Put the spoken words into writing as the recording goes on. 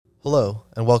Hello,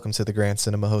 and welcome to the Grand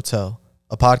Cinema Hotel,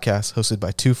 a podcast hosted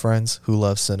by two friends who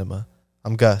love cinema.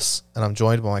 I'm Gus, and I'm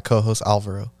joined by my co-host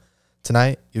Alvaro.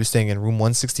 Tonight, you're staying in room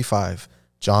 165,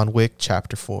 John Wick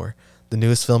Chapter 4, the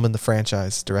newest film in the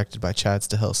franchise, directed by Chad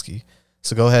Stahelski.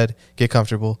 So go ahead, get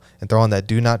comfortable, and throw on that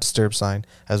Do Not Disturb sign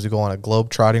as we go on a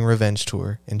globe-trotting revenge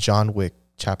tour in John Wick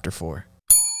Chapter 4.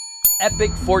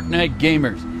 Epic Fortnite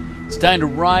gamers, it's time to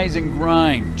rise and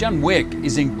grind. John Wick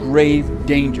is in grave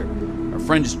danger. Our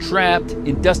friend is trapped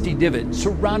in Dusty Divot,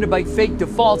 surrounded by fake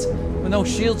defaults with no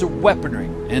shields or weaponry,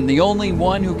 and the only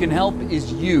one who can help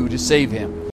is you to save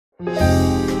him.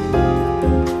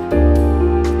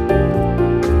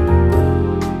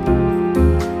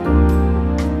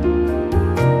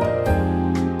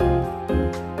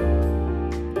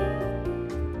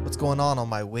 What's going on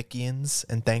my Wickians,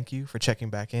 and thank you for checking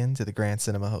back in to the Grand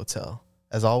Cinema Hotel.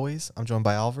 As always, I'm joined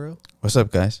by Alvaro. What's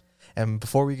up, guys? And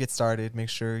before we get started, make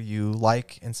sure you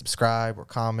like and subscribe or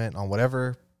comment on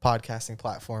whatever podcasting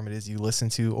platform it is you listen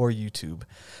to, or YouTube,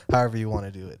 however you want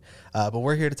to do it. But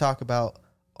we're here to talk about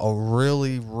a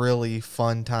really, really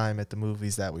fun time at the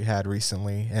movies that we had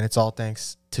recently, and it's all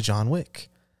thanks to John Wick.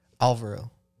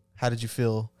 Alvaro, how did you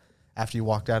feel after you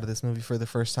walked out of this movie for the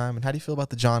first time, and how do you feel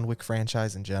about the John Wick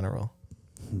franchise in general?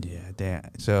 Yeah.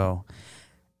 So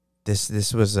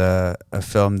this was a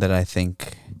film that I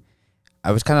think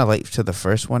I was kind of late to the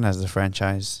first one as the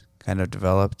franchise kind of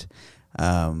developed.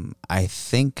 I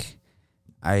think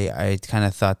I kind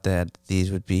of thought that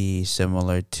these would be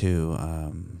similar to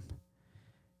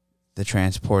the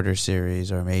Transporter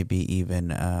series, or maybe even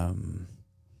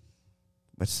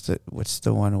what's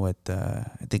the one with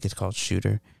I think it's called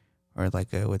Shooter, or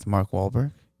with Mark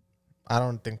Wahlberg. I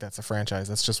don't think that's a franchise.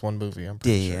 That's just one movie. I'm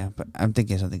pretty sure. Yeah, but I'm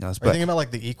thinking something else. Are you thinking about like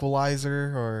The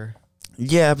Equalizer or?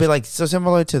 Yeah, but like so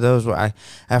similar to those, what I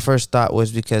at first thought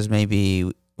was because maybe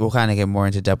we'll kind of get more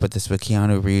into depth with this, but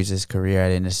Keanu Reeves' career I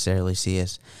didn't necessarily see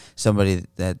as somebody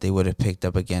that they would have picked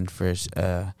up again for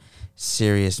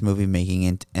serious movie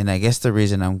making. And I guess the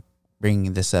reason I'm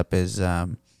bringing this up is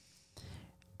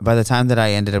by the time that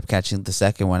I ended up catching the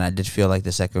second one, I did feel like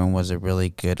the second one was a really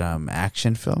good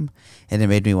action film, and it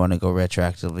made me want to go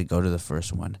retroactively go to the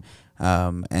first one.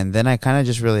 And then I kind of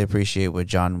just really appreciate what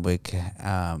John Wick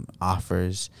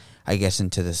offers, I guess,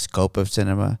 into the scope of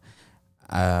cinema.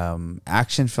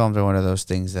 Action films are one of those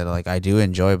things that like I do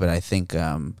enjoy, but I think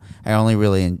I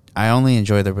only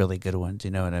enjoy the really good ones.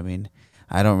 You know what I mean?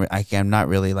 I'm not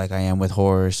really like I am with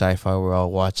horror or sci-fi, where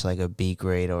I'll watch like a B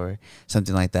grade or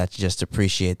something like that to just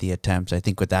appreciate the attempts. I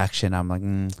think with action, I'm like,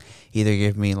 either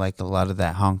give me like a lot of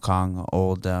that Hong Kong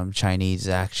old Chinese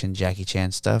action Jackie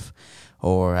Chan stuff,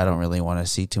 or I don't really want to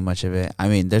see too much of it. I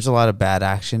mean, there's a lot of bad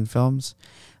action films,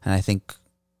 and I think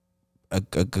a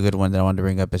good one that I wanted to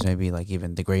bring up is maybe like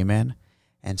even The Gray Man.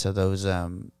 And so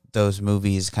those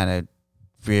movies kind of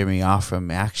veer me off from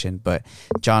action. But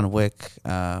John Wick,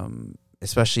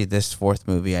 especially this fourth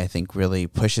movie, I think really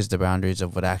pushes the boundaries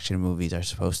of what action movies are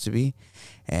supposed to be.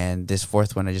 And this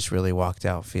fourth one, I just really walked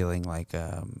out feeling like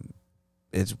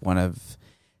it's one of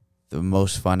the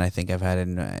most fun I think I've had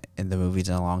in the movies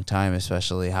in a long time,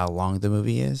 especially how long the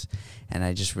movie is. And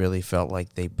I just really felt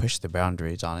like they pushed the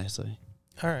boundaries, honestly.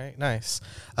 All right, nice.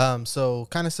 So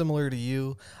kind of similar to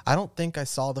you, I don't think I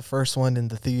saw the first one in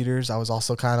the theaters. I was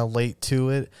also kind of late to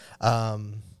it.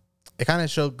 It kind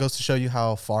of goes to show you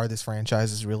how far this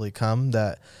franchise has really come.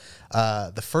 That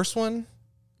the first one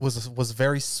was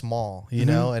very small, you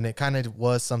know, and it kind of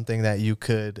was something that you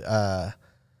could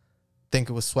think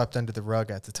it was swept under the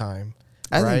rug at the time.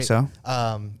 I think so.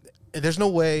 There's no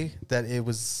way that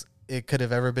it could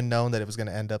have ever been known that it was going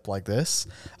to end up like this.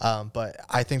 But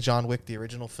I think John Wick, the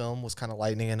original film, was kind of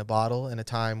lightning in a bottle in a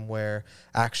time where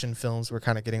action films were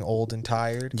kind of getting old and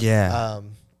tired. Yeah.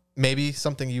 Maybe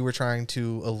something you were trying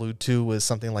to allude to was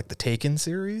something like the Taken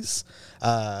series,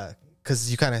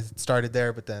 because you kind of started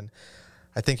there, but then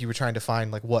I think you were trying to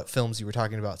find like what films you were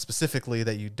talking about specifically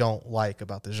that you don't like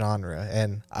about the genre.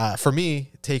 And for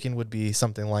me, Taken would be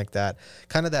something like that,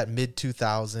 kind of that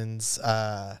mid-2000s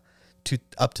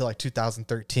up to like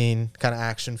 2013 kind of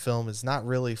action film is not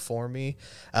really for me.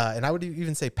 And I would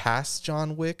even say past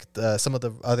John Wick, some of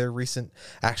the other recent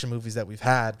action movies that we've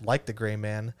had, like The Gray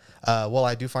Man, while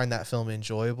I do find that film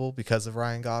enjoyable because of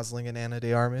Ryan Gosling and Ana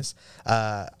de Armas,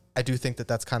 I do think that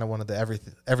that's kind of one of the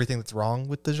everything that's wrong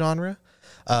with the genre.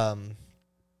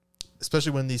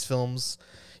 Especially when these films,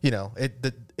 you know,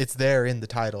 it's there in the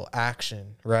title,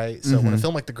 action, right? So when a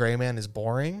film like The Gray Man is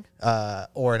boring,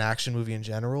 or an action movie in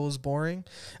general is boring,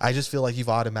 I just feel like you've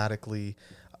automatically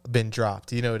been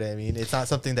dropped. You know what I mean? It's not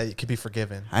something that could be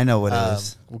forgiven. I know what it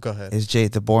is. Well, go ahead. It's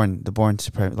the Bourne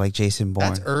like Jason Bourne.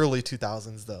 That's early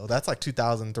 2000s though. That's like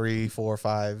 2003, 4,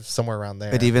 5, somewhere around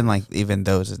there. But even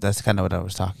those, that's kind of what I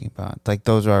was talking about. Like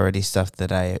those are already stuff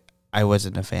that I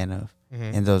wasn't a fan of,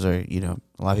 and those are a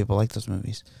lot of people like those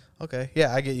movies. Okay,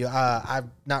 yeah, I get you.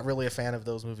 I'm not really a fan of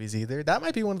those movies either. That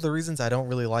might be one of the reasons I don't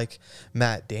really like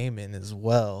Matt Damon as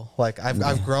well. Like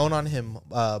I've grown on him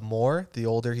more the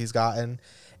older he's gotten.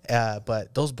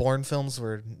 But those Bourne films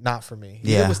were not for me.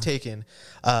 It was Taken.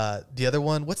 The other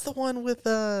one, what's the one with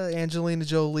Angelina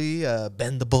Jolie?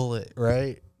 Bend the Bullet,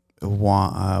 right?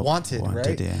 Wanted,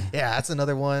 right? Yeah, that's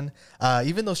another one.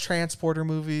 Even those transporter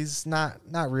movies, not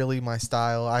really my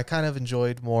style. I kind of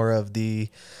enjoyed more of the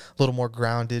little more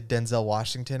grounded Denzel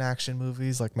Washington action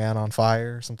movies, like Man on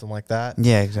Fire or something like that.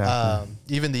 Yeah, exactly.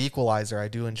 Even The Equalizer, I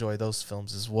do enjoy those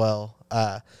films as well.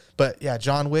 But yeah,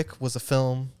 John Wick was a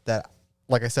film that,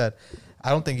 like I said,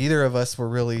 I don't think either of us were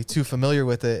really too familiar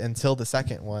with it until the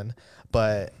second one.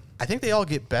 But I think they all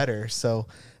get better. So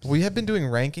we have been doing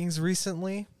rankings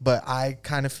recently, but I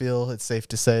kind of feel it's safe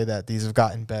to say that these have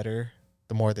gotten better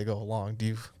the more they go along. Do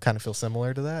you kind of feel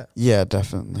similar to that? Yeah,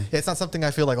 definitely. It's not something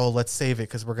I feel like, oh, let's save it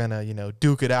because we're going to,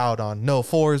 duke it out on no,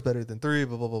 4 is better than 3,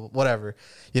 blah, blah, blah, whatever.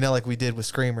 Like we did with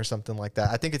Scream or something like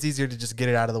that. I think it's easier to just get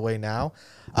it out of the way now.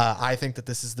 I think that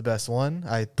this is the best one.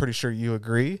 I'm pretty sure you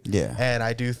agree. Yeah. And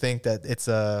I do think that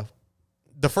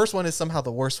the first one is somehow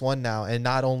the worst one now, and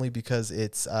not only because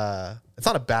it's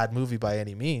not a bad movie by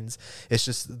any means. It's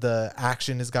just the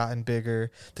action has gotten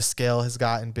bigger, the scale has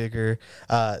gotten bigger,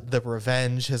 the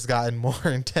revenge has gotten more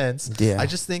intense. Yeah. I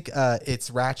just think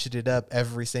it's ratcheted up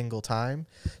every single time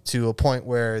to a point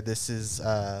where this is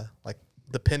like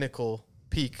the pinnacle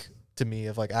peak to me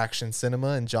of like action cinema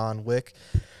and John Wick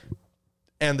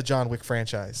and the John Wick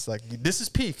franchise. Like this is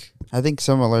peak. I think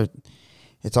similar.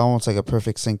 It's almost like a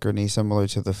perfect synchrony, similar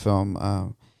to the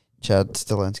film Chad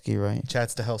Stahelski, right? Chad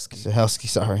Stahelski. Stahelski,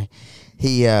 sorry.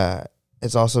 He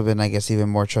it's also been, I guess, even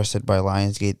more trusted by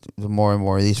Lionsgate. The more and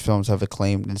more these films have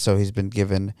acclaimed, and so he's been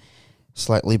given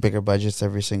slightly bigger budgets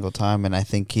every single time, and I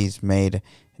think he's made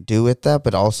do with that.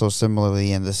 But also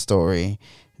similarly in the story,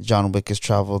 John Wick has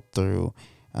traveled through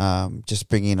just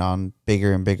bringing on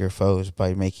bigger and bigger foes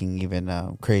by making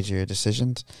even crazier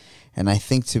decisions. And I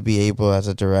think to be able, as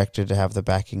a director, to have the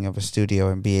backing of a studio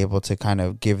and be able to kind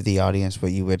of give the audience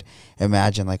what you would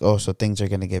imagine, like, oh, so things are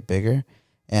going to get bigger,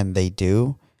 and they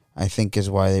do, I think is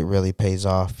why it really pays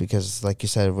off. Because, like you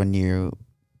said, when you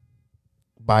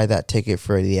buy that ticket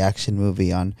for the action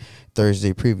movie on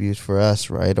Thursday previews for us,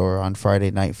 right, or on Friday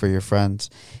night for your friends,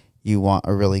 you want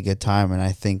a really good time. And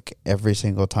I think every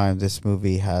single time this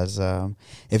movie has,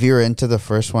 if you were into the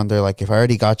first one, they're like, if I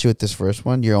already got you with this first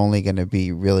one, you're only going to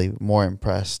be really more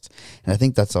impressed. And I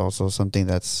think that's also something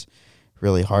that's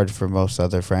really hard for most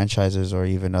other franchises or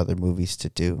even other movies to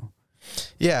do.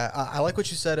 Yeah, I like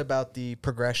what you said about the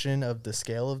progression of the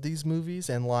scale of these movies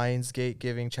and Lionsgate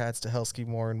giving Chad Stahelski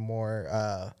more and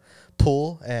more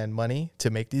pull and money to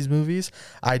make these movies.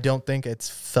 I don't think it's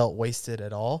felt wasted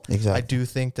at all. Exactly. I do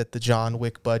think that the John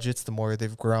Wick budgets, the more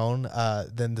they've grown,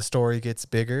 then the story gets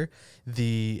bigger.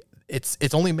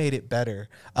 It's only made it better.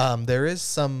 There is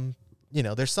some,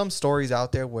 there's some stories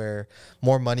out there where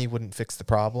more money wouldn't fix the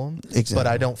problem. Exactly. But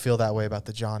I don't feel that way about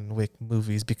the John Wick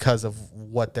movies because of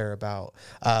what they're about.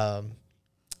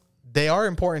 They are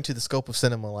important to the scope of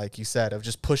cinema, like you said, of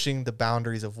just pushing the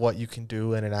boundaries of what you can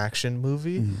do in an action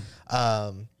movie.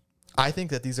 Mm-hmm. I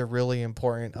think that these are really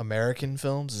important American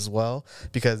films as well,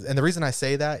 and the reason I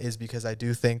say that is because I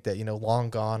do think that, long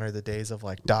gone are the days of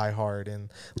like Die Hard and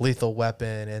Lethal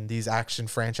Weapon and these action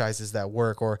franchises that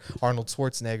work, or Arnold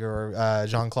Schwarzenegger or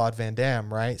Jean-Claude Van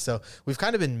Damme, right? So we've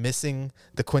kind of been missing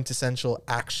the quintessential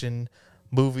action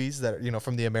movies that,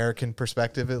 from the American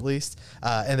perspective at least.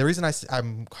 And the reason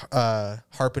I'm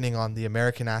harping on the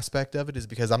American aspect of it is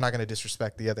because I'm not going to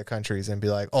disrespect the other countries and be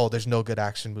like, oh, there's no good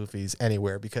action movies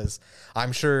anywhere, because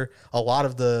I'm sure a lot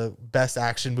of the best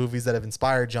action movies that have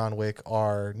inspired John Wick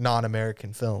are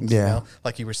non-American films. Yeah.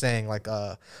 Like you were saying, like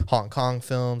Hong Kong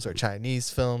films or Chinese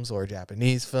films or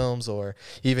Japanese films or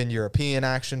even European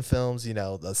action films,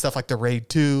 stuff like The Raid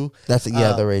 2.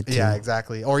 The Raid 2. Yeah,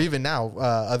 exactly. Or even now,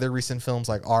 other recent films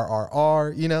like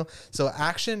RRR, so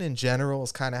action in general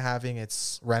is kind of having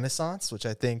its renaissance, which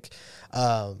I think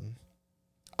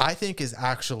is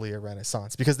actually a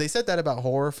renaissance, because they said that about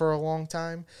horror for a long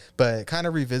time, but kind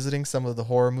of revisiting some of the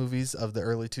horror movies of the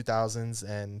early 2000s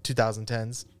and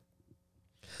 2010s,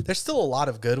 There's still a lot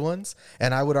of good ones,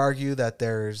 and I would argue that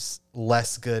there's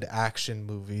less good action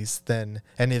movies than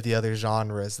any of the other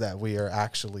genres that we are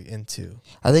actually into.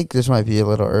 I think this might be a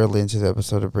little early into the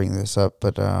episode to bring this up,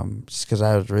 but just because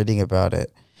I was reading about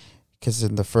it, because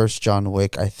in the first John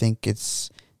Wick, I think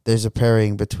there's a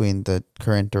pairing between the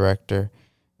current director,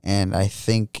 and I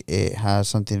think it has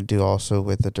something to do also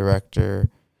with the director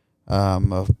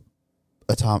of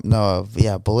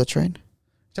Bullet Train.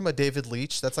 Talking about David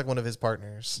Leitch, that's like one of his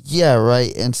partners. Yeah,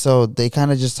 right. And so they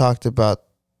kind of just talked about,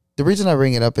 the reason I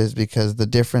bring it up is because the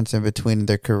difference in between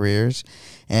their careers,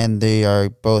 and they are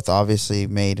both obviously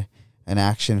made an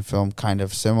action film kind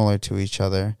of similar to each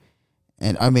other,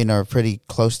 and I mean are pretty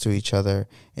close to each other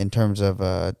in terms of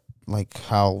like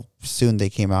how soon they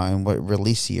came out and what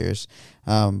release years.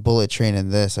 Bullet Train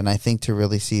and this, and I think to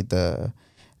really see the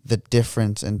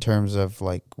difference in terms of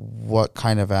like what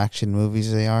kind of action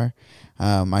movies they are.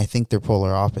 I think they're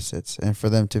polar opposites, and for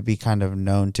them to be kind of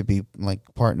known to be like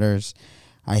partners,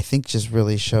 I think just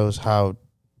really shows how,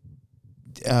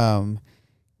 kind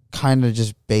of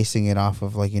just basing it off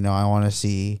of like, I want to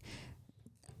see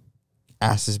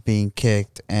asses being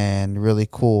kicked and really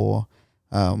cool,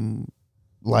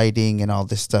 lighting and all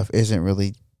this stuff isn't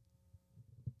really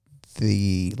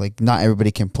not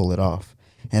everybody can pull it off.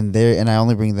 And I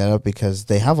only bring that up because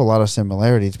they have a lot of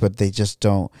similarities, but they just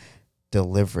don't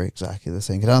deliver exactly the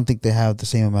same. Because I don't think they have the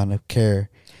same amount of care.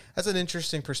 That's an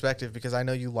interesting perspective because I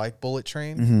know you like Bullet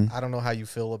Train. Mm-hmm. I don't know how you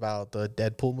feel about the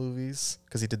Deadpool movies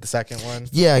because he did the second one.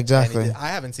 Yeah, exactly. I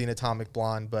haven't seen Atomic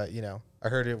Blonde, but I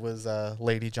heard it was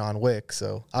Lady John Wick,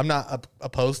 so I'm not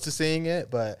opposed to seeing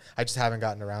it, but I just haven't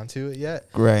gotten around to it yet.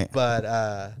 Right.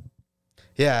 But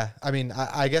yeah, I mean,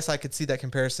 I guess I could see that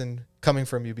comparison coming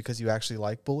from you because you actually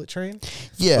like Bullet Train.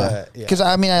 Yeah, because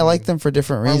I mean, I like them for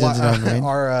different reasons. You know what I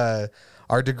mean?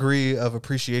 Our degree of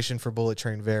appreciation for Bullet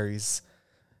Train varies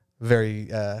very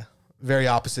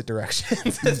opposite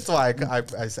directions. That's why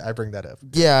I bring that up.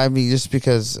 Yeah, I mean, just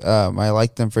because I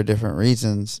like them for different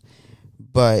reasons,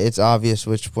 but it's obvious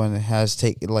which one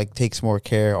takes more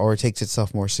care or takes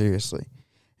itself more seriously.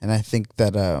 And I think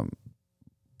that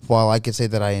while I could say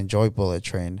that I enjoy Bullet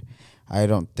Train, I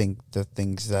don't think the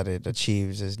things that it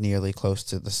achieves is nearly close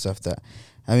to the stuff that...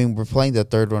 I mean, we're playing the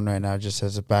third one right now just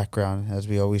as a background, as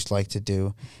we always like to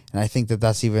do. And I think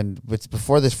that's even...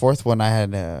 Before this fourth one, I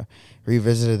had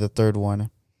revisited the third one.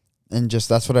 And just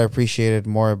that's what I appreciated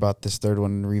more about this third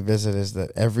one and revisit is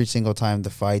that every single time the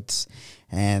fights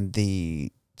and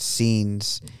the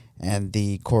scenes and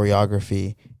the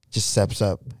choreography just steps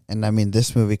up. And I mean,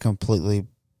 this movie completely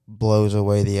blows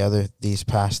away these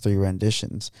past three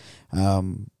renditions,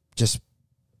 just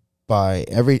by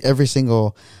every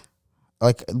single,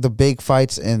 like the big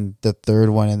fights in the third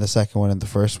one and the second one and the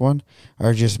first one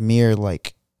are just mere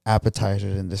like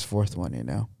appetizers in this fourth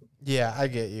one. Yeah, I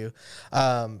get you.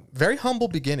 Very humble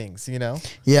beginnings.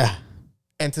 Yeah.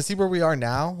 And to see where we are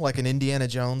now, like an Indiana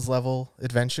Jones level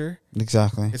adventure.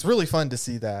 Exactly. It's really fun to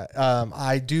see that.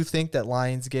 I do think that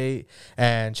Lionsgate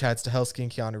and Chad Stahelski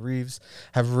and Keanu Reeves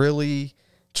have really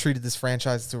treated this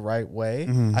franchise the right way.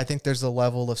 Mm-hmm. I think there's a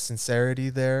level of sincerity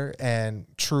there and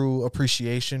true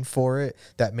appreciation for it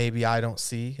that maybe I don't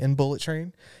see in Bullet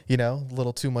Train. A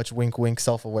little too much wink wink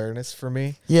self-awareness for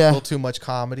me. Yeah. A little too much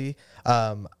comedy.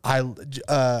 Not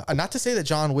to say that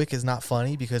John Wick is not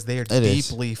funny because they are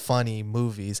deeply funny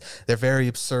movies. They're very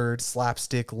absurd,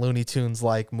 slapstick, Looney Tunes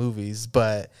like movies,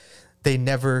 but they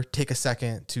never take a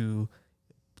second to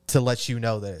let you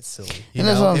know that it's silly.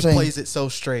 It plays it so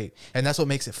straight, and that's what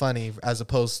makes it funny, as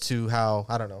opposed to how,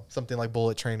 I don't know, something like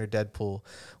Bullet Train or Deadpool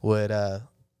would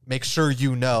make sure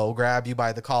grab you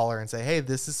by the collar and say, hey,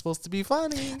 this is supposed to be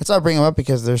funny. That's why I bring them up,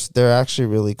 because they're actually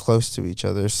really close to each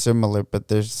other. They're similar, but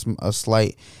there's a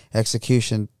slight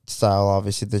execution style,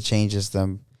 obviously, that changes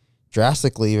them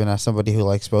drastically, even as somebody who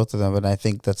likes both of them, and I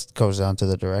think that goes down to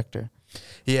the director.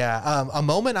 Yeah, a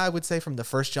moment I would say from the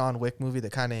first John Wick movie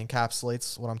that kind of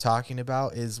encapsulates what I'm talking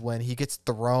about is when he gets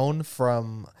thrown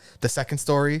from the second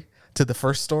story to the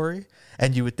first story,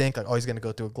 and you would think like, oh, he's gonna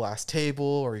go through a glass table,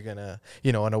 or you're gonna,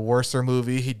 in a worser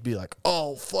movie, he'd be like,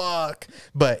 oh fuck,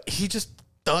 but he just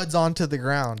thuds onto the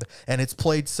ground, and it's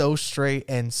played so straight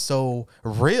and so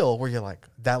real, where you're like,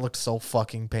 that looked so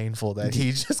fucking painful that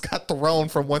he just got thrown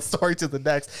from one story to the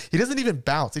next. He doesn't even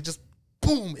bounce; he just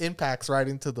boom, impacts right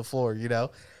into the floor, you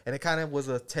know? And it kind of was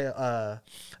a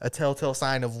telltale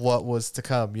sign of what was to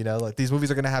come, you know? Like, these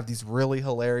movies are going to have these really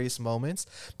hilarious moments,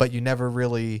 but you never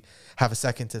really have a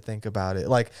second to think about it.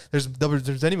 Like,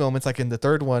 there's any moments, like in the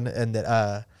third one, and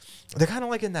that they're kind of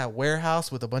like in that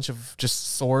warehouse with a bunch of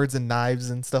just swords and knives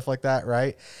and stuff like that,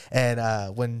 right?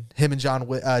 And when him and John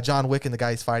Wick and the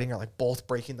guy he's fighting are like both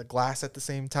breaking the glass at the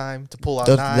same time to pull out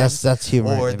knives. That's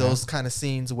humor. Or those kind of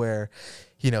scenes where,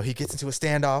 you know, he gets into a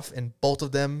standoff and both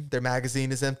of them, their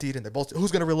magazine is emptied and they're both,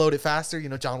 who's going to reload it faster? You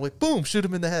know, John Wick, boom, shoot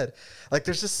him in the head. Like,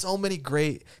 there's just so many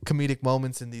great comedic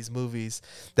moments in these movies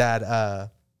that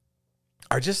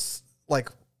are just like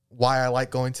why I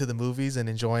like going to the movies and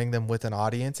enjoying them with an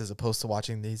audience as opposed to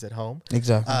watching these at home.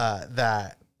 Exactly.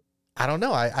 That, I don't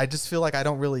know. I just feel like I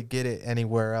don't really get it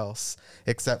anywhere else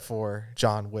except for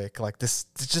John Wick. Like, this,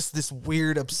 just this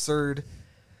weird, absurd,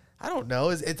 I don't know.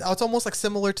 It's almost like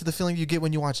similar to the feeling you get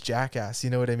when you watch Jackass.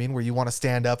 You know what I mean? Where you want to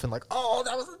stand up and like, oh,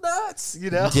 that was nuts. You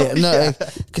know? Yeah, no,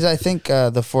 because I think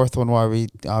the fourth one, why we're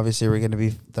going to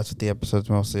be, that's what the episode's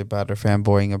mostly about, or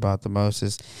fanboying about the most,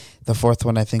 is the fourth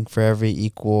one. I think for every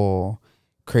equal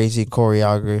crazy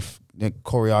choreography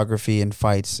and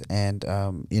fights and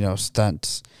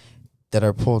stunts that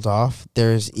are pulled off,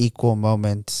 there's equal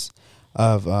moments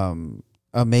of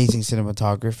amazing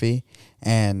cinematography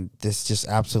and this just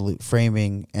absolute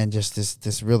framing and just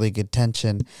this really good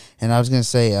tension. And I was gonna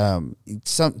say an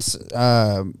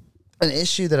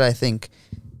issue that I think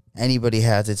anybody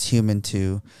has, it's human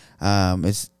too.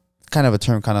 It's kind of a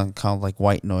term called like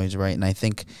white noise, right? And I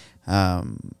think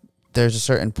there's a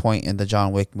certain point in the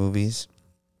John Wick movies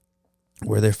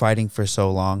where they're fighting for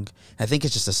so long. I think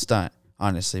it's just a stunt,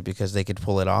 honestly, because they could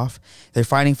pull it off. They're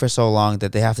fighting for so long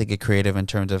that they have to get creative in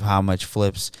terms of how much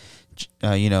flips,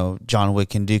 John Wick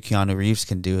can do, Keanu Reeves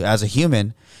can do as a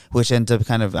human, which ends up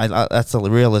kind of, that's the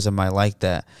realism I like,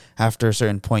 that after a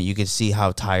certain point you can see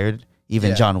how tired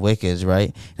even John Wick is,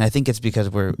 right? And I think it's because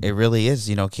it really is,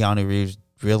 Keanu Reeves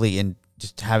really in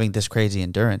just having this crazy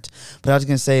endurance. But I was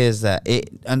going to say is that it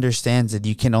understands that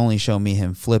you can only show me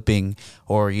him flipping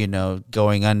or,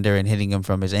 going under and hitting him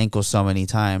from his ankle so many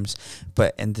times.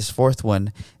 But in this fourth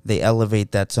one, they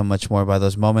elevate that so much more by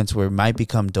those moments where it might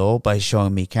become dull by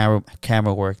showing me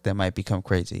camera work that might become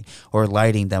crazy, or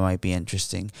lighting that might be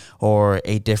interesting, or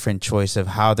a different choice of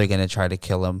how they're going to try to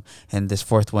kill him. And this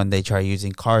fourth one, they try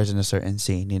using cars in a certain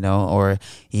scene, or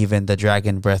even the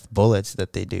dragon breath bullets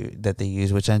that they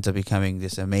use, which ends up becoming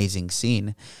this amazing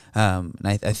scene. And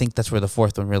I think that's where the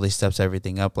fourth one really steps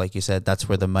everything up. Like you said, that's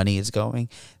where the money is going,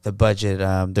 the budget.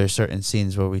 There's certain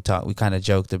scenes where we kind of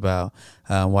joked about,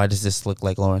 why does this look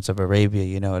like Lawrence of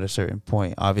Arabia, at a certain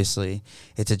point. Obviously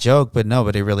it's a joke, but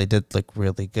it really did look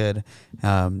really good.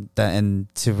 And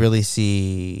to really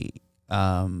see,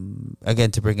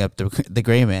 again, to bring up the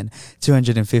Gray Man,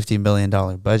 $250 million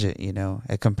budget,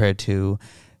 compared to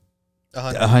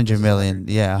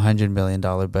 $100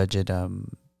 million budget,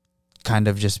 kind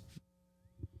of just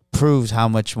proves how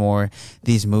much more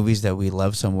these movies that we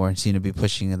love so more and seem to be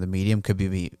pushing in the medium could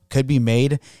be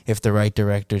made if the right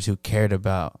directors who cared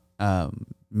about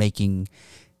making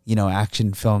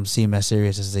action films seem as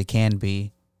serious as they can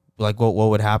be. Like, what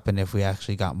would happen if we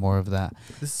actually got more of that?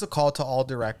 This is a call to all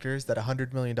directors that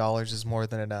 $100 million is more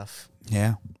than enough.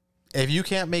 Yeah. If you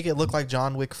can't make it look like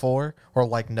John Wick 4 or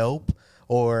like Nope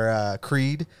or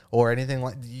Creed or anything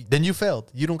like, then you failed.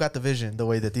 You don't got the vision the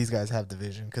way that these guys have the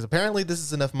vision. Because apparently this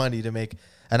is enough money to make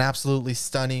an absolutely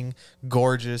stunning,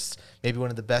 gorgeous, maybe one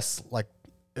of the best, like,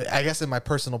 I guess in my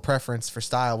personal preference for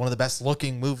style, one of the best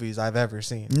looking movies I've ever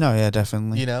seen. No, yeah,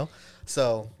 definitely.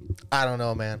 So I don't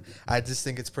know, man. I just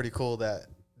think it's pretty cool that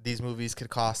these movies could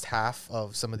cost half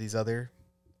of some of these other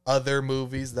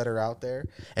movies that are out there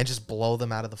and just blow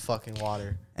them out of the fucking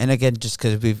water. And again, just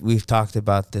because we've talked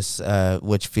about this,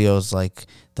 which feels like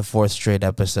the fourth straight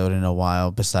episode in a while,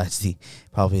 besides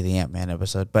probably the Ant-Man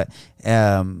episode, but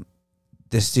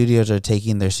the studios are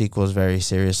taking their sequels very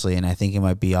seriously, and I think it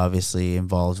might be obviously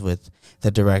involved with the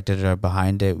directors that are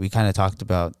behind it. We kind of talked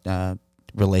about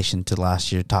relation to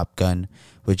last year Top Gun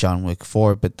with John Wick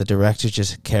 4, but the director's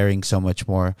just caring so much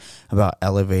more about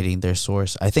elevating their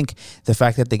source. I think the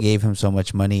fact that they gave him so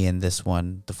much money in this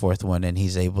one, the fourth one, and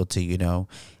he's able to,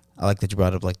 I like that you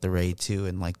brought up like the Raid 2,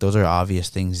 and like those are obvious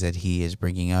things that he is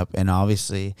bringing up. And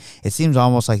obviously it seems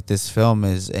almost like this film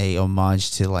is a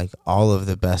homage to like all of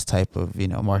the best type of,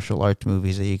 martial arts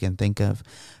movies that you can think of.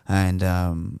 And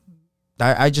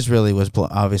I just really was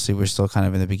obviously we're still kind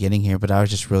of in the beginning here, but I was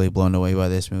just really blown away by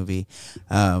this movie.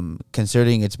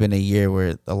 Considering it's been a year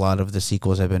where a lot of the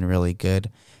sequels have been really good,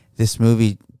 this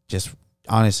movie just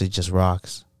honestly just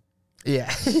rocks. Yeah.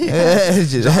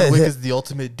 Just- John Wick is the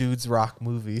ultimate dudes rock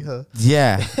movie, huh?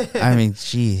 Yeah, I mean,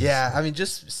 geez. Yeah, I mean,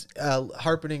 just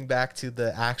harpening back to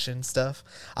the action stuff,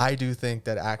 I do think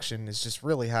that action is just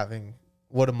really having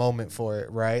what a moment for it,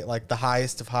 right? Like the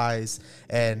highest of highs,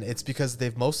 and it's because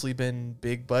they've mostly been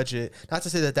big budget. Not to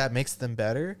say that that makes them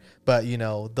better, but you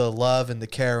know, the love and the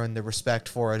care and the respect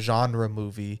for a genre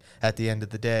movie at the end of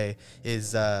the day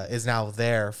is now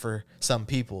there for some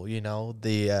people. You know,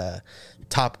 the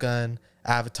Top Gun,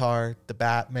 Avatar, the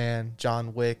Batman,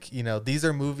 John Wick. You know, these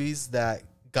are movies that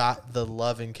got the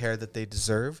love and care that they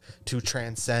deserve to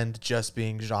transcend just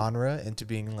being genre and to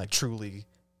being like truly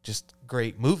just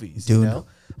great movies. Dude. You know,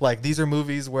 like these are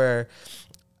movies where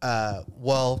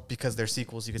well, because they're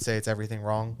sequels, you could say it's everything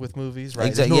wrong with movies,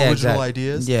 right? There's no original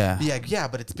ideas. Yeah. Yeah,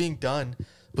 but it's being done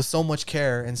with so much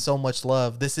care and so much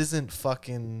love. This isn't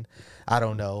fucking, I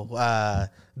don't know,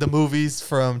 the movies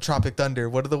from Tropic Thunder.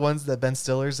 What are the ones that Ben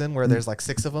Stiller's in where there's like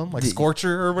 6 of them? Like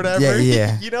Scorcher or whatever?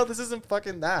 Yeah. You know, this isn't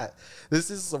fucking that. This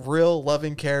is real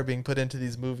loving care being put into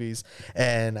these movies.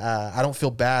 And I don't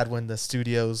feel bad when the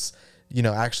studios, you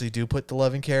know, actually do put the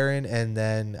love and care in, and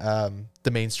then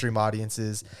the mainstream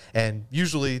audiences and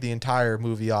usually the entire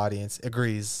movie audience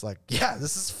agrees, like, yeah,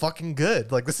 this is fucking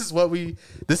good. Like, this is what we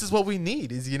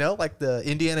need, is, you know, like the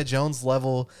Indiana Jones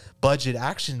level budget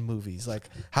action movies. Like,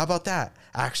 how about that?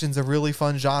 Action's a really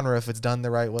fun genre if it's done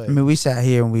the right way. I mean, we sat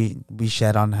here and we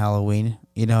shed on Halloween.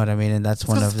 You know what I mean? And that's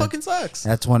one of them. Fucking sucks.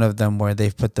 That's one of them where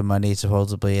they've put the money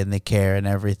supposedly and they care and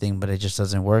everything, but it just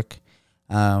doesn't work.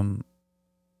 And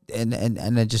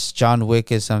it just, John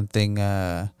Wick is something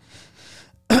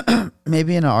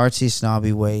maybe in an artsy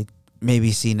snobby way,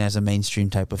 maybe seen as a mainstream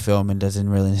type of film and doesn't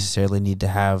really necessarily need to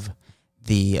have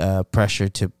the pressure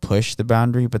to push the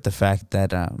boundary, but the fact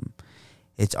that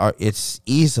it's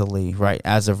easily right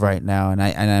as of right now, and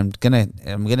I'm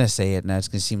gonna say it, and it's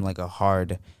gonna seem like a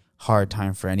hard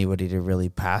time for anybody to really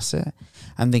pass it.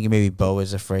 I'm thinking maybe Bo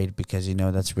is afraid because, you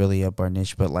know, that's really up our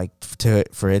niche, but like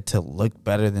for it to look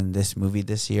better than this movie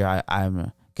this year,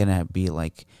 I'm gonna be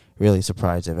like really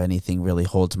surprised if anything really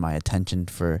holds my attention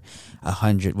for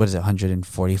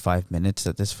 145 minutes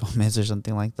that this film is or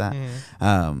something like that.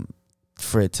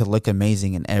 For it to look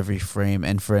amazing in every frame,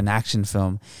 and for an action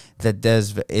film that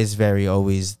is very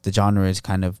always, the genre is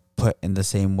kind of put in the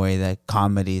same way that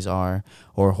comedies are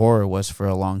or horror was for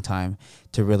a long time,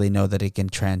 to really know that it can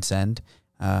transcend.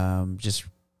 I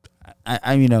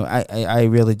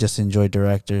really just enjoy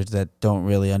directors that don't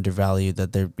really undervalue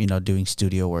that they're, you know, doing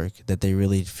studio work, that they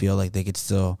really feel like they could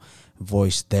still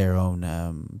voice their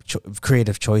own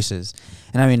creative choices.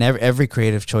 And I mean, every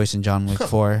creative choice in John Wick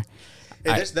 4.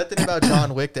 Hey, there's nothing about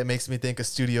John Wick that makes me think a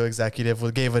studio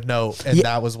executive gave a note, and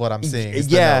that was what I'm seeing.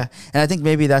 Yeah, and I think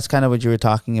maybe that's kind of what you were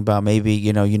talking about. Maybe,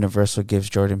 you know, Universal gives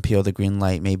Jordan Peele the green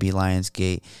light. Maybe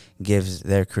Lionsgate gives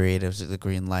their creatives the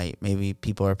green light. Maybe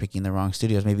people are picking the wrong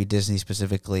studios. Maybe Disney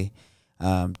specifically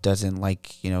doesn't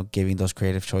like, you know, giving those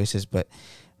creative choices. But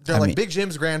they're like, Big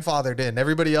Jim's grandfather did, and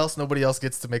nobody else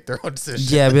gets to make their own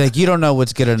decision. Yeah, be like, you don't know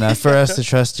what's good enough for us to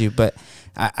trust you. But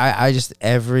I just,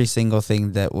 every single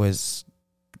thing that was,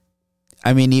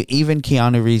 I mean, even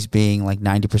Keanu Reeves being like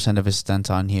 90% of his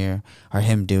stunts on here are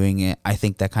him doing it. I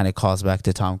think that kind of calls back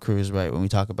to Tom Cruise, right? When we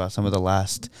talk about some of the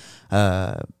last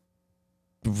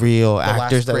real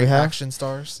actors that we have, action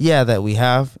stars. Yeah, that we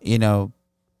have. You know,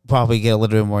 probably get a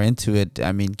little bit more into it.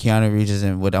 I mean, Keanu Reeves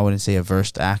isn't what I wouldn't say a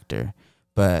versed actor,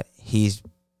 but he's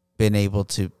been able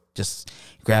to just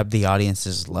grab the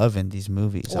audience's love in these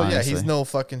movies. Well, honestly. Yeah, he's no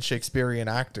fucking Shakespearean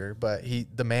actor, but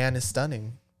the man is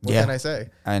stunning. What can I say?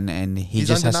 And he's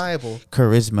just undeniable. Has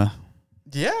charisma.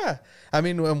 Yeah. I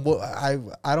mean,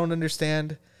 I don't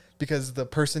understand, because the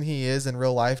person he is in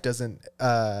real life doesn't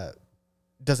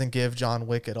give John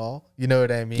Wick at all. You know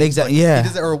what I mean? Exactly. Like,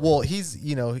 Yeah. He's,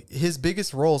 you know, his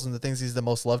biggest roles and the things he's the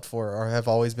most loved for have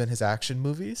always been his action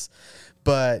movies.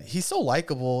 But he's so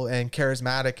likable and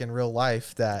charismatic in real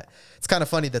life that it's kind of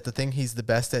funny that the thing he's the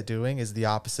best at doing is the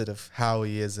opposite of how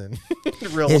he is in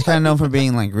real life. He's kind of known for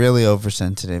being like really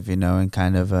oversensitive, you know, and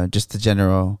kind of just the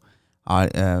general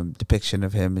depiction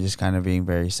of him just kind of being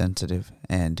very sensitive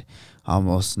and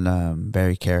almost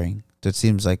very caring. So it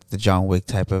seems like the John Wick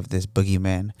type of this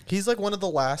boogeyman. He's like one of the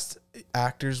last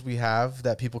actors we have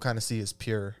that people kind of see as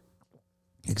pure.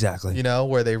 Exactly. You know,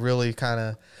 where they really kind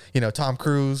of, you know, Tom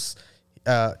Cruise.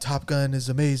 Top Gun is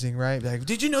amazing, right? Like,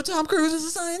 did you know Tom Cruise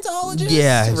is a Scientologist?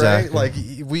 Yeah, exactly. Right? Like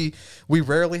we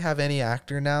rarely have any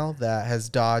actor now that has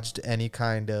dodged any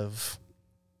kind of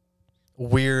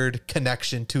weird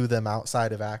connection to them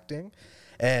outside of acting.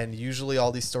 And usually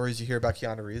all these stories you hear about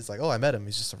Keanu Reeves, like, oh, I met him.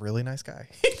 He's just a really nice guy,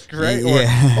 right?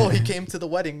 Yeah. Or, oh, he came to the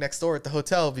wedding next door at the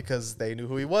hotel because they knew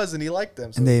who he was and he liked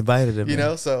them. So, And they invited him. you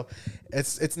know, so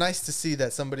it's nice to see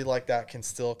that somebody like that can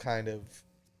still kind of,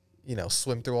 you know,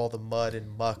 swim through all the mud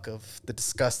and muck of the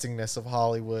disgustingness of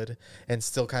Hollywood and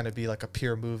still kind of be like a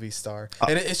pure movie star.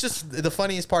 And it's just the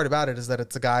funniest part about it is that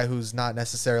it's a guy who's not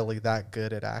necessarily that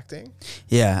good at acting.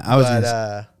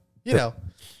 Yeah, You know,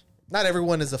 not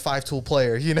everyone is a 5-tool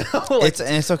player, you know. Like,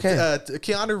 it's okay.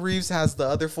 Keanu Reeves has the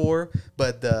other 4,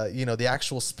 but the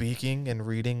actual speaking and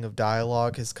reading of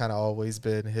dialogue has kind of always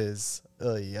been his.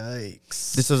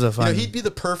 Yikes! This was a fun. He'd be the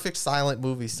perfect silent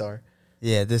movie star.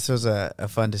 Yeah, this was a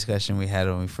fun discussion we had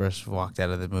when we first walked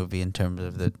out of the movie in terms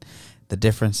of the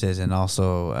differences and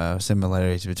also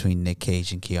similarities between Nick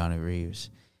Cage and Keanu Reeves,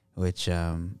 which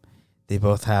they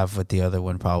both have what the other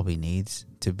one probably needs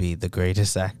to be the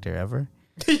greatest actor ever.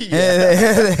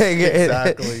 Yeah,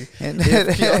 exactly.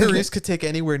 If Keanu Reeves could take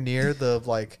anywhere near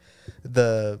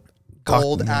the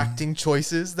bold acting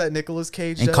choices that Nicolas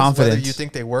Cage and does, confidence. whether you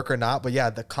think they work or not, but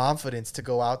yeah, the confidence to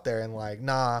go out there and like,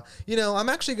 nah, you know, I'm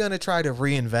actually going to try to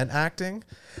reinvent acting,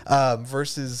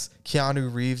 versus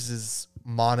Keanu Reeves's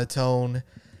monotone,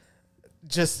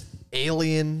 just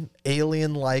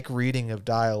alien-like reading of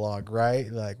dialogue, right?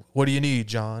 Like, what do you need,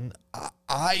 John?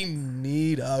 I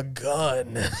need a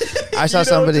gun. I saw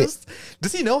somebody.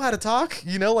 Does he know how to talk?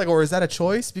 You know, like, or is that a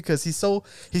choice? Because he's so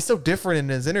different in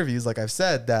his interviews. Like I've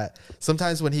said, that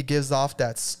sometimes when he gives off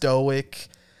that stoic,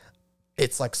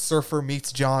 it's like Surfer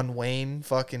meets John Wayne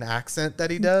fucking accent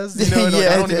that he does. You know,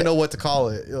 Yeah, I don't even know what to call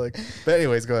it. Like, but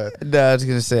anyways, go ahead. No, I was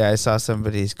gonna say I saw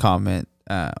somebody's comment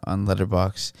on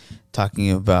Letterboxd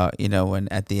talking about, you know, when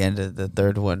at the end of the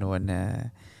third one when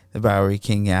the Bowery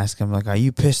King asked him like, "Are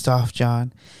you pissed off,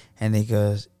 John?" And he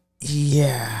goes,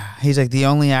 "Yeah." He's like the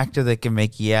only actor that can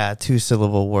make "yeah"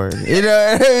 2-syllable word. You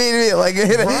know what I mean? Like,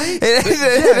 right?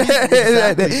 Yeah,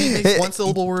 exactly. He makes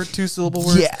 1-syllable word, 2-syllable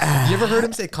word. Yeah. You ever heard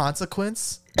him say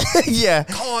consequence? Yeah.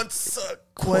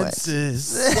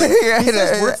 Consequences. Like, he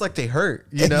says words like they hurt,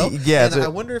 you know? Yeah. And I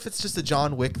wonder if it's just a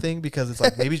John Wick thing, because it's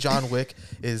like maybe John Wick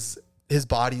his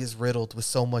body is riddled with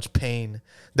so much pain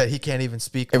that he can't even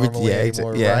speak normally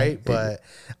anymore, right? But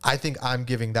I think I'm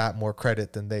giving that more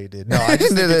credit than they did. No, I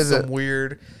just think it's some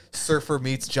weird Surfer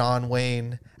meets John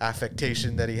Wayne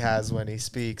affectation that he has when he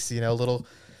speaks, you know, little...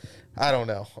 I don't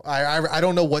know. I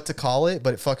don't know what to call it,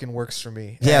 but it fucking works for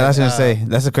me. Yeah, that's what I'm saying.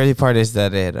 That's the crazy part, is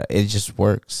that it just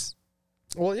works.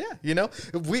 Well, yeah, you know,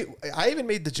 I even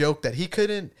made the joke that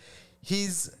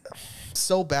he's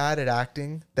so bad at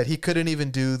acting that he couldn't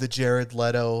even do the Jared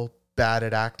Leto bad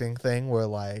at acting thing where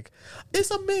like, it's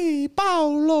a me,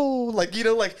 Paolo. Like, you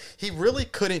know, like he really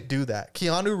couldn't do that.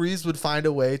 Keanu Reeves would find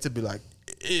a way to be like,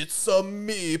 it's a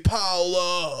me,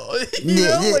 Paolo. You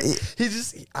know, like he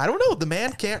just, I don't know. The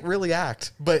man can't really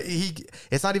act, but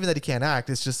it's not even that he can't act.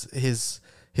 It's just his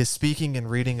speaking and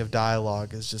reading of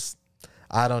dialogue is just,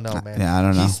 I don't know, man. Yeah, I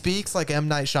don't know. He speaks like M.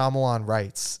 Night Shyamalan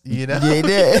writes, you know? Yeah, he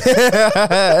did.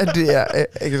 Yeah,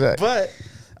 exactly. But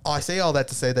I say all that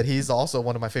to say that he's also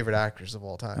one of my favorite actors of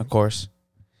all time. Of course.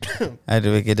 I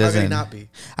do. It doesn't. How could he not be?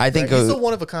 I think right? He's so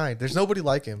one of a kind. There's nobody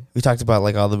like him. We talked about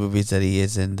like all the movies that he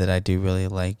is in that I do really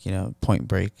like. You know, Point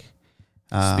Break,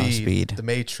 Speed, The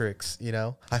Matrix. You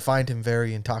know, I find him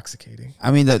very intoxicating.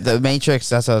 I mean, the Matrix.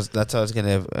 That's what I was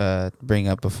gonna bring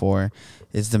up before.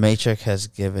 Is the Matrix has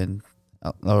given,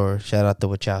 or shout out the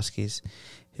Wachowskis,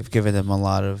 have given them a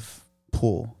lot of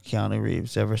pull. Keanu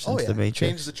Reeves ever since the Matrix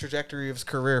changed the trajectory of his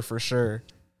career for sure.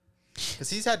 Because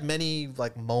he's had many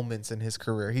like moments in his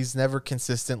career. He's never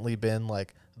consistently been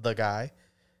like the guy.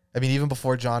 I mean, even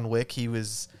before John Wick, he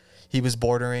was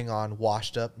bordering on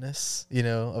washed upness, you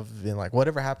know, of being like,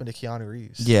 whatever happened to Keanu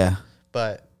Reeves? Yeah.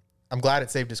 But I'm glad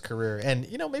it saved his career. And,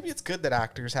 you know, maybe it's good that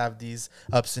actors have these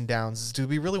ups and downs. Do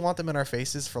we really want them in our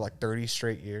faces for like 30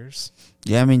 straight years?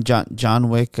 Yeah, I mean, John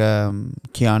Wick,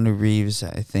 Keanu Reeves,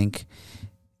 I think,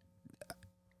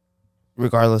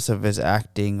 regardless of his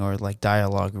acting or like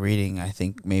dialogue reading, I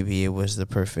think maybe it was the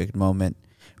perfect moment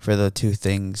for the two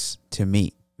things to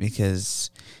meet, because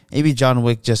maybe John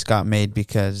Wick just got made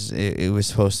because it was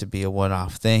supposed to be a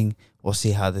one-off thing. We'll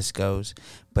see how this goes.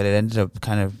 But it ended up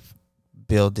kind of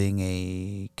building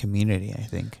a community, I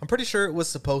think. I'm pretty sure it was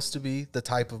supposed to be the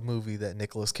type of movie that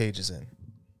Nicolas Cage is in.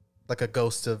 Like a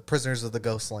Ghost of Prisoners of the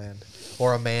Ghostland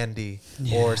or a Mandy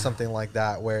or something like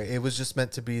that, where it was just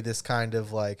meant to be this kind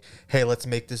of like, hey, let's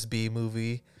make this B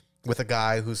movie with a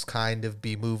guy who's kind of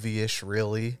B movie-ish,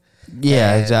 really.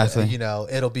 Yeah, and, exactly. You know,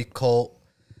 it'll be cult.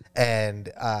 And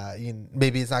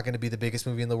maybe it's not going to be the biggest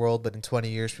movie in the world, but in 20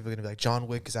 years, people are going to be like, John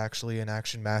Wick is actually an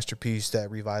action masterpiece that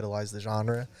revitalized the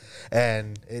genre.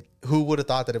 And who would have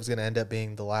thought that it was going to end up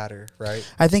being the latter, right?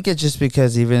 I think it's just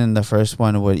because even in the first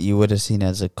one, what you would have seen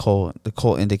as the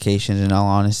cult indications, in all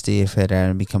honesty, if it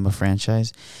had become a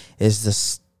franchise, is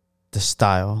the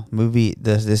style.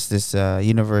 This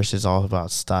universe is all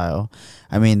about style.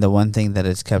 I mean, the one thing that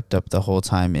it's kept up the whole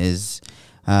time is...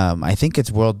 I think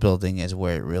its world building is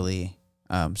where it really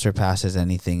surpasses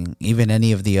anything, even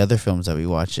any of the other films that we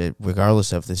watch, it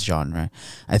regardless of this genre.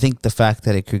 I think the fact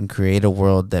that it can create a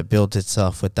world that builds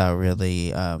itself without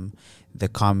really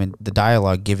the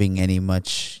dialogue giving any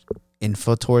much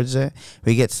info towards it.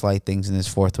 We get slight things in this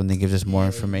fourth one that gives us more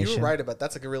information. You were right about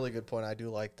that's like a really good point. I do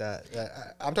like that.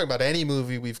 I'm talking about any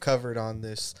movie we've covered on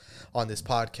this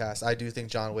podcast. I do think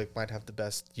John Wick might have the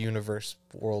best universe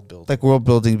world building. Like world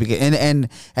building, and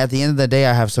at the end of the day,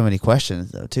 I have so many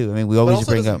questions though too. I mean, we always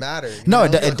bring up. Matter. No,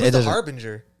 it doesn't. The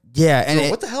Harbinger. Yeah,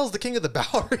 and what the hell is the King of the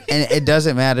Bowery? And it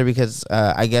doesn't matter because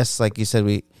I guess, like you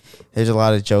said, there's a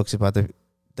lot of jokes about the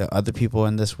other people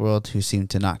in this world who seem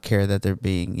to not care that they're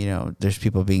being, there's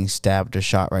people being stabbed or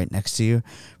shot right next to you.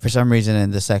 For some reason,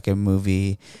 in the second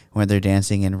movie, when they're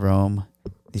dancing in Rome,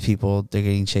 these people, they're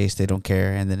getting chased, they don't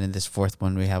care. And then in this fourth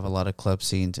one, we have a lot of club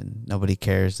scenes and nobody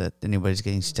cares that anybody's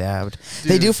getting stabbed.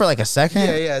 Dude, they do for like a second.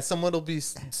 Yeah. Someone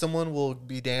will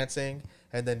be dancing,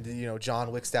 and then,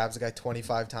 John Wick stabs a guy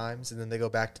 25 times, and then they go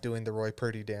back to doing the Roy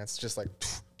Purdy dance, just like...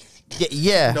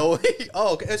 Yeah. No.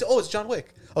 Okay. It's John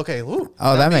Wick. Okay. Ooh,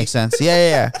 that makes sense.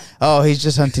 Yeah. Oh, he's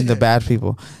just hunting the bad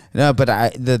people. No, but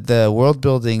the world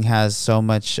building has so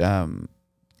much of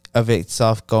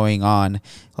itself going on.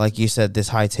 Like you said, this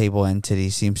high table entity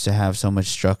seems to have so much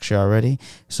structure already.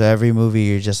 So every movie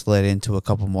you're just led into a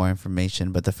couple more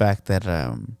information. But the fact that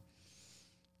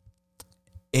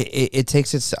it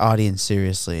takes its audience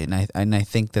seriously, and I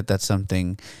think that that's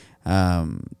something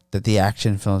that the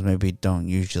action films maybe don't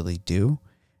usually do.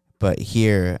 But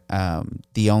here,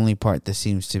 the only part that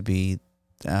seems to be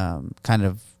kind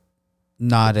of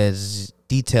not as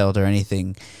detailed or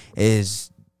anything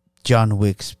is John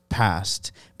Wick's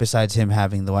past. Besides him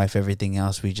having the wife, everything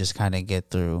else we just kind of get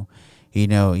through.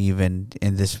 Even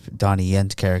in this Donnie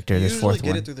Yen's character, this fourth one. You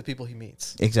usually get it through the people he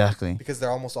meets. Exactly. Because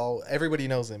they're everybody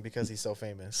knows him because he's so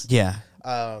famous. Yeah.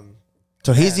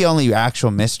 So he's the only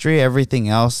actual mystery. Everything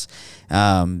else,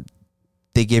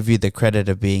 they give you the credit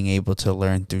of being able to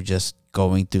learn through just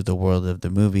going through the world of the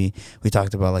movie. We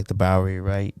talked about like the Bowery,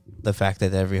 right? The fact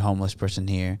that every homeless person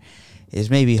here is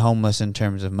maybe homeless in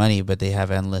terms of money, but they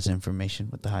have endless information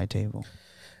with the high table.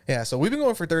 Yeah, so we've been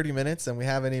going for 30 minutes, and we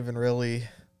haven't even really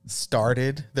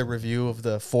started the review of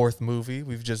the fourth movie.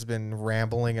 We've just been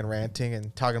rambling and ranting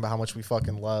and talking about how much we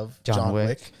fucking love John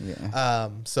Wick. Yeah.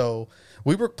 So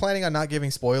we were planning on not giving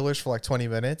spoilers for like 20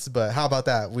 minutes, but how about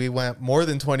that? We went more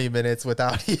than 20 minutes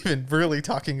without even really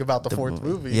talking about the fourth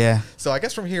movie. Yeah. So I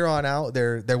guess from here on out,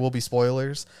 there will be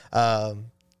spoilers.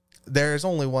 There's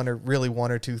only one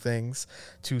or two things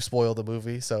to spoil the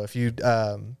movie. So if you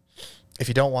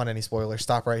don't want any spoilers,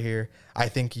 stop right here. I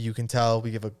think you can tell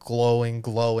we give a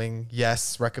glowing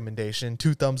yes recommendation.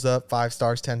 2 thumbs up, 5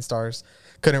 stars, 10 stars.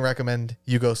 Couldn't recommend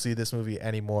you go see this movie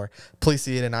anymore. Please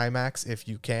see it in IMAX if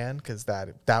you can, because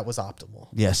that was optimal.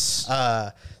 Yes.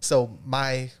 So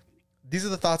these are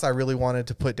the thoughts I really wanted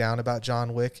to put down about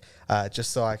John Wick,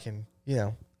 just so I can,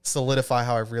 solidify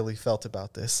how I really felt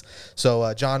about this.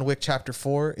 So John Wick Chapter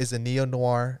 4 is a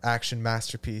neo-noir action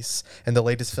masterpiece and the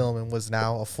latest film and was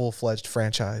now a full-fledged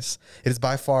franchise. It is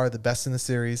by far the best in the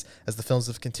series as the films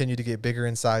have continued to get bigger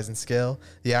in size and scale.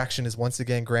 The action is once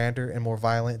again grander and more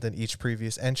violent than each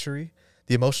previous entry.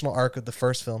 The emotional arc of the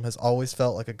first film has always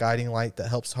felt like a guiding light that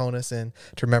helps hone us in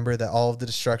to remember that all of the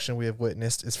destruction we have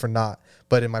witnessed is for naught.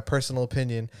 But in my personal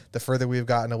opinion, the further we have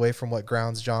gotten away from what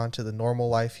grounds John to the normal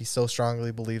life he so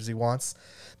strongly believes he wants,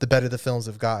 the better the films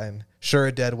have gotten. Sure,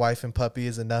 a dead wife and puppy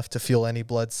is enough to fuel any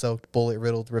blood-soaked,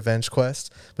 bullet-riddled revenge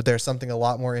quest, but there's something a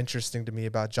lot more interesting to me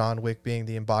about John Wick being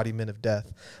the embodiment of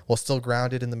death. While still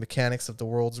grounded in the mechanics of the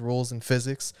world's rules and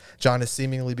physics, John has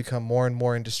seemingly become more and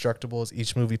more indestructible as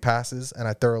each movie passes, and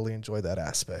I thoroughly enjoy that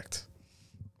aspect.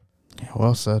 Yeah,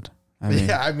 well said.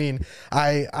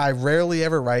 I rarely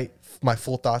ever write my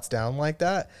full thoughts down like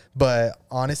that, but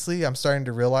honestly, I'm starting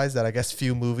to realize that I guess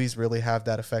few movies really have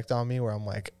that effect on me where I'm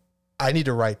like, I need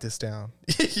to write this down.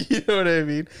 You know what I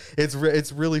mean?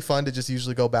 It's really fun to just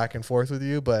usually go back and forth with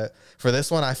you, but for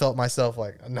this one, I felt myself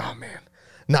like,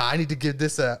 I need to give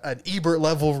this an Ebert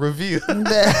level review.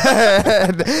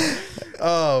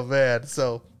 Oh man,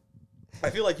 so I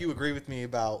feel like you agree with me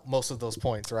about most of those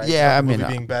points, right? Yeah, About the I mean,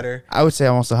 movie being better. I would say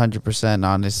almost 100%.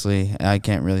 Honestly, I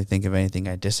can't really think of anything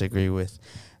I disagree with.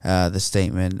 The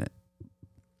statement.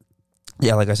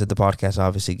 Yeah, like I said, the podcast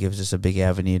obviously gives us a big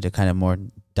avenue to kind of more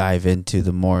dive into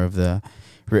the more of the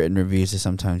written reviews that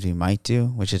sometimes we might do,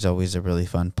 which is always a really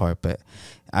fun part. But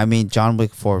I mean, John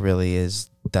Wick 4 really is.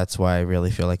 That's why I really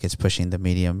feel like it's pushing the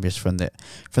medium just from the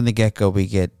get go. We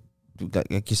get,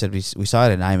 like you said, we saw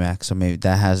it in IMAX, so maybe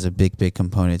that has a big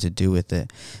component to do with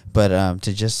it. But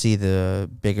to just see the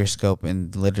bigger scope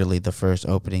in literally the first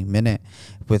opening minute,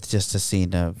 with just a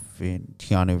scene of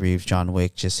Keanu Reeves, John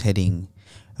Wick, just hitting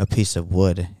a piece of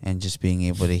wood and just being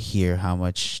able to hear how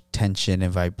much tension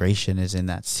and vibration is in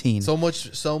that scene. So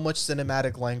much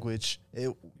cinematic language.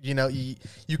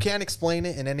 You can't explain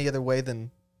it in any other way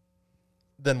than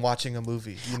watching a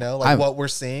movie. What we're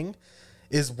seeing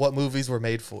is what movies were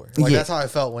made for. That's how I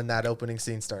felt when that opening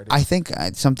scene started. I think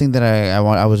something that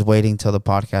I was waiting till the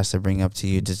podcast to bring up to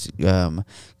you, just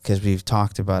because we've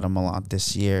talked about them a lot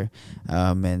this year,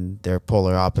 and they're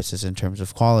polar opposites in terms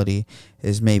of quality.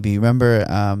 Is maybe remember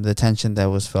the tension that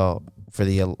was felt for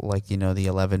the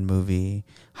 11 movie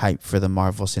hype for the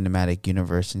Marvel Cinematic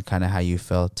Universe, and kind of how you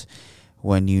felt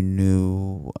when you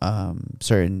knew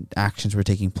certain actions were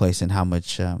taking place and how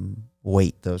much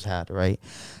weight those had, right?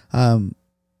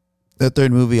 The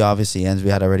third movie obviously ends. We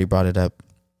had already brought it up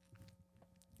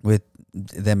with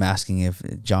them asking if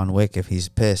John Wick, if he's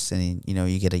pissed, and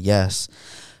you get a yes.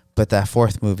 But that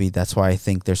fourth movie, that's why I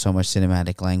think there's so much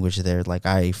cinematic language there. Like,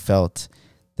 I felt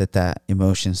that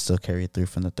emotion still carried through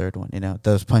from the third one.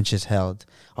 Those punches held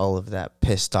all of that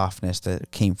pissed offness that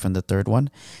came from the third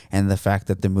one, and the fact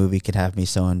that the movie could have me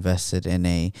so invested in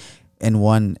a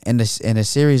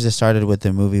series that started with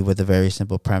a movie with a very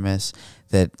simple premise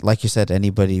that, like you said,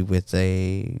 anybody with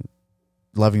a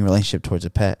loving relationship towards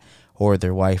a pet or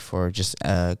their wife or just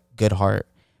a good heart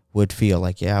would feel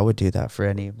like, yeah, I would do that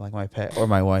for my pet or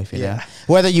my wife, you know?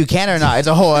 Whether you can or not, it's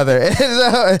a whole other.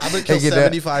 I'm going to kill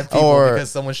 75 people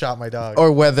because someone shot my dog.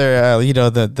 Or whether,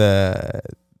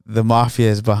 the mafia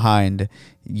is behind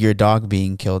your dog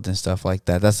being killed and stuff like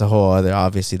that. That's a whole other,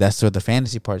 obviously, that's where the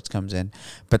fantasy parts comes in.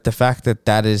 But the fact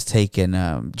that is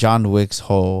taken, John Wick's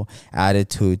whole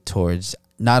attitude towards,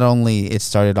 not only it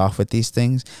started off with these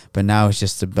things, but now it's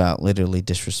just about literally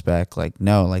disrespect.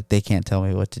 They can't tell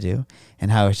me what to do. And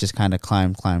how it's just kind of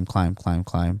climb.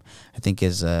 I think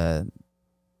is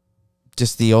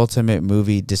just the ultimate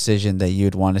movie decision that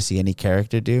you'd want to see any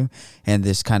character do, and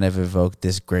this kind of evoked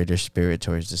this greater spirit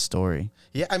towards the story.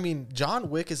 Yeah, I mean,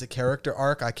 John Wick is a character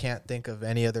arc I can't think of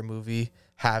any other movie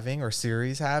having or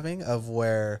series having, of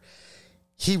where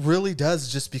he really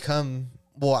does just become,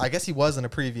 well, I guess he was in a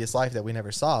previous life that we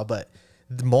never saw, but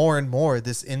more and more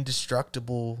this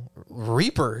indestructible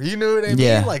reaper, you know what I mean?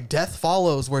 Yeah. Like, death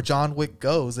follows where John Wick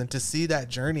goes, and to see that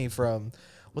journey from,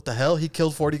 what the hell, he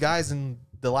killed 40 guys in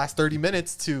the last 30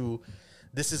 minutes to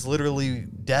this is literally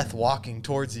death walking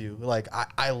towards you. Like,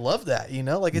 I love that,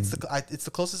 it's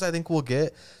the closest I think we'll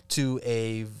get to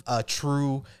a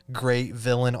true great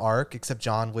villain arc, except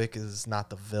John Wick is not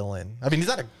the villain. I mean, he's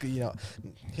not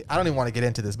I don't even want to get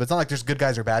into this, but it's not like there's good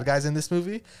guys or bad guys in this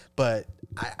movie, but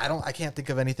I can't think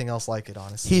of anything else like it,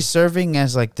 honestly. He's serving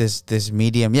as like this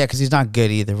medium, because he's not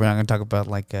good either. We're not going to talk about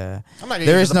I'm not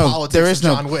there is no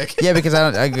John Wick. Yeah, because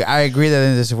I agree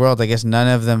that in this world, I guess none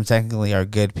of them technically are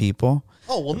good people.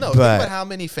 Oh, well, no. Think about how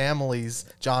many families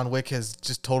John Wick has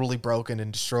just totally broken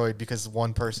and destroyed because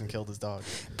one person killed his dog.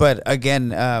 But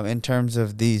again, in terms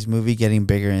of these movie getting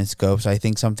bigger in scopes, I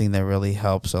think something that really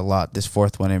helps a lot, this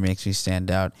fourth one, it makes me stand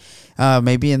out.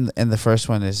 Maybe in the first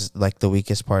one is like the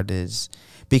weakest part is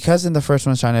because in the first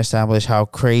one it's trying to establish how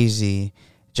crazy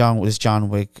John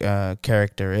Wick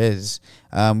character is.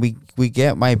 We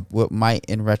get what might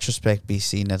in retrospect be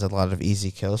seen as a lot of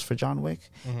easy kills for John Wick,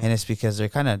 and it's because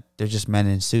they're just men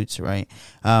in suits, right?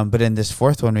 But in this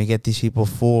fourth one, we get these people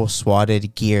full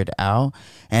swatted, geared out,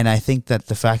 and I think that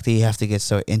the fact that you have to get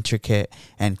so intricate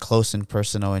and close and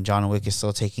personal, and John Wick is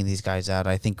still taking these guys out,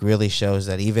 I think really shows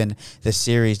that even the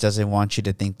series doesn't want you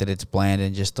to think that it's bland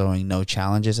and just throwing no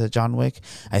challenges at John Wick.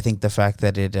 I think the fact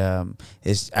that it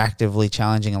is actively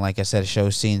challenging, and like I said,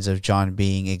 shows scenes of John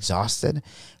being exhausted,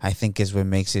 I think is what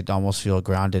makes it almost feel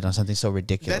grounded on something so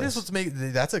ridiculous.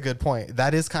 That's a good point.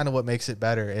 That is kind of what makes it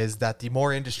better, is that the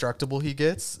more indestructible he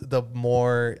gets, the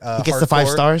more he gets the 5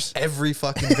 stars. Every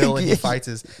fucking villain he fights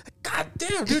is, God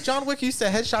damn, dude, John Wick used to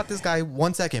headshot this guy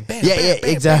 1 second. Bam, yeah, bam, yeah, bam,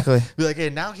 exactly. Bam. Be like, hey,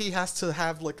 now he has to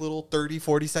have like little 30,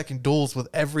 40 second duels with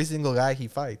every single guy he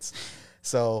fights.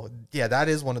 So yeah, that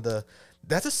is one of the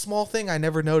That's a small thing I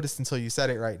never noticed until you said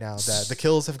it right now, that the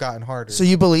kills have gotten harder. So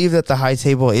you believe that the high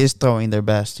table is throwing their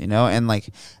best, you know, and like,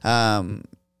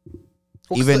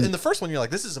 even in the first one, you're like,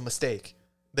 this is a mistake.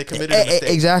 They committed a mistake.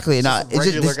 Exactly.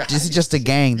 This is just a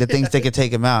gang that thinks they could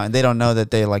take him out, and they don't know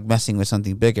that they're like messing with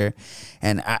something bigger.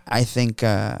 And I think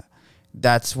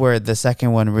that's where the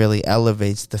second one really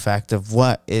elevates the fact of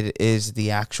what it is,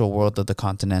 the actual world of the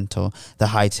Continental, the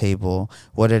high table,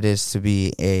 what it is to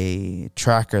be a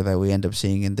tracker that we end up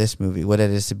seeing in this movie, what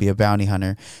it is to be a bounty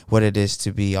hunter, what it is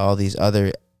to be all these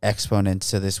other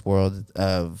exponents to this world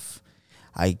of,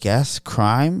 I guess,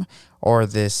 crime, or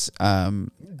this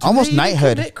almost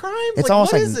knighthood. Crime? It's like,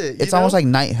 almost what like is it, it's almost like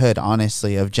knighthood,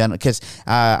 honestly, of general. Because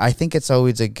I think it's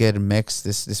always a good mix.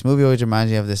 This movie always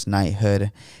reminds me of this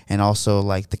knighthood, and also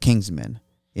like the Kingsmen.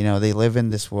 You know, they live in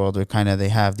this world where kind of they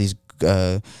have these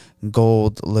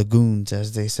gold lagoons,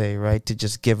 as they say, right, to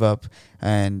just give up,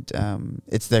 and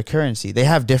it's their currency. They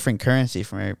have different currency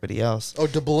from everybody else. Oh,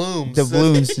 doubloons.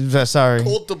 Doubloons. Sorry.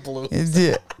 Gold doubloons.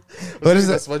 Yeah. What is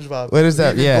that? SpongeBob. What is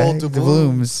that? Yeah, gold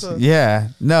doubloons. Yeah,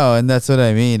 no, and that's what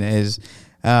I mean is,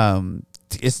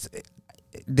 it's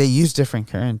they use different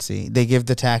currency. They give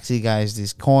the taxi guys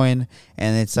this coin,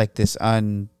 and it's like this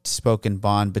unspoken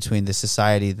bond between the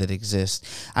society that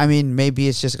exists. I mean, maybe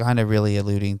it's just kind of really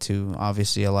alluding to,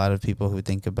 obviously, a lot of people who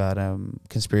think about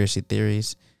conspiracy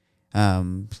theories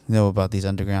know about these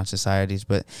underground societies,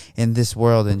 but in this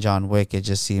world, in John Wick, it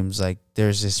just seems like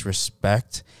there's this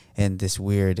respect and this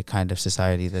weird kind of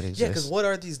society that exists. Yeah, because what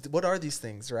are these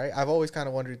things, right? I've always kind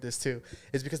of wondered this too.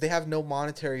 Is because they have no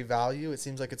monetary value. It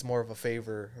seems like it's more of a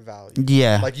favor value.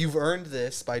 Yeah, like you've earned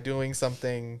this by doing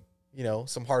something, you know,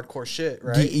 some hardcore shit,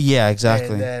 right? Yeah,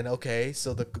 exactly. And then okay,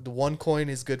 so the one coin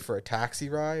is good for a taxi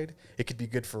ride. It could be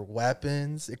good for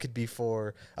weapons. It could be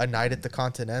for a night at the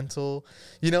Continental.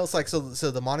 You know, it's like so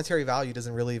the monetary value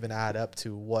doesn't really even add up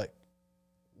to what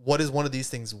is one of these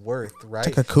things worth, right?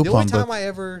 It's like a coupon the only time book. I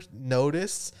ever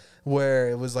noticed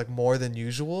where it was like more than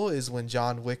usual is when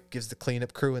John Wick gives the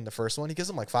cleanup crew in the first one. He gives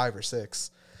them like 5 or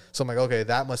 6. So I'm like, okay,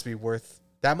 that must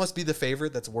be the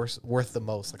favorite that's worth the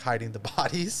most, like hiding the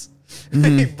bodies.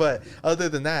 Mm-hmm. But other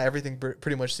than that, everything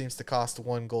pretty much seems to cost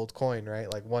 1 gold coin,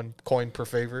 right? Like 1 coin per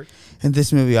favor. In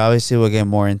this movie, obviously, we'll get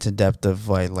more into depth of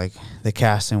like the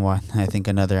cast and what I think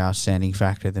another outstanding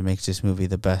factor that makes this movie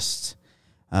the best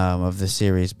of the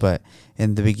series. But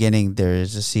in the beginning, there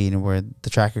is a scene where the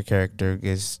tracker character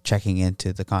is checking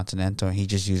into the Continental, and he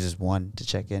just uses 1 to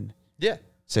check in. Yeah.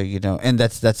 So, you know, and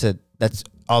that's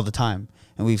all the time.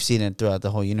 And we've seen it throughout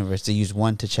the whole universe. They use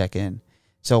 1 to check in.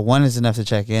 So 1 is enough to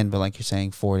check in, but like you're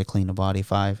saying, 4 to clean a body,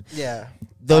 5. Yeah.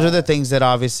 Those are the things that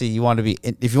obviously you want to be,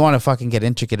 if you want to fucking get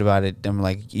intricate about it, I'm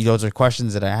like, those are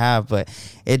questions that I have, but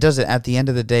it doesn't, at the end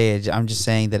of the day, I'm just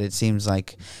saying that it seems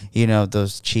like, you know,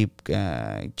 those cheap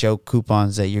joke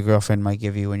coupons that your girlfriend might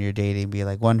give you when you're dating, be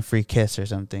like 1 free kiss or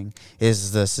something,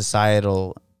 is the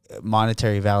societal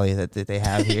monetary value that they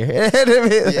have here.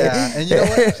 Yeah, and you know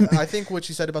what? I think what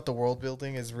you said about the world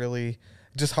building is really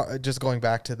just going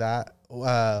back to that.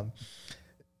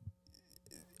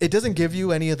 It doesn't give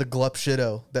you any of the glup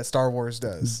shitto that Star Wars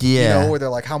does. Yeah. You know, where they're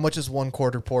like, how much is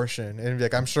 1/4 portion? And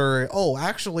like, I'm sure,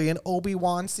 actually in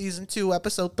Obi-Wan season 2,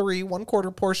 episode 3,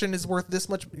 1/4 portion is worth this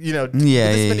much, you know,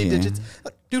 this many digits.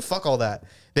 Like, dude, fuck all that.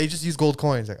 They just use gold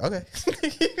coins. Like, okay.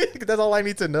 That's all I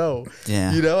need to know.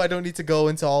 Yeah. You know, I don't need to go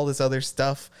into all this other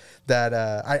stuff that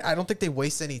I don't think they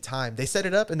waste any time. They set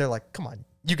it up and they're like, come on,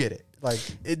 you get it. Like,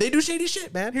 they do shady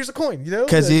shit, man. Here's a coin, you know?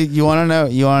 Because you want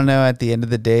to know, at the end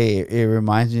of the day, it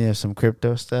reminds me of some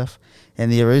crypto stuff.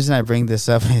 And the reason I bring this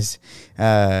up is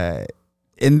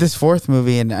in this 4th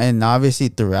movie, and obviously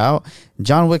throughout,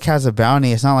 John Wick has a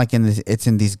bounty. It's not like it's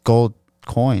in these gold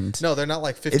coins. No, they're not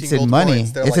like 15 it's gold in money.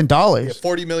 coins. They're it's like, in dollars. Yeah,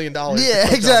 $40 million.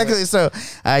 Yeah, exactly. So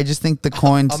I just think the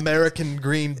coins... American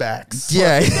greenbacks.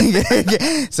 Yeah.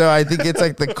 So I think it's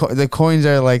like the coins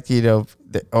are like, you know...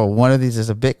 one of these is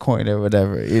a Bitcoin or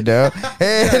whatever, you know?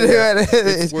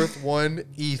 It's worth 1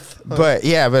 ETH. But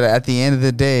at the end of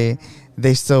the day,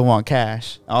 they still want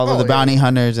cash. All of the bounty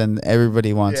hunters and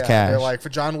everybody wants cash. They're like, for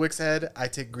John Wick's head, I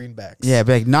take greenbacks. Yeah,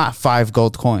 but like not 5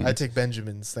 gold coins. I take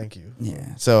Benjamins, thank you.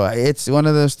 Yeah. So it's one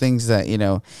of those things that, you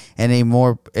know, in a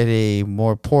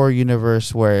more poor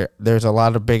universe where there's a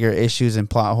lot of bigger issues and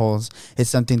plot holes, it's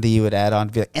something that you would add on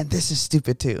to be like, and this is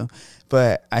stupid too.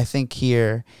 But I think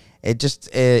here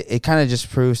it kind of just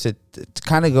proves that it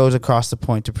kind of goes across the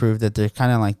point to prove that there's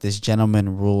kind of like this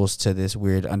gentleman rules to this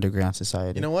weird underground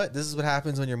society. You know what? This is what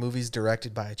happens when your movie's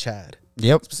directed by a Chad.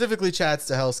 Yep. Specifically Chad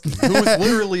Stahelski, who is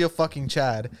literally a fucking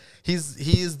Chad. He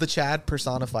is the Chad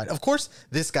personified. Of course,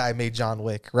 this guy made John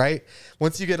Wick, right?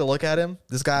 Once you get a look at him,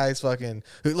 this guy's fucking...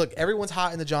 Look, everyone's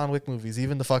hot in the John Wick movies,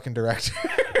 even the fucking director.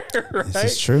 Right?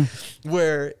 This is true.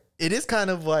 Where it is kind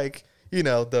of like, you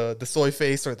know, the soy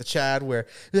face or the Chad where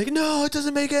you're like, no, it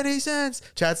doesn't make any sense.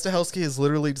 Chad Stahelski has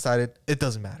literally decided it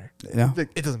doesn't matter. Yeah.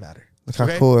 It doesn't matter. Look how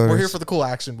cool it We're is. here for the cool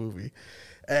action movie.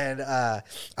 And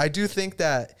I do think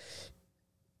that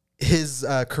his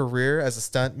career as a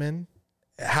stuntman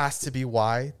has to be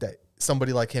why that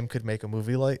somebody like him could make a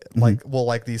movie like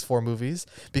these 4 movies,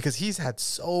 because he's had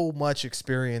so much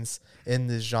experience in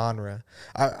this genre.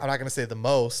 I'm not going to say the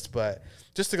most, but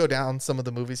just to go down some of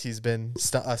the movies he's been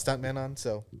a stuntman on.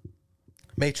 So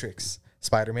Matrix,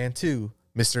 Spider-Man 2,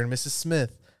 Mr. and Mrs.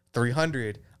 Smith,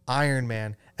 300, Iron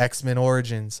Man, X-Men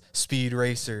Origins, Speed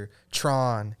Racer,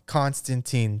 Tron,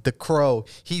 Constantine, The Crow.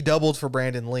 He doubled for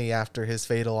Brandon Lee after his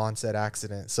fatal onset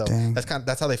accident. So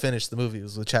that's how they finished the movie,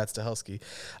 was with Chad Stahelski.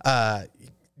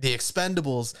 The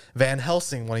Expendables, Van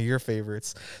Helsing, one of your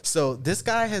favorites. So this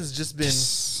guy has just been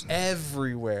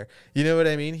everywhere. You know what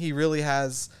I mean? He really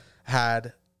has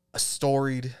had a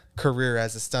storied career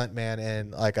as a stuntman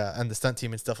and on the stunt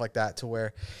team and stuff like that, to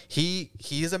where he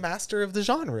is a master of the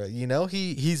genre. You know,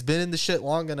 he's been in the shit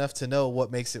long enough to know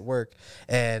what makes it work.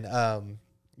 And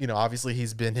you know, obviously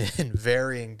he's been in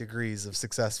varying degrees of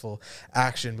successful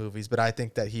action movies, but I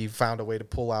think that he found a way to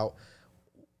pull out,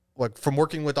 like, from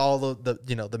working with all the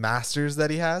you know, the masters that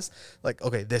he has, like,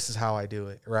 okay, this is how I do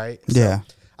it, right? Yeah.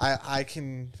 So I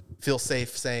can feel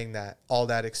safe saying that all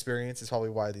that experience is probably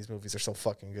why these movies are so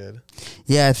fucking good.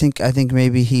 Yeah, I think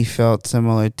maybe he felt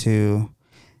similar to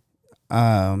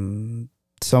someone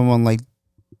like,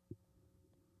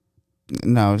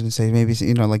 no, I was gonna say maybe,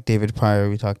 you know, like David Pryor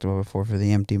we talked about before, for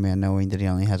The Empty Man, knowing that he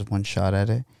only has one shot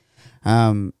at it.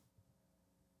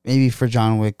 Maybe for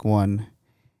John Wick 1,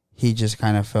 he just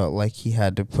kind of felt like he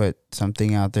had to put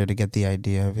something out there to get the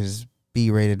idea of his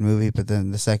B-rated movie, but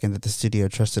then the second that the studio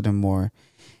trusted him more,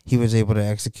 he was able to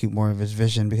execute more of his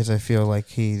vision, because I feel like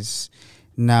he's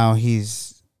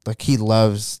like, he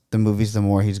loves the movies the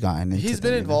more he's gotten into. He's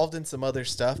been involved in some other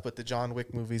stuff, but the John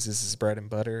Wick movies is his bread and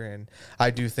butter, and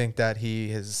I do think that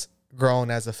he has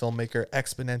grown as a filmmaker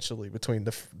exponentially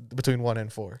between 1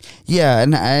 and 4. Yeah,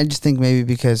 and I just think maybe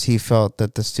because he felt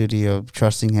that the studio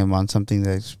trusting him on something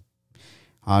that's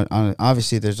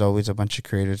obviously there's always a bunch of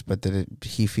creators, but that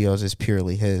he feels is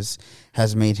purely his,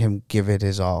 has made him give it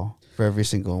his all for every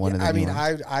single one of them. I mean,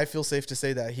 I feel safe to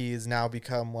say that he has now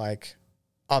become like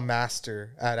a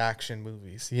master at action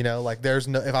movies. You know, like there's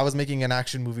no, if I was making an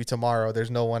action movie tomorrow,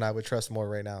 there's no one I would trust more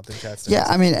right now than Chad Stahelski. Yeah,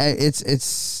 I mean,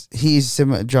 he's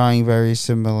drawing very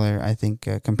similar, I think,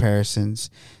 comparisons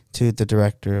to the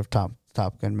director of Top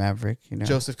Gun Maverick, you know,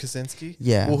 Joseph Kosinski.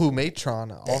 Yeah, well, who made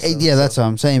Tron also. Yeah, that's what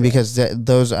I'm saying, because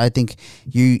those, I think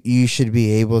you should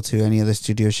be able to, any other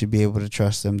studio should be able to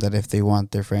trust them, that if they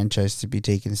want their franchise to be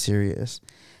taken serious,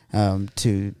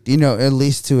 to, you know, at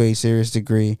least to a serious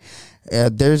degree.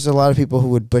 There's a lot of people who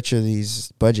would butcher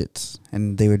these budgets,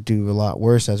 and they would do a lot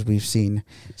worse, as we've seen.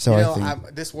 So, you know, I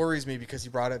think this worries me, because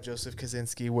you brought up Joseph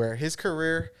Kosinski, where his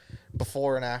career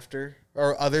before and after,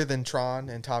 or other than Tron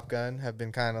and Top Gun, have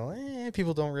been kind of,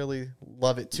 people don't really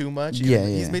love it too much.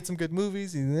 He's made some good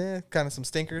movies, kind of some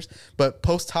stinkers. But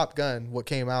post Top Gun, what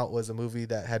came out was a movie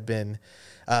that had been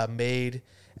made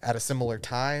at a similar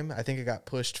time. I think it got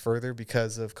pushed further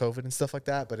because of COVID and stuff like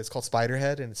that, but it's called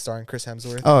Spiderhead, and it's starring Chris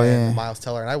Hemsworth and Miles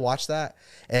Teller. And I watched that,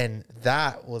 and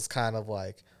that was kind of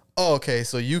like, oh, okay,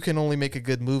 so you can only make a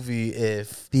good movie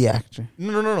if the actor.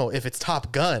 No. If it's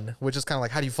Top Gun, which is kind of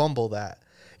like, how do you fumble that?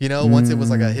 You know, once it was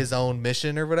like his own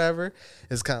mission or whatever,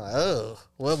 it's kind of like, oh,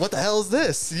 well, what the hell is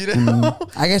this? You know,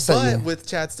 I guess. But with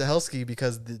Chad Stahelski,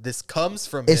 because this comes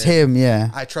from it's him. Yeah,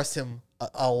 I trust him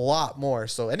a lot more.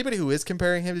 So anybody who is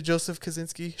comparing him to Joseph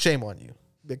Kosinski, shame on you,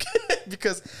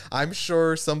 because I'm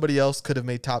sure somebody else could have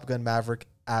made Top Gun Maverick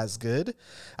as good.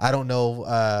 I don't know.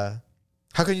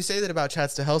 How can you say that about Chad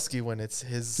Stahelski when it's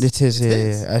his? It's his.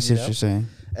 I see what you're saying.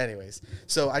 Anyways,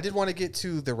 so I did want to get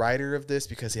to the writer of this,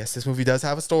 because yes, this movie does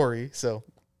have a story. So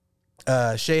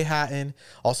Shay Hatton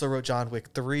also wrote John Wick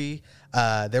 3.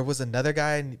 There was another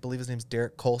guy, I believe his name's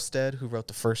Derek Kolstad, who wrote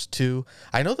the first 2.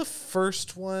 I know the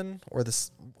first one, or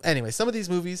this. Anyway, some of these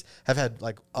movies have had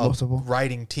like a multiple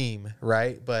writing team,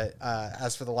 right? But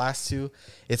as for the last 2,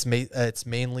 it's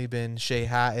mainly been Shay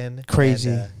Hatton.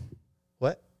 Crazy.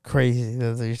 What? Crazy.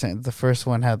 You're saying the first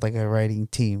one had like a writing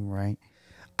team, right?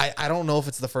 I don't know if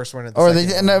it's the first one or the Or second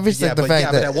they, one. and obviously Yeah, the but fact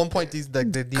yeah, that but at one point they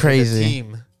needed crazy. a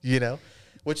team, you know,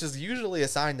 which is usually a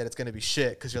sign that it's going to be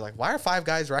shit because you're like, why are 5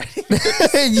 guys writing?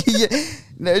 yeah.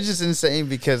 No, it's just insane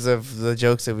because of the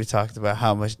jokes that we talked about,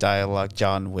 how much dialogue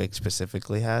John Wick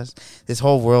specifically has. This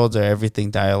whole world or everything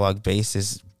dialogue based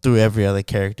is through every other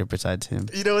character besides him.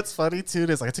 You know what's funny too?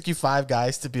 Is like it took you 5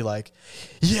 guys to be like,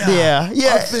 yeah.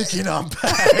 I'm thinking I'm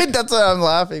back. That's why I'm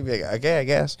laughing. Like, okay, I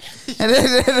guess. And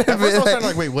At first I was kind of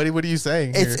like, wait, what are you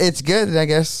saying? Here? it's good, I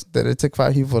guess, that it took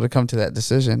 5 people to come to that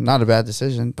decision. Not a bad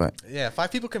decision, but Yeah,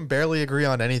 5 people can barely agree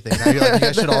on anything. Now you're like, you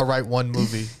guys should all write one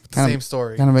movie, same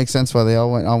story. kind of makes sense why they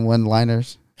all went on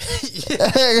one-liners. Did you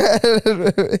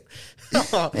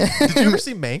ever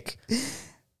see Mank?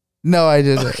 No, I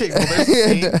didn't. Okay, well, there's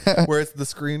a scene where it's the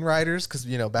screenwriters, because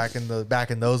back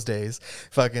in those days,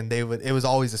 fucking it was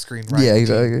always a screenwriting Yeah,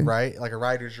 exactly. team, right? Like a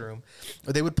writer's room.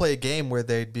 But they would play a game where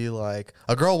they'd be like,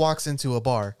 a girl walks into a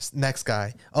bar, next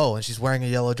guy, oh, and she's wearing a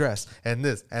yellow dress, and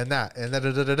this and that, and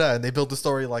da, and they build the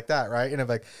story like that, right? And I'm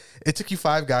like, it took you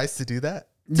 5 guys to do that.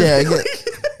 Yeah,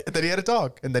 And then he had a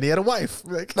dog, and then he had a wife.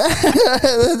 Like, and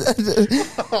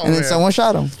then someone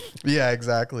shot him. Yeah,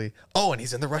 exactly. Oh, and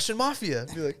he's in the Russian mafia.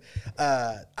 Be like,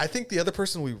 I think the other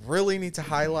person we really need to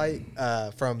highlight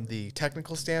from the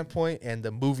technical standpoint and the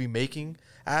movie making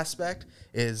aspect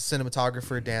is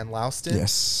cinematographer Dan Louston.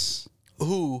 Yes.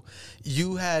 Who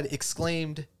you had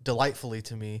exclaimed delightfully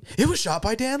to me, it was shot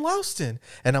by Dan Louston.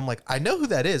 And I'm like, I know who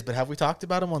that is, but have we talked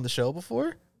about him on the show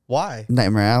before? Why?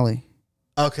 Nightmare Alley.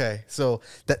 Okay, so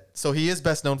he is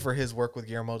best known for his work with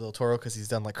Guillermo del Toro because he's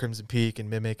done like Crimson Peak and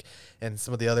Mimic and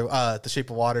some of the other The Shape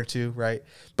of Water too, right?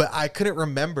 But I couldn't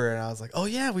remember, and I was like, oh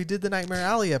yeah, we did the Nightmare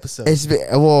Alley episode.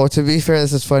 Well, to be fair,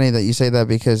 this is funny that you say that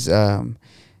because in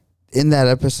that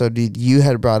episode you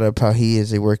had brought up how he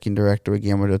is a working director with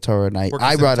Guillermo del Toro, and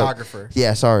I brought up,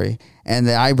 yeah, sorry, and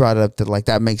then I brought up that like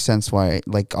that makes sense why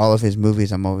like all of his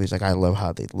movies, I'm always like I love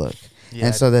how they look. Yeah.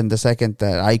 And so then the second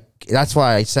that's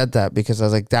why I said that, because I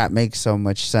was like, that makes so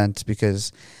much sense,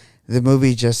 because the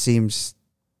movie just seems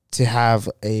to have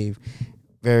a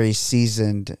very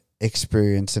seasoned,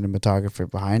 experienced cinematographer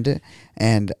behind it.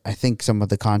 And I think some of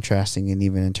the contrasting and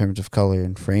even in terms of color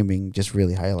and framing just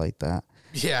really highlight that.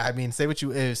 Yeah, I mean, say what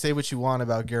you want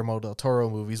about Guillermo del Toro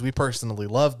movies. We personally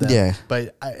love them. Yeah.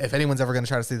 But if anyone's ever going to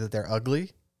try to say that they're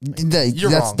ugly,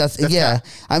 You're wrong. That's yeah.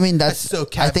 I mean, that's so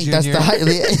Cap I think Jr. that's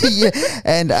the yeah.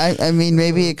 And I mean,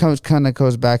 maybe it goes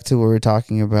back to what we're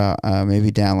talking about.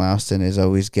 Maybe Dan Louston is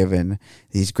always given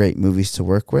these great movies to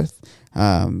work with.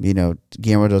 You know,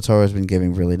 Guillermo del Toro has been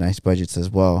giving really nice budgets as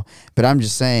well. But I'm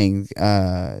just saying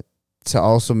to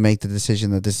also make the decision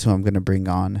that this is who I'm going to bring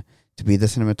on to be the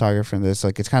cinematographer in this.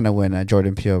 Like, it's kind of when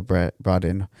Jordan Peele brought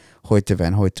in Hoyte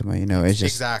van Hoytema. You know, it's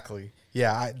just exactly.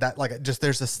 Yeah,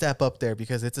 there's a step up there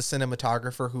because it's a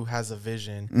cinematographer who has a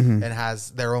vision and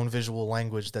has their own visual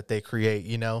language that they create,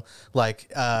 you know? Like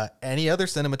any other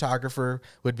cinematographer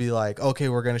would be like, okay,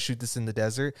 we're going to shoot this in the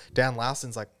desert. Dan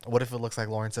Louston's like, what if it looks like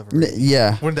Lawrence of Arabia?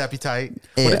 Yeah. Wouldn't that be tight?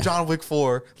 Yeah. What if John Wick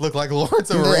 4 looked like Lawrence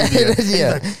of Arabia?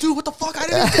 Yeah. Like, dude, what the fuck? I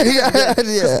didn't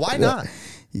do that. Why not?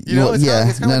 You know, it's kind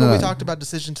of like when we talked about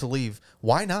Decision to Leave.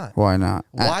 Why not? Why not?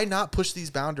 Why not push these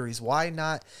boundaries? Why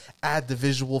not add the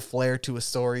visual flair to a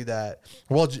story that,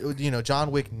 well, you know, John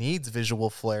Wick needs visual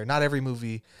flair. Not every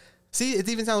movie. See, it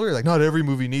even sounds weird. Like, not every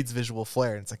movie needs visual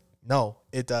flair. And it's like, no,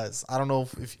 it does. I don't know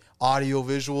if audio,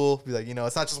 visual, be like, you know,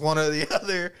 it's not just one or the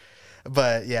other.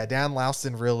 But yeah, Dan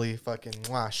Louston really fucking,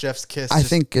 chef's kiss. I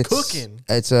think it's cooking.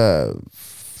 It's a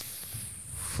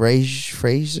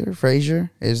Fraser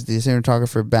is the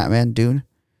cinematographer Batman Dune.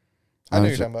 I know what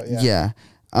you're talking about, yeah.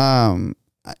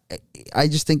 I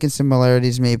just think in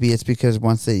similarities, maybe it's because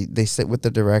once they sit with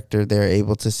the director, they're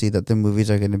able to see that the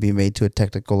movies are going to be made to a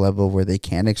technical level where they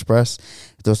can express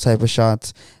those type of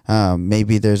shots.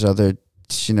 Maybe there's other,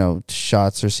 you know,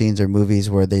 shots or scenes or movies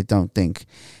where they don't think,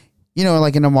 you know,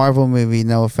 like in a Marvel movie,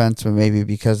 no offense, but maybe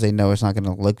because they know it's not going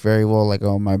to look very well, like,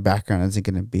 oh, my background isn't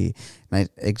going to be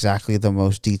exactly the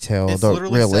most detailed it's or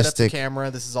literally realistic. Set up the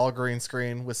camera. This is all green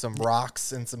screen with some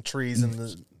rocks and some trees and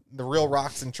the real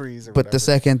rocks and trees. Or but whatever. the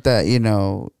second that, you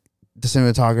know, the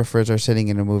cinematographers are sitting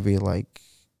in a movie like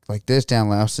this, Dan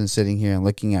Louston sitting here and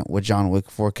looking at what John Wick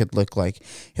 4 could look like,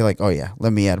 you're like, oh yeah,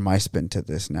 let me add my spin to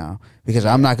this now, because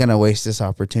I'm not going to waste this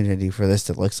opportunity for this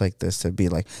that looks like this to be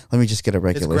like, let me just get a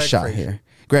regular shot Fraser. here.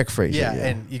 Greg Fraser. Yeah,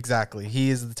 and exactly. He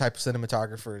is the type of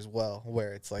cinematographer as well,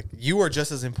 where it's like you are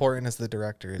just as important as the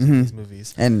director is in these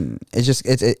movies. And it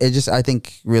just I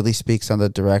think really speaks on the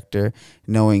director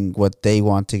knowing what they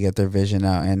want to get their vision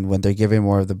out, and when they're giving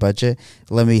more of the budget,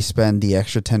 let me spend the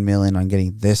extra $10 million on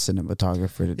getting this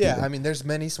cinematographer to do that. I mean, there's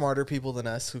many smarter people than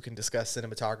us who can discuss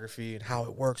cinematography and how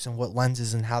it works and what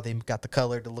lenses and how they got the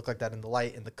color to look like that in the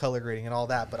light and the color grading and all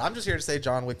that. But I'm just here to say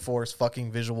John Wick 4 is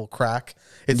fucking visual crack.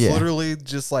 It's literally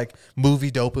just like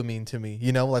movie dopamine to me,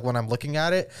 you know, like when I'm looking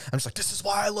at it, I'm just like, this is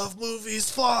why I love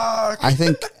movies. Fuck. I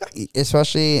think,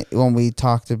 especially when we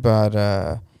talked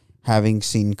about having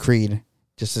seen Creed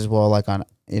just as well, like on,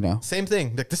 you know, same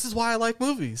thing. Like, this is why I like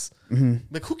movies.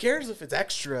 Like, who cares if it's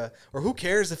extra or who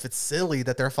cares if it's silly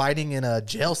that they're fighting in a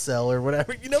jail cell or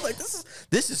whatever? You know, like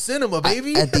this is cinema,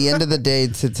 baby. At the end of the day,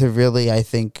 to really, I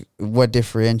think what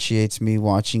differentiates me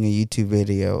watching a YouTube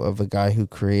video of a guy who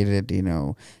created, you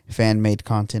know, fan-made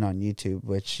content on YouTube,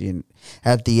 which, you know,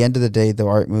 at the end of the day, the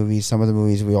art movies, some of the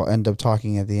movies we all end up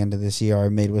talking at the end of this year are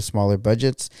made with smaller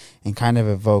budgets and kind of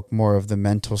evoke more of the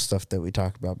mental stuff that we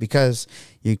talk about, because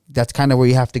that's kind of where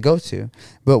you have to go to.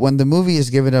 But when the movie is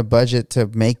given a budget to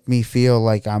make me feel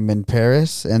like I'm in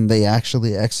Paris and they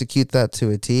actually execute that to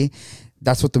a T,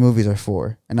 that's what the movies are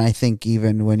for. And I think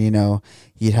even when, you know,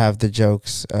 you'd have the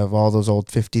jokes of all those old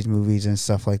 50s movies and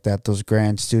stuff like that, those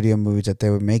grand studio movies that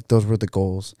they would make, those were the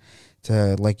goals.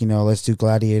 To, like, you know, let's do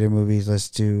Gladiator movies, let's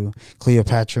do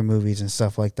Cleopatra movies and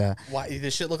stuff like that. Why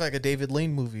this shit look like a David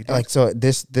Lean movie, dude? Like, so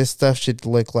this stuff should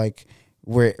look like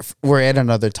we're at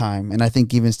another time. And I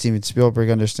think even Steven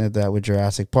Spielberg understood that with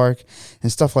Jurassic Park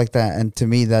and stuff like that. And to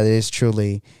me, that is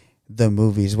truly the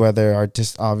movies, whether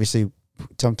artists, obviously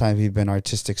sometimes we've been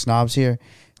artistic snobs here,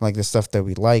 like the stuff that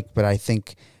we like, but I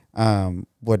think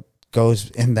what goes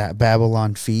in that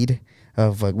Babylon feed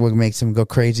of like what makes him go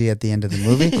crazy at the end of the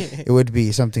movie, it would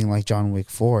be something like John Wick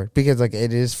 4, because like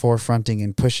it is forefronting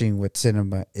and pushing what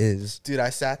cinema is. Dude, I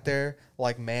sat there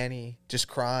like Manny just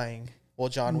crying while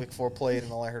John Wick 4 played,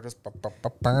 and all I heard was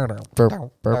no,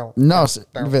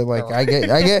 but like I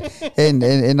get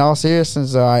in all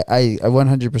seriousness, I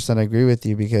 100% agree with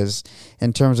you, because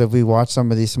in terms of, we watch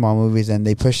some of these small movies and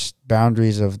they push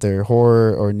boundaries of their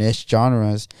horror or niche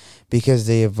genres because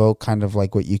they evoke kind of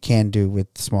like what you can do with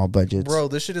small budgets. Bro,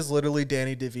 this shit is literally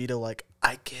Danny DeVito like,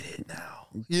 I get it now.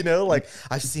 You know, like,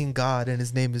 I've seen God and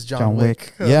his name is John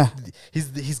Wick. Yeah.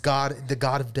 He's God, the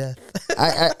God of death.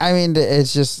 I mean,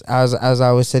 it's just, as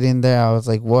I was sitting there, I was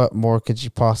like, what more could you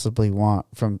possibly want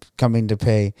from coming to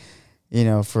pay, you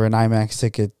know, for an IMAX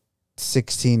ticket,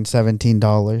 $16,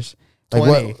 $17?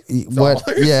 Like what?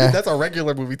 Yeah. That's a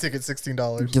regular movie ticket,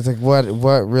 $16. Just like what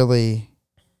really,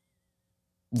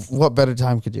 what better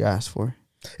time could you ask for?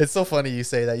 It's so funny you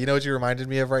say that. You know what you reminded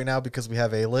me of right now, because we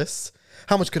have A-lists?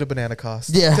 How much could a banana cost?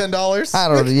 Yeah. $10? I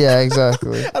don't. Yeah,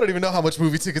 exactly. I don't even know how much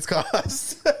movie tickets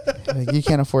cost. Like, you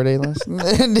can't afford A-list.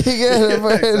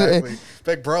 Exactly.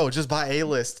 Like, bro, just buy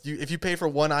A-list. If you pay for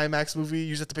one IMAX movie,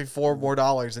 you just have to pay $4 more,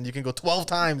 and you can go 12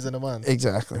 times in a month.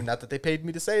 Exactly. Not that they paid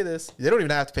me to say this. They don't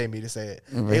even have to pay me to say it.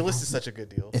 A-list is such a good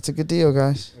deal. It's a good deal,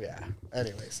 guys. Yeah.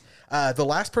 Anyways. The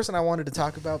last person I wanted to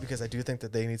talk about, because I do think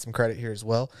that they need some credit here as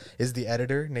well, is the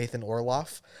editor, Nathan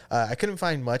Orloff. I couldn't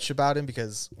find much about him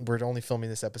because we're only filming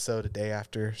this episode a day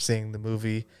after seeing the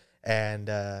movie, and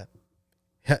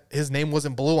his name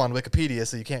wasn't blue on Wikipedia,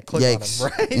 so you can't click on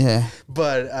him, right? Yeah.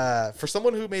 But for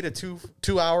someone who made a 2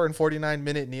 hour and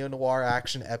 49-minute neo-noir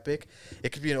action epic,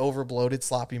 it could be an over-bloated,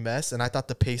 sloppy mess, and I thought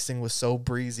the pacing was so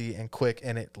breezy and quick,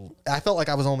 and I felt like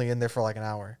I was only in there for like an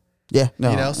hour. Yeah,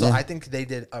 no, you know, so yeah. I think they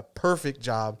did a perfect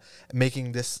job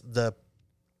making this the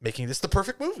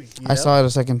perfect movie. I saw it a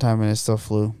second time and it still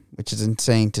flew, which is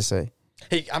insane to say.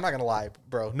 Hey, I'm not gonna lie,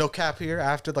 bro. No cap here.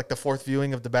 After like the fourth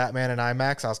viewing of the Batman and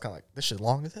IMAX, I was kind of like, this shit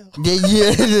long as hell.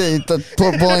 Yeah.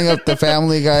 Pulling up the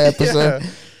Family Guy episode.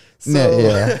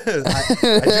 Yeah. So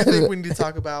I do think we need to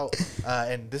talk about,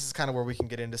 and this is kind of where we can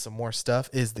get into some more stuff,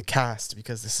 is the cast,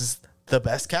 because this is the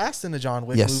best cast in the John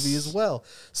Wick movie as well.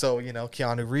 So, you know,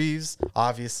 Keanu Reeves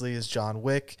obviously is John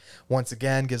Wick. Once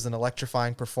again, gives an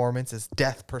electrifying performance as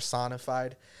death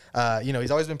personified. You know,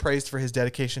 he's always been praised for his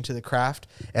dedication to the craft,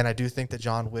 and I do think that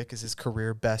John Wick is his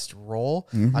career best role.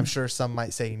 Mm-hmm. I'm sure some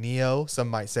might say Neo, some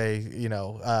might say, you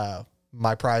know,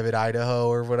 My Private Idaho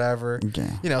or whatever,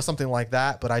 you know, something like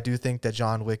that. But I do think that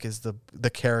John Wick is the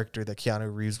character that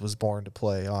Keanu Reeves was born to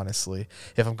play, honestly,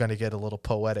 if I'm going to get a little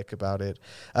poetic about it.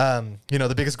 You know,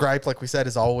 the biggest gripe, like we said,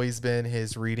 has always been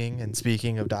his reading and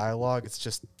speaking of dialogue. It's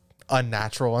just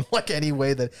unnatural in like any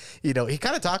way that, you know, he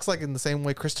kind of talks like in the same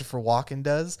way Christopher Walken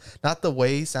does. Not the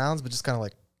way he sounds, but just kind of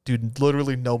like, dude,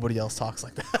 literally nobody else talks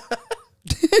like that.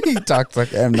 He talks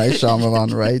like M. Night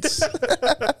Shyamalan writes.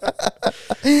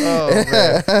 Oh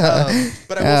man!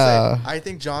 But I will say, I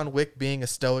think John Wick, being a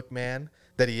stoic man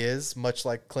that he is, much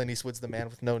like Clint Eastwood's The Man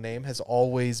with No Name, has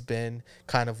always been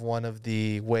kind of one of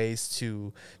the ways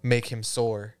to make him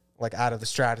soar, like out of the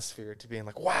stratosphere, to being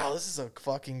like, wow, this is a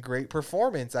fucking great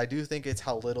performance. I do think it's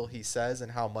how little he says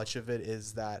and how much of it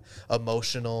is that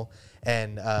emotional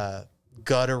and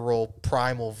guttural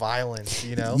primal violence,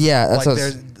 you know? Yeah, that's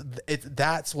like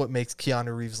that's what makes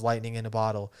Keanu Reeves lightning in a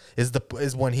bottle is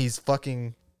when he's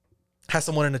fucking has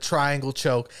someone in a triangle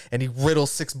choke and he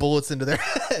riddles 6 bullets into their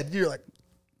head. You're like,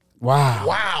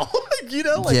 wow. You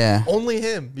know, like only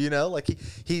him, you know, like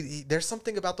he there's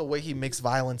something about the way he makes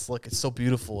violence look. It's so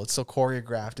beautiful. It's so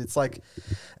choreographed. It's like,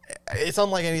 it's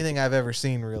unlike anything I've ever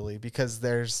seen, really, because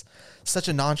there's such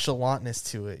a nonchalantness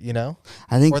to it, you know?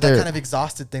 I think, or that kind of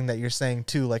exhausted thing that you're saying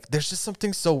too. Like, there's just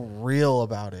something so real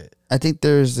about it. I think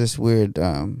there's this weird,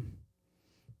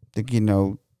 you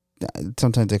know,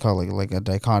 sometimes they call it like a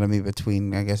dichotomy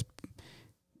between, I guess,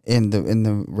 in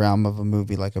the realm of a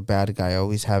movie, like a bad guy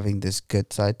always having this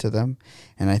good side to them.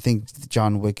 And I think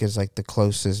John Wick is like the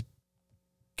closest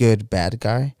good bad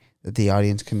guy that the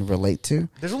audience can relate to.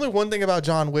 There's only one thing about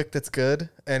John Wick that's good,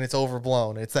 and it's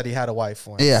overblown. It's that he had a wife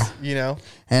once. Yeah. You know?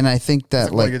 And I think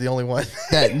that, well, you're the only one.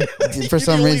 That for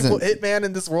some reason, hitman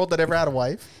in this world that ever had a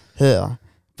wife. Yeah.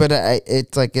 But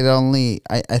it's like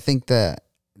I think that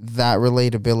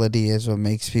relatability is what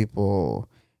makes people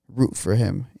root for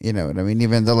him. You know what I mean?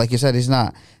 Even though, like you said, he's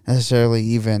not necessarily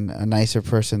even a nicer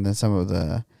person than some of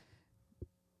the...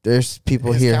 There's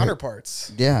people his here,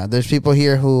 counterparts. Yeah, there's people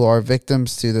here who are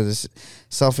victims to the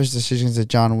selfish decisions that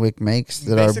John Wick makes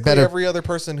that basically are better. Every other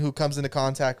person who comes into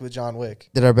contact with John Wick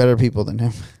that are better people than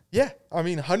him. Yeah, I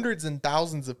mean, hundreds and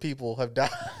thousands of people have died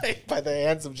by the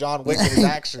hands of John Wick and his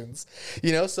actions.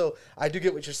 You know, so I do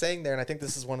get what you're saying there, and I think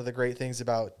this is one of the great things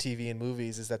about TV and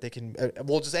movies is that they can,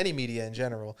 well, just any media in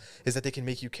general, is that they can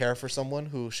make you care for someone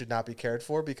who should not be cared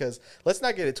for. Because let's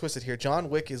not get it twisted here. John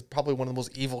Wick is probably one of the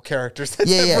most evil characters that's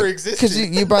ever existed. Because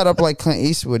you brought up like Clint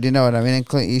Eastwood, you know what I mean? And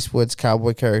Clint Eastwood's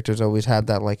cowboy characters always had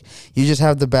that, like, you just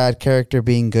have the bad character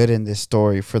being good in this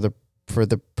story for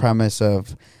the premise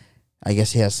of, I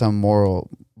guess he has some moral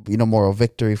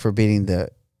victory for beating the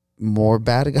more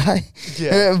bad guy.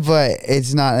 Yeah. But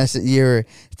it's not necessarily,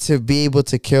 to be able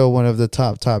to kill one of the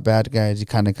top bad guys, you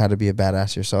kind of got to be a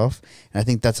badass yourself. And I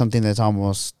think that's something that's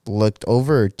almost looked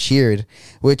over or cheered,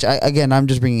 which I'm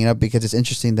just bringing it up because it's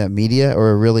interesting that media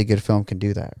or a really good film can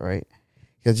do that, right?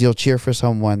 Because you'll cheer for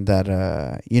someone that,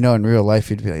 in real life,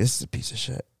 you'd be like, this is a piece of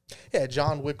shit. Yeah,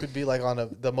 John Wick would be like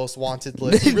on the most wanted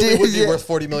list. He really would be worth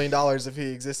 $40 million if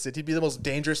he existed. He'd be the most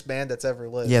dangerous man that's ever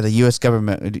lived. Yeah, the U.S.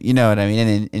 government, you know what I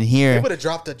mean? And here... They would have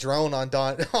dropped a drone on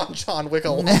John Wick a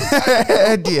long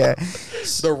time ago. Yeah.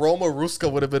 The Roma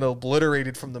Ruska would have been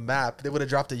obliterated from the map. They would have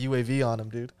dropped a UAV on him,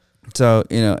 dude. So,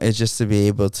 it's just to be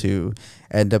able to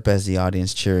end up as the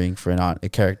audience cheering for a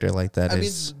character like that.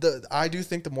 I do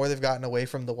think the more they've gotten away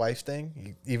from the wife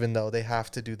thing, even though they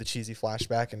have to do the cheesy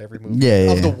flashback in every movie,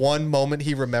 the one moment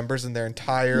he remembers in their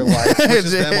entire life, which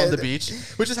is them on the beach,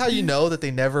 which is how you know that they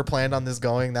never planned on this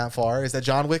going that far, is that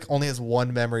John Wick only has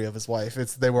one memory of his wife.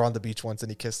 It's they were on the beach once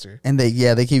and he kissed her. And they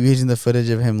keep using the footage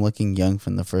of him looking young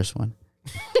from the first one.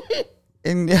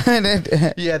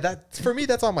 Yeah, that for me,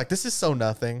 that's all I'm like, this is so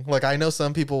nothing. Like, I know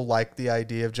some people like the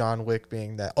idea of John Wick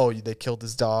being that, oh, they killed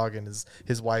his dog and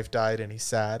his wife died and he's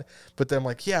sad. But then I'm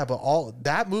like, yeah, but all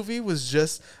that movie was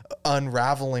just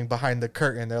unraveling behind the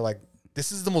curtain. They're like,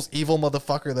 this is the most evil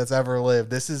motherfucker that's ever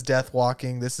lived. This is Death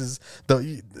Walking. This is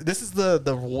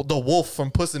the wolf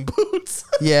from Puss in Boots.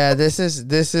 Yeah, this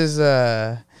is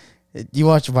you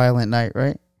watch Violent Night,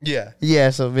 right? Yeah.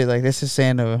 Yeah, so it'd be like, this is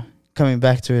Santa coming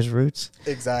back to his roots.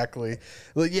 Exactly.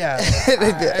 Well, yeah.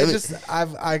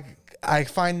 I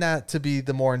find that to be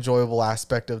the more enjoyable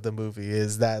aspect of the movie,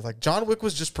 is that like John Wick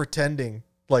was just pretending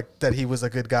like that he was a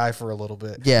good guy for a little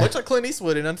bit. Yeah. Much like Clint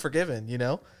Eastwood in Unforgiven, you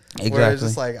know? Exactly. Where it's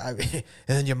just like, and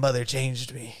then your mother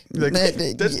changed me. Like, that's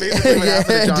basically what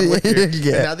happened to John Wick here.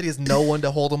 Yeah. And now that he has no one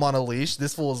to hold him on a leash,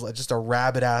 this fool is just a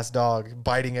rabid ass dog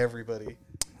biting everybody.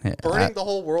 Yeah, burning the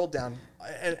whole world down.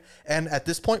 And at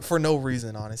this point, for no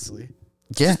reason, honestly.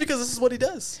 Yeah. Just because this is what he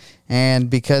does. And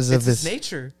because of his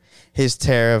nature. His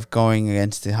terror of going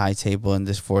against the high table in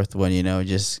this fourth one,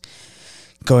 just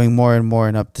going more and more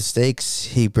and up the stakes,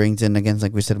 he brings in, again,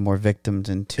 like we said, more victims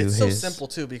into his... It's so simple,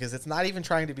 too, because it's not even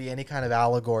trying to be any kind of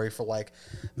allegory for, like,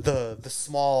 the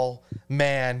small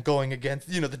man going against,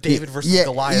 the David versus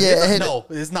Goliath. Yeah, no,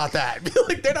 it's not that.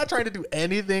 Like, they're not trying to do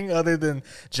anything other than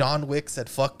John Wick said,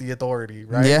 fuck the authority,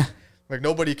 right? Yeah. Like,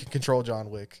 nobody can control John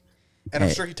Wick. And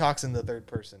I'm sure he talks in the third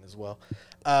person as well.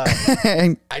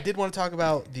 I did want to talk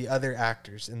about the other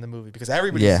actors in the movie because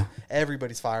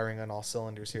everybody's firing on all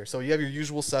cylinders here. So you have your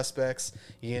usual suspects: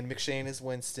 Ian McShane as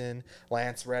Winston,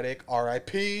 Lance Reddick,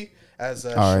 R.I.P. as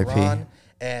Sharon,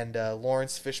 and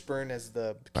Lawrence Fishburne as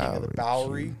the King of the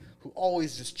Bowery, who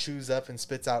always just chews up and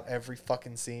spits out every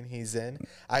fucking scene he's in.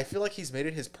 I feel like he's made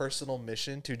it his personal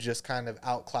mission to just kind of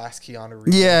outclass Keanu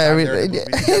Reeves. Yeah,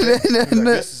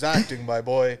 this is acting, my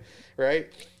boy, right?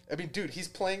 I mean, dude, he's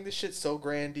playing this shit so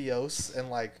grandiose and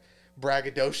like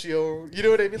braggadocio. You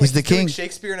know what I mean? He's like, the king. Doing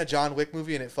Shakespeare in a John Wick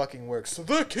movie, and it fucking works.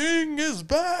 The king is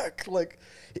back. Like,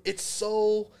 it's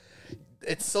so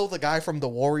the guy from the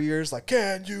Warriors. Like,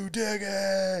 can you dig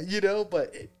it? You know,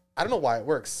 but I don't know why it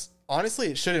works. Honestly,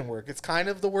 it shouldn't work. It's kind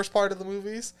of the worst part of the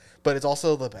movies, but it's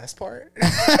also the best part.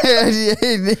 Who is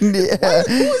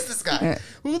this guy?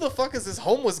 Who the fuck is this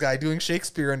homeless guy doing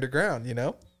Shakespeare underground, you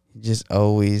know? Just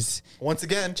always. Once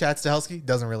again, Chad Stahelski,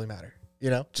 doesn't really matter. You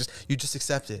know? You just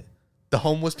accept it. The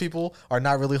homeless people are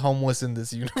not really homeless in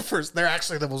this universe. They're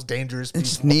actually the most dangerous people.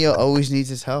 It's Neo always needs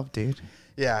his help, dude.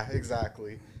 Yeah,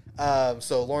 exactly.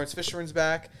 So Lawrence Fishburne's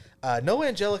back. No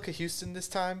Angelica Houston this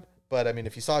time, but I mean,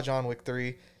 if you saw John Wick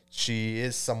 3, she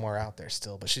is somewhere out there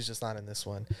still, but she's just not in this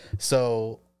one.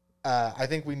 So I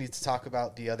think we need to talk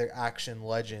about the other action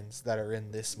legends that are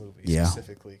in this movie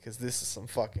specifically, because this is some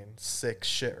fucking sick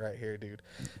shit right here, dude.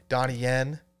 Donnie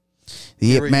Yen,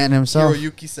 the Ip Man himself,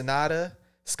 Hiroyuki Sanada,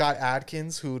 Scott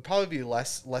Adkins, who would probably be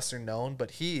lesser known, but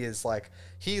he is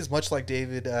much like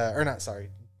David,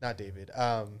 not David.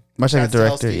 Much like a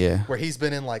director, yeah. Where he's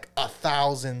been in like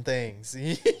 1,000 things.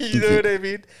 You know what I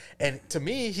mean? And to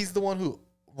me, he's the one who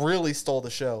really stole the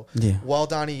show. Yeah. While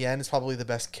Donnie Yen is probably the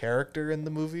best character in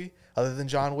the movie, other than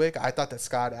John Wick, I thought that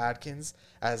Scott Adkins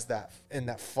as that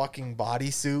fucking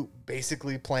bodysuit,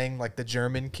 basically playing like the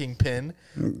German kingpin.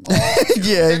 Oh,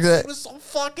 yeah, exactly. It was so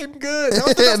fucking good. That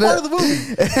was the best part of the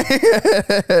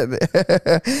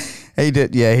movie. He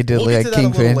did. Yeah, he did. We'll like get to that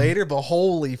kingpin a little later, but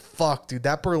holy fuck, dude,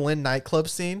 that Berlin nightclub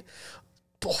scene.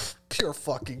 Pure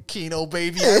fucking Kino,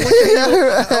 baby. I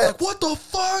was like, what the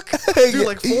fuck? Dude,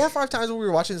 like 4 or 5 times when we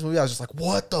were watching this movie, I was just like,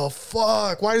 what the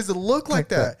fuck? Why does it look like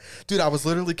that? Dude, I was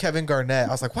literally Kevin Garnett.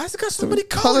 I was like, why has it got so many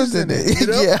colors in it? You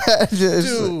know? Yeah,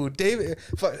 dude, David.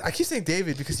 I keep saying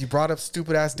David because you brought up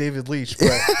stupid ass David Leitch, but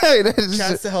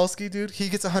Chad Stahelski, dude, he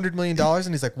gets $100 million and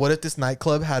he's like, what if this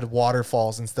nightclub had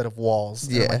waterfalls instead of walls?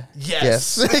 And yeah. like,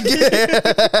 yes.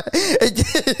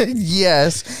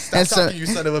 Yes. Stop talking, you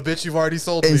son of a bitch. You've already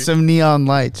sold me. And some neon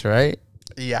lights, right?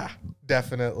 Yeah,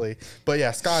 definitely. But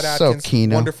yeah, Scott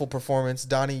Adkins, wonderful performance.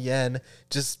 Donnie Yen,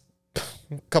 just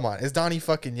come on. It's Donnie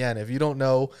fucking Yen. If you don't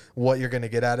know what you're going to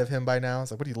get out of him by now,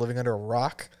 it's like, what are you, living under a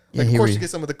rock? Like, of course you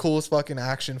get some of the coolest fucking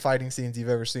action fighting scenes you've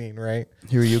ever seen, right?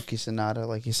 Hiroyuki Sanada,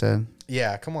 like you said.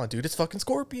 Yeah, come on, dude. It's fucking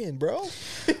Scorpion, bro.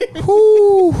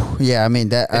 Whew. Yeah, I mean,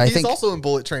 that and I he's think also in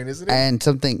Bullet Train, isn't he? And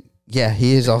something, yeah,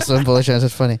 he is also in Bullet Train.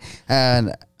 That's funny.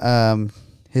 And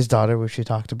his daughter, which she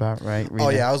talked about, right? Rena. Oh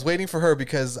yeah, I was waiting for her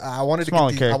because I wanted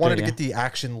to get the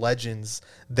action legends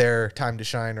their time to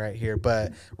shine right here.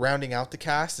 But rounding out the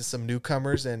cast is some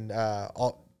newcomers and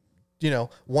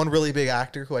one really big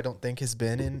actor who I don't think has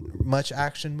been in much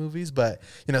action movies. But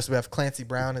so we have Clancy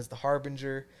Brown as the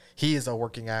Harbinger. He is a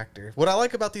working actor. What I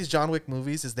like about these John Wick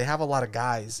movies is they have a lot of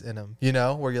guys in them.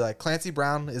 Where you're like, Clancy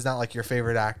Brown is not like your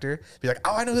favorite actor. Be like,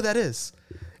 oh, I know who that is.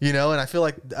 And I feel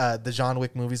like the John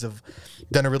Wick movies have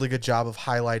done a really good job of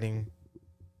highlighting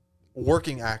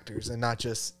working actors and not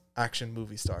just action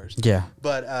movie stars. Yeah.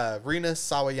 But Rina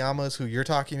Sawayama is who you're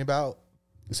talking about.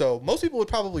 So most people would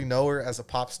probably know her as a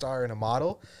pop star and a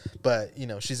model. But,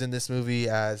 she's in this movie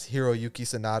as Hiroyuki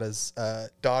Sanada's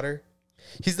daughter.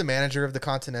 He's the manager of the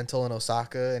Continental in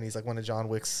Osaka, and he's like one of John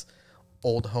Wick's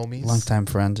old homies. Longtime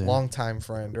friend. Yeah. Longtime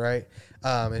friend, right?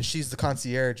 And she's the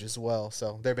concierge as well.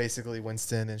 So they're basically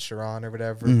Winston and Sharon or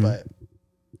whatever. Mm-hmm. But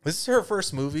this is her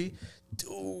first movie.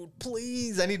 Dude,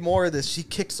 please, I need more of this. She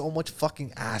kicks so much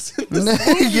fucking ass in this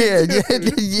movie.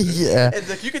 Yeah. And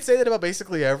like, you could say that about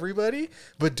basically everybody,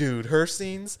 but dude, her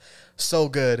scenes, so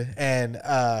good. And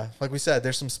like we said,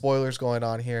 there's some spoilers going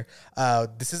on here.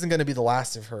 This isn't going to be the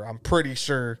last of her. I'm pretty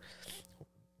sure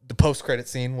the post-credit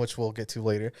scene, which we'll get to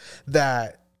later,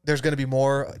 that there's going to be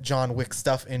more John Wick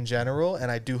stuff in general,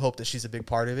 and I do hope that she's a big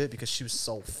part of it because she was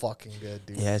so fucking good,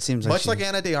 dude. Yeah, it seems much like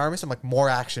Ana de Armas. I'm like, more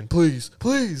action, please.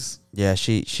 Yeah,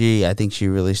 she I think she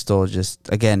really stole,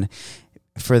 just again,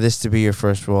 for this to be your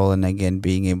first role, and again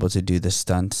being able to do the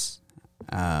stunts,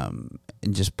 and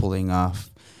just pulling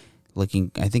off, I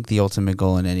think the ultimate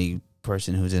goal in any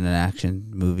person who's in an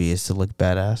action movie is to look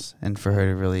badass, and for her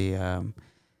to really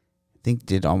think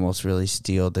did almost really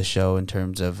steal the show in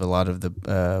terms of a lot of the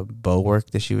bow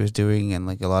work that she was doing and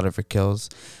like a lot of her kills.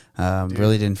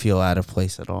 Really didn't feel out of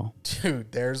place at all.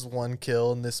 Dude, there's one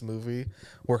kill in this movie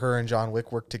where her and John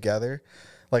Wick work together.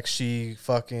 Like she's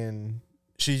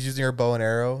using her bow and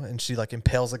arrow and she like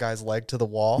impales a guy's leg to the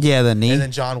wall. Yeah, the knee. And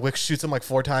then John Wick shoots him like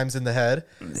 4 times in the head.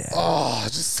 Yeah. Oh,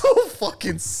 just so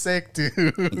fucking sick,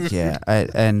 dude. Yeah,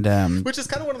 which is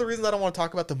kind of one of the reasons I don't want to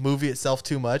talk about the movie itself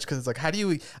too much, because it's like,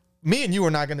 me and you are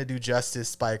not going to do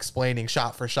justice by explaining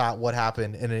shot for shot what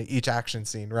happened in each action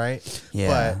scene, right?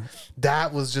 Yeah. But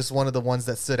that was just one of the ones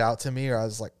that stood out to me, or I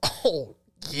was like, oh,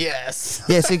 yes.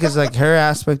 Yeah, see, because like her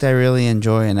aspect I really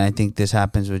enjoy, and I think this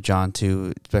happens with John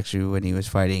too, especially when he was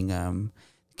fighting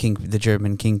the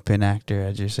German kingpin actor,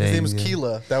 as you're saying. His name was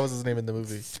Keela. That was his name in the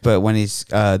movie. But when he's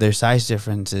their size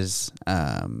differences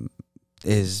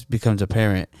becomes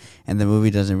apparent, and the movie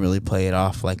doesn't really play it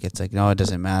off like it's like, no, it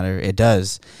doesn't matter. It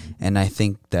does. And I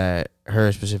think that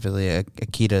her, specifically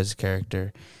Akita's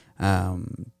character,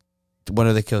 one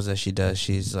of the kills that she does,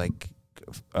 she's like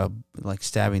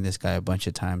stabbing this guy a bunch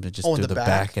of times and just through the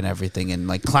back and everything, and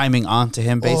like climbing onto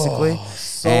him basically. Oh,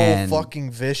 so fucking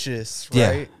vicious,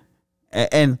 right? Yeah.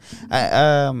 And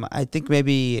I think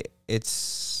maybe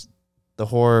it's the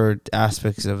horror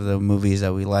aspects of the movies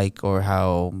that we like, or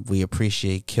how we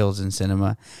appreciate kills in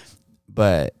cinema.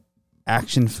 But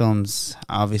action films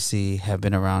obviously have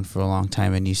been around for a long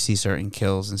time, and you see certain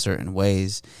kills in certain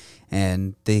ways,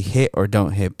 and they hit or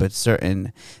don't hit. But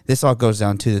this all goes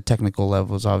down to the technical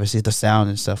levels, obviously the sound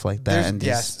and stuff like that.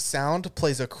 Yes, sound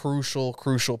plays a crucial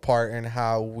part in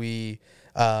how we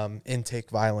intake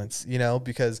violence,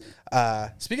 because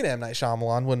speaking of M. Night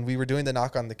Shyamalan, when we were doing the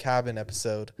Knock on the Cabin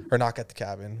episode, or Knock at the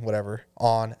Cabin, whatever,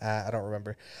 I don't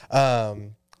remember,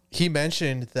 he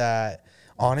mentioned that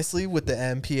honestly with the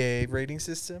MPA rating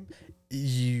system,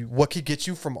 what could get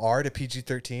you from R to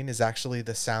PG-13 is actually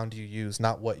the sound you use,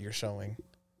 not what you're showing.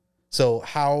 So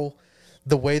how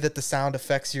the way that the sound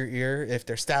affects your ear, if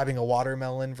they're stabbing a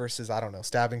watermelon versus, I don't know,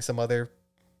 stabbing some other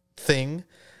thing,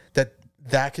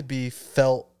 that could be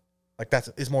felt like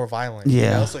is more violent.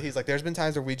 Yeah. So he's like, there's been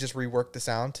times where we just rework the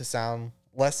sound to sound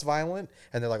less violent,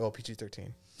 and they're like, oh,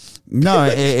 PG-13. No,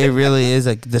 it really is.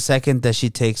 Like the second that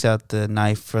she takes out the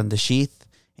knife from the sheath,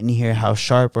 and you hear how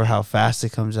sharp or how fast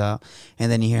it comes out,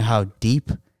 and then you hear how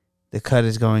deep the cut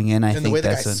is going in. I think the way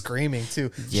that's the guy's screaming too.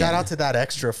 Yeah. Shout out to that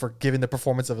extra for giving the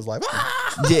performance of his life.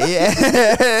 Yeah,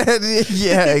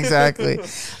 yeah, exactly.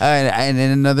 And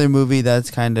in another movie, that's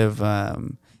kind of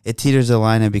it teeters the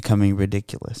line of becoming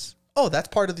ridiculous. Oh, that's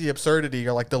part of the absurdity,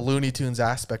 or like the Looney Tunes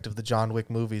aspect of the John Wick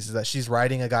movies, is that she's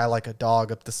riding a guy like a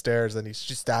dog up the stairs, and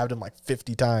she stabbed him like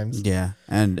 50 times. Yeah,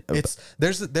 and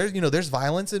there's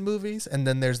violence in movies, and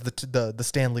then there's the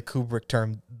Stanley Kubrick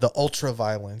term, the ultra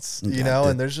violence,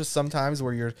 and there's just sometimes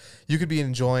where you could be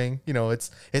enjoying,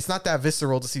 it's not that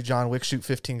visceral to see John Wick shoot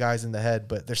 15 guys in the head,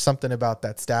 but there's something about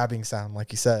that stabbing sound,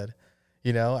 like you said,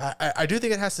 I do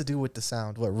think it has to do with the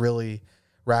sound, what really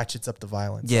ratchets up the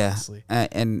violence. Yeah, honestly.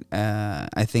 And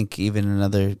I think even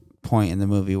another point in the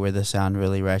movie where the sound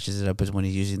really ratchets it up is when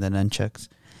he's using the nunchucks.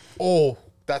 Oh,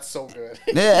 that's so good.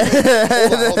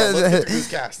 hold on. Let's get through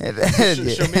this cast.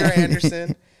 Shamira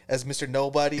Anderson as Mr.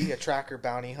 Nobody, a tracker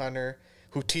bounty hunter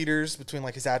who teeters between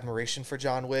like his admiration for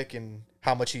John Wick and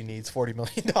how much he needs $40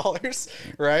 million,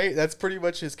 right? That's pretty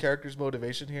much his character's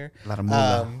motivation here. A lot of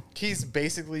moolah. He's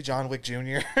basically John Wick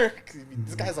Jr.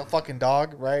 This guy's a fucking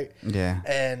dog, right? Yeah.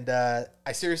 And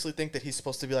I seriously think that he's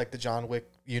supposed to be like the John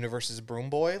Wick universe's broom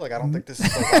boy. Like, I don't think this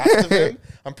is the last of him.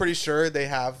 I'm pretty sure they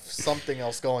have something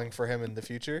else going for him in the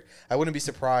future. I wouldn't be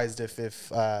surprised if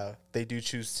they do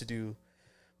choose to do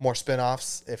more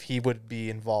spinoffs, if he would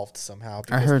be involved somehow.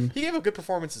 I heard he gave a good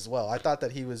performance as well. I thought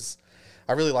that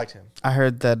I really liked him. I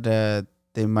heard that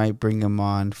they might bring him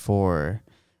on for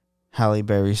Halle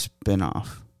Berry's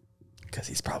spinoff. Because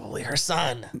he's probably her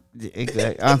son.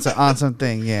 Exactly. on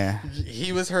something, yeah.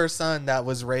 He was her son that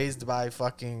was raised by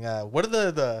fucking what's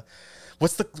the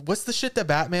shit that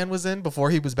Batman was in before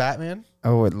he was Batman?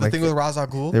 Oh, the thing with Ra's al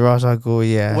Ghul? The Ra's al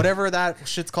Ghul, yeah. Whatever that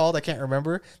shit's called, I can't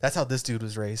remember. That's how this dude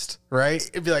was raised, right?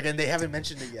 It'd be like, and they haven't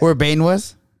mentioned it yet. Where Bane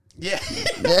was? Yeah.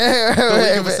 The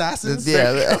League of Assassins?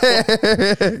 Yeah.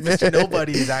 Mr.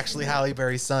 Nobody is actually Halle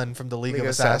Berry's son from the League of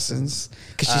Assassins.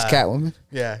 Because she's Catwoman?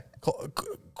 Yeah.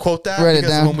 Quote that, Write it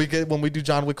because down. when we do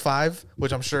John Wick 5,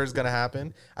 which I'm sure is going to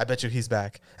happen, I bet you he's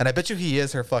back. And I bet you he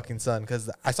is her fucking son,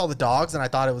 because I saw the dogs and I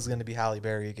thought it was going to be Halle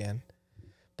Berry again.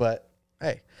 But,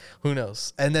 hey, who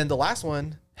knows? And then the last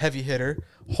one, heavy hitter,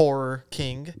 horror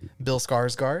king, Bill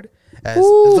Skarsgård, as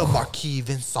the Marquis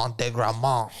Vincent de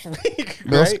Gramont.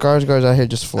 Bill Skarsgård's out here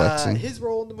just flexing. His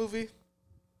role in the movie,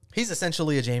 He's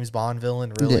essentially a James Bond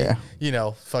villain, really. Yeah. You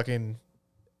know, fucking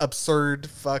absurd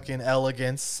fucking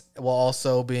elegance while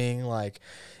also being like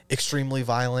extremely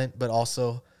violent, but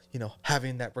also, you know,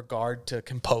 having that regard to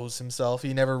compose himself.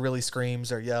 He never really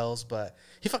screams or yells, but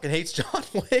he fucking hates John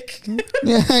Wick.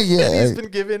 Yeah. And he's been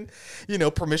given, you know,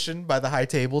 permission by the high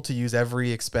table to use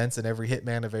every expense and every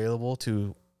hitman available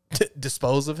to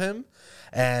dispose of him.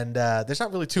 And there's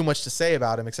not really too much to say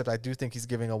about him, except I do think he's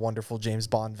giving a wonderful James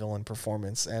Bond villain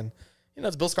performance. And, you know,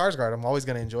 it's Bill Skarsgård. I'm always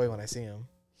going to enjoy when I see him.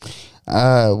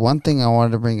 One thing I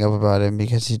wanted to bring up about him,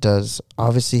 because he just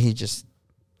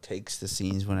takes the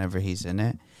scenes whenever he's in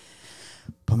it.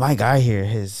 But my guy here,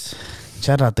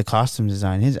 shout out the costume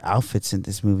design. His outfits in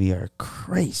this movie are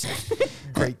crazy.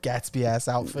 Great Gatsby ass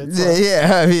outfits.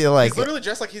 Yeah, I mean, like, he's literally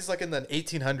dressed like he's like in the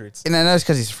 1800s. And I know it's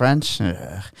because he's French,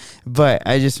 but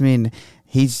I just mean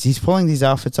he's pulling these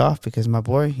outfits off because my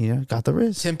boy, you know, got the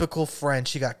wrist. Typical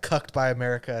French. He got cucked by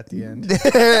America at the end.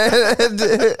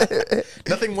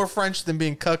 Nothing more French than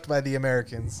being cucked by the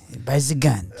Americans. By the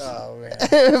gun. Oh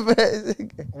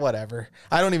man. Whatever.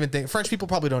 I don't even think French people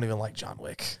probably don't even like John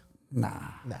Wick. Nah.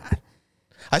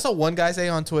 I saw one guy say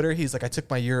on Twitter, he's like, I took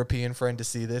my European friend to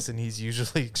see this, and he's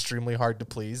usually extremely hard to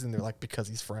please. And they're like, because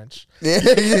he's French.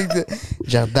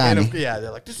 Giordani. Yeah,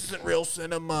 they're like, this isn't real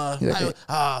cinema.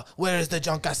 Where is the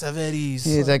John Cassavetes?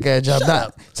 He's like,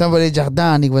 somebody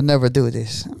Giordani would never do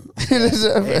this. Hey,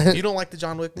 if you don't like the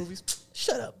John Wick movies,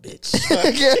 shut up, bitch.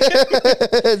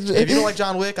 If you don't like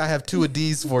John Wick, I have 2 of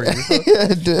D's for you.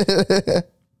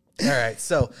 All right,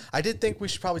 so I did think we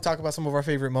should probably talk about some of our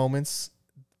favorite moments,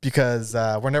 because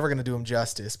we're never going to do them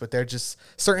justice, but they're just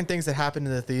certain things that happened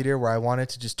in the theater where I wanted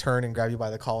to just turn and grab you by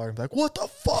the collar and be like, what the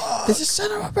fuck? This is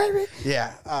cinema, baby.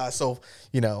 Yeah. So,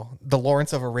 you know, the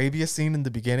Lawrence of Arabia scene in the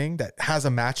beginning that has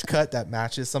a match cut that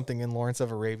matches something in Lawrence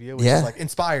of Arabia, which is like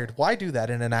inspired. Why do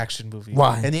that in an action movie?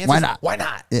 Why? And the answer Why is, not? Why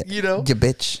not? Yeah. You know? You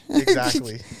bitch.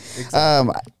 Exactly.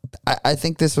 I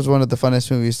think this was one of the funnest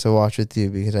movies to watch with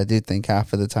you, because I do think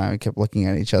half of the time we kept looking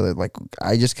at each other like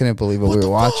I just couldn't believe what we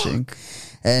were watching.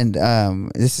 And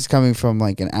this is coming from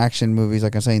like an action movies.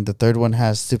 Like I'm saying, the third one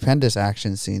has stupendous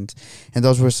action scenes, and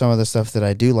those were some of the stuff that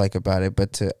I do like about it.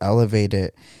 But to elevate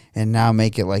it and now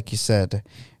make it, like you said,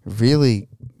 really,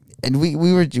 and we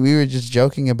were just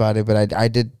joking about it, but I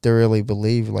did thoroughly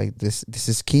believe like this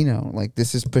is Kino, like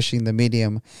this is pushing the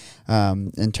medium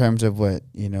in terms of what,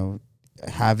 you know,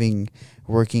 having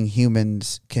working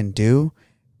humans can do,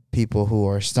 people who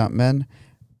are stuntmen,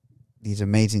 these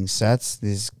amazing sets,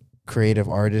 these creative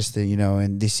artists that, you know,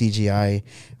 and the CGI,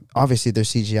 obviously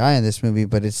there's CGI in this movie,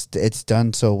 but it's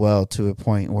done so well to a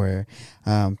point where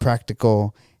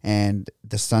practical and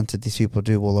the stunts that these people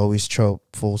do will always trope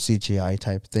full CGI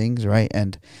type things, right?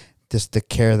 And just the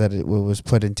care that it was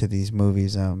put into these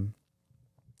movies, I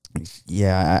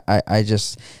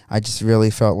just really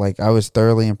felt like I was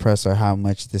thoroughly impressed by how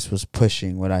much this was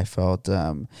pushing what I felt.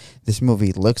 This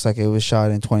movie looks like it was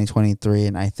shot in 2023,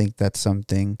 and I think that's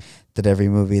something that every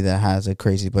movie that has a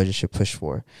crazy budget should push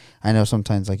for. I know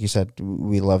sometimes, like you said,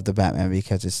 we love the Batman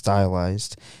because it's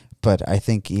stylized, but I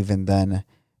think even then,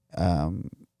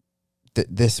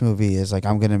 this movie is like,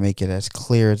 I'm going to make it as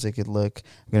clear as it could look.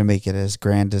 I'm going to make it as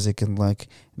grand as it can look.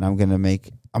 And I'm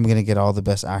going to get all the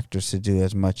best actors to do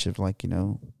as much of, like, you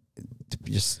know, to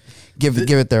just give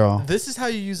it their all. This is how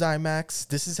you use IMAX.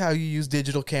 This is how you use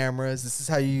digital cameras. This is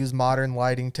how you use modern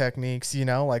lighting techniques. You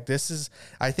know, like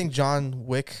I think John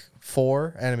Wick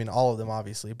 4, and I mean all of them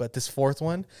obviously, but this fourth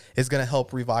one is going to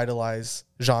help revitalize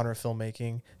genre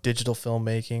filmmaking, digital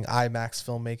filmmaking, IMAX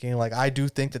filmmaking. Like, I do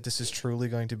think that this is truly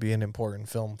going to be an important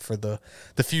film for the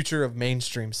future of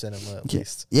mainstream cinema, at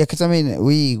least. Yeah, because I mean,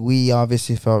 we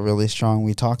obviously felt really strong.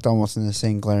 We talked almost in the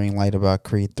same glaring light about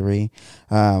Creed 3,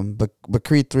 but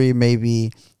Creed 3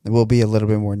 maybe will be a little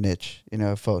bit more niche, you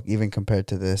know, even compared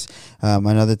to this.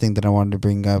 Another thing that I wanted to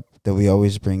bring up, that we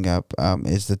always bring up,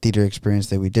 is the theater experience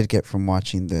that we did get from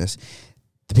watching this.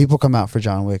 The people come out for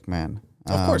John Wick, man.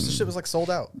 Of course, this shit was like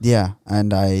sold out. Yeah,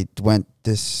 and I went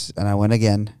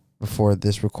again before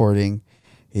this recording,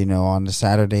 you know, on the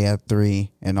Saturday at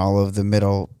 3, and all of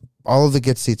the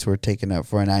good seats were taken up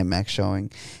for an IMAX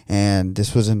showing, and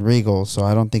this was in Regal, so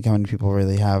I don't think how many people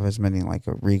really have as many like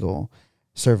a Regal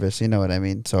service, you know what I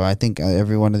mean? So I think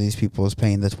every one of these people is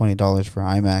paying the $20 for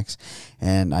IMAX,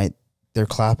 and they're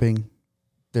clapping,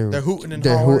 they're hooting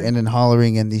and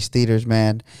hollering in these theaters,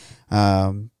 man.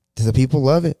 The people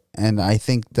love it, and I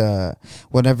think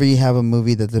whenever you have a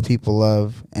movie that the people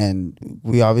love, and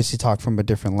we obviously talk from a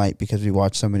different light because we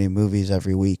watch so many movies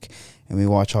every week, and we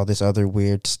watch all this other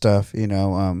weird stuff, you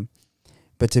know.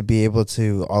 but to be able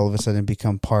to all of a sudden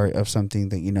become part of something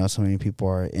that, you know, so many people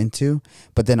are into,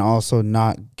 but then also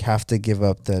not have to give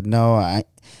up the, no,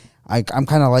 I'm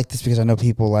kind of like this because I know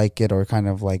people like it, or kind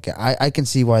of like it. I can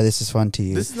see why this is fun to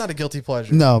you. This is not a guilty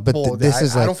pleasure. No, but this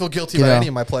is like, I don't feel guilty about any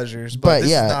of my pleasures. But this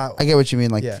yeah, is not, I get what you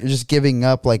mean. Like you're just giving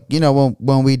up. Like, you know,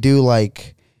 when we do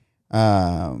like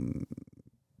like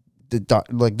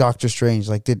Doctor Strange,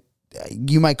 like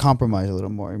you might compromise a little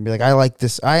more and be like, I like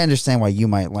this. I understand why you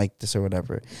might like this or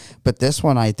whatever. But this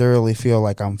one, I thoroughly feel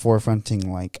like I'm forefronting.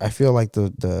 Like I feel like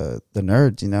the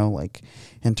nerds, you know, like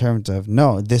in terms of,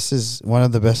 no, this is one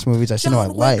of the best movies I've seen in my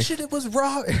life. John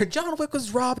Wick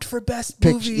was robbed for best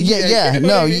movie. Yeah.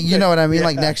 No, you know what I mean?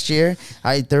 Like next year,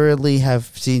 I thoroughly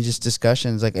have seen just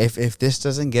discussions. Like if this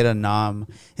doesn't get a nom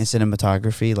in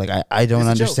cinematography, like I don't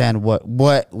understand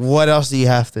what else do you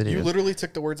have to do? You literally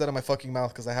took the words out of my fucking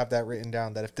mouth, because I have that written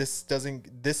down, that if this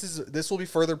doesn't, this will be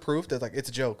further proof that like it's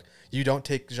a joke. You don't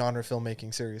take genre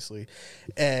filmmaking seriously,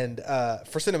 and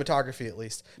for cinematography at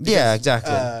least. Because, yeah,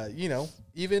 exactly. You know,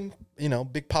 even, you know,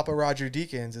 Big Papa Roger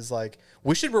Deakins is like,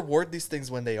 we should reward these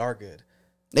things when they are good.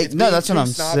 No, that's what I'm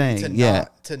saying. Yeah,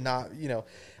 to not, you know,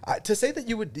 to say that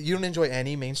you don't enjoy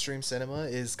any mainstream cinema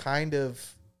is kind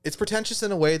of, it's pretentious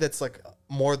in a way that's like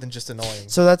more than just annoying.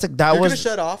 So that's like, You're gonna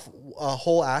shut off a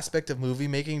whole aspect of movie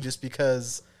making just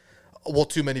because, well,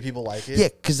 too many people like it. Yeah,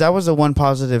 because that was the one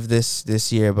positive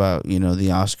this year about, you know, the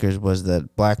Oscars, was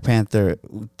that Black Panther,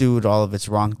 did all of its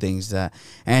wrong things, that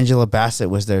Angela Bassett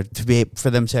was there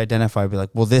for them to identify, be like,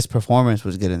 well, this performance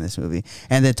was good in this movie.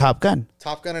 And then Top Gun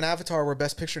and Avatar were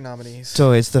Best Picture nominees.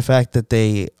 So it's the fact that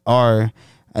they are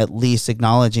at least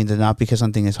acknowledging that not because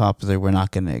something is popular, we're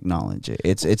not going to acknowledge it.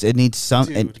 It needs some.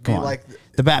 Dude, come on. like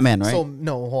the Batman, right? So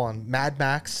no, hold on. Mad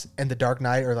Max and The Dark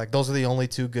Knight are like, those are the only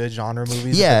two good genre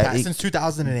movies. Yeah, since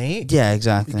 2008. Yeah,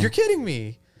 exactly. You're kidding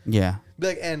me. Yeah.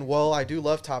 Like, and well, I do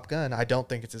love Top Gun. I don't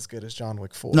think it's as good as John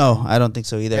Wick 4. No, I don't think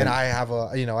so either. And I have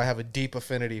a deep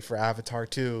affinity for Avatar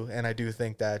 2, and I do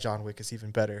think that John Wick is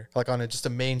even better. Like on just a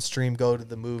mainstream go to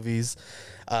the movies,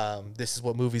 this is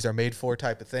what movies are made for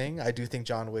type of thing. I do think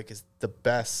John Wick is the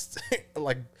best,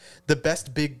 like the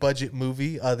best big budget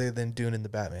movie other than Dune and the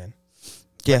Batman.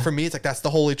 Yeah. Like for me, it's like that's the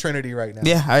holy trinity right now.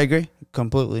 Yeah, I agree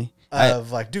completely.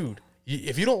 Like, dude,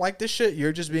 if you don't like this shit,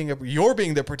 you're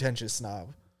being the pretentious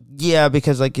snob. Yeah,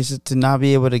 because like you said, to not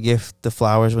be able to give the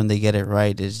flowers when they get it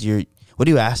right is what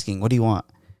are you asking? What do you want?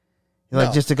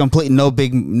 Like just a complete no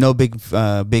big movie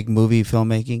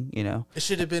filmmaking, you know. It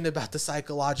should have been about the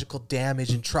psychological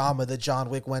damage and trauma that John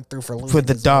Wick went through for losing for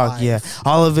the his dog. life. Yeah,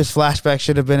 all of his flashbacks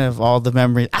should have been of all the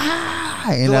memories.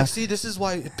 You know? Like, see, this is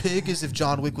why Pig is if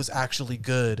John Wick was actually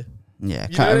good. Yeah,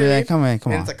 you know what I mean? come on.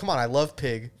 And it's like, come on, I love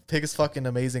Pig. Pig is fucking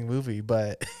amazing movie,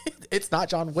 but it's not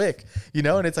John Wick, you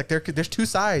know. And it's like there's two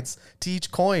sides to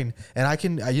each coin, and I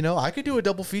could do a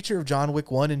double feature of John Wick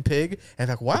 1 and Pig, and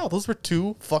like, wow, those were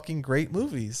two fucking great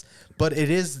movies. But it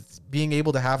is being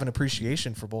able to have an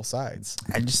appreciation for both sides.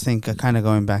 I just think kind of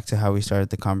going back to how we started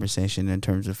the conversation in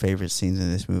terms of favorite scenes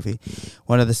in this movie,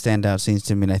 one of the standout scenes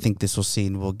to me, and I think this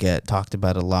scene will get talked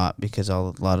about a lot because a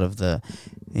lot of the,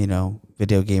 you know,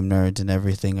 video game nerds and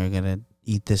everything are gonna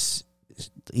eat this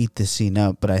scene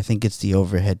up, but I think it's the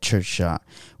overhead church shot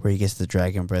where he gets the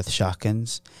dragon breath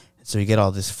shotguns. So you get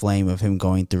all this flame of him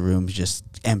going through rooms, just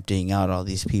emptying out all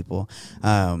these people.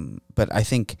 But I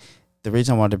think the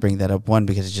reason I wanted to bring that up, one,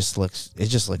 because it just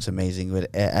looks amazing.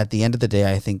 But at the end of the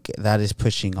day, I think that is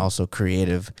pushing also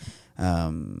creative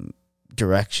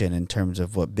direction in terms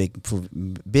of what big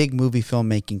movie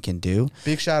filmmaking can do.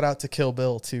 Big shout out to Kill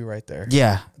Bill too, right there.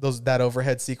 Yeah, that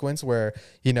overhead sequence where,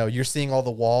 you know, you're seeing all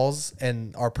the walls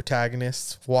and our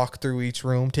protagonists walk through each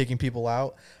room taking people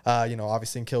out. You know,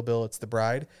 obviously in Kill Bill it's the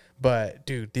bride, but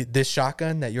dude, this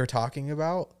shotgun that you're talking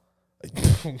about,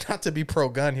 not to be pro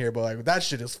gun here, but like that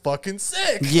shit is fucking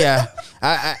sick. Yeah,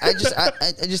 I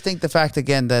just think the fact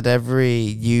again that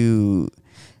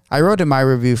I wrote in my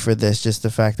review for this just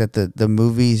the fact that the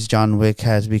movies John Wick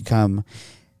has become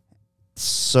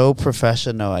so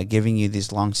professional at giving you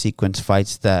these long sequence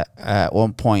fights that at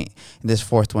one point in this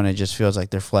fourth one, it just feels like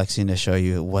they're flexing to show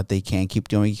you what they can keep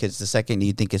doing, because the second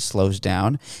you think it slows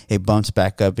down, it bumps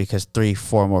back up because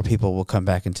 3-4 more people will come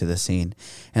back into the scene.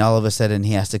 And all of a sudden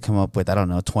he has to come up with,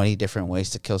 20 different ways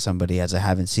to kill somebody, as I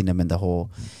haven't seen him in the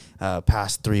whole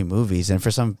past 3 movies, and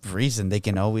for some reason they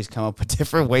can always come up with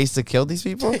different ways to kill these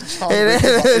people. John Wick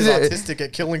is autistic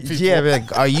at killing people. Yeah, be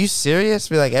like, are you serious?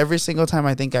 Be like, every single time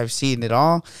I think I've seen it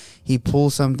all, he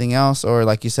pulls something else, or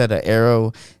like you said, an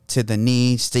arrow to the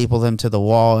knee, staple him to the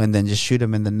wall, and then just shoot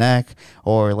him in the neck,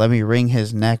 or let me wring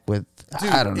his neck with.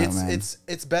 Dude, I don't know, man.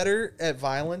 It's better at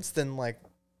violence than like.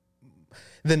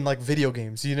 than like video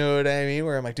games. You know what I mean?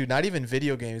 Where I'm like, dude, not even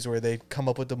video games where they come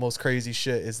up with the most crazy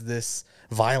shit is this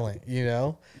violent, you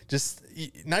know? Just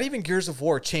not even Gears of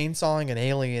War chainsawing an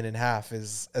alien in half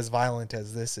is as violent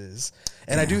as this is.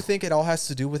 And I do think it all has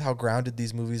to do with how grounded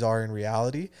these movies are in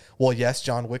reality. Well, yes,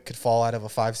 John Wick could fall out of a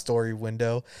 5-story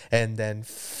window and then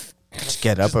just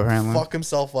get up apparently. Fuck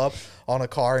himself up on a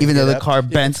car. And even though the up. car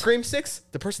bent. Scream 6,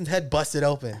 the person's head busted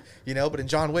open, you know? But in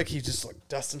John Wick, he just like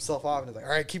dusts himself off and is like,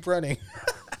 all right, keep running.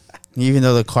 Even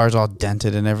though the car's all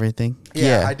dented and everything.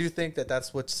 Yeah, I do think that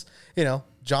that's what's, you know,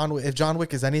 if John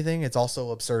Wick is anything, it's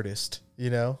also absurdist, you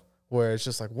know, where it's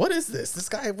just like, what is this? This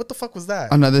guy, what the fuck was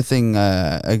that? Another thing,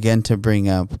 again, to bring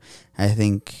up, I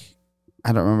think,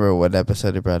 I don't remember what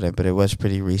episode it brought up, but it was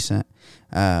pretty recent,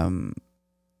 to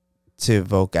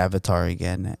evoke Avatar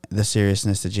again. The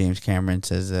seriousness that James Cameron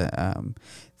says that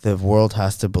the world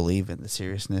has to believe in the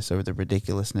seriousness or the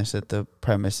ridiculousness that the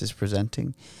premise is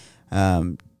presenting.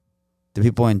 The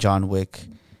people in John Wick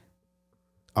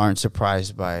aren't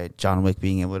surprised by John Wick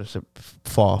being able to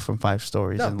fall from 5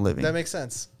 stories and living. That makes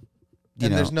sense. You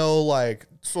and know, there's no like,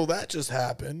 so that just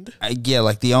happened.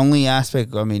 like the only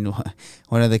aspect, I mean,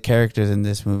 one of the characters in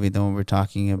this movie, the one we're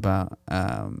talking about,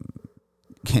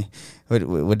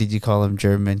 what did you call him?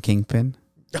 German Kingpin?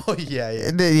 Oh,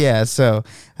 yeah. Yeah, so,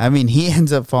 I mean, he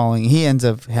ends up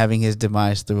having his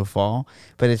demise through a fall,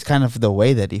 but it's kind of the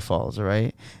way that he falls,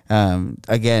 right?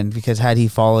 Again, because had he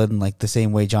fallen like the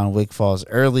same way John Wick falls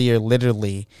earlier,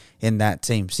 literally in that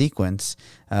same sequence,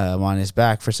 on his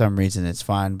back, for some reason it's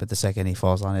fine, but the second he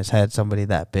falls on his head, somebody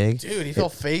that big. Dude, he fell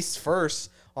face first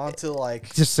onto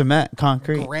like just cement,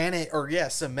 concrete, granite, or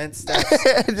cement steps.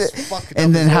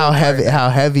 And then how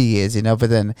heavy he is, you know. But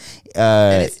then,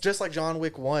 and it's just like John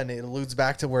Wick 1. It alludes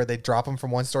back to where they drop him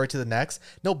from one story to the next.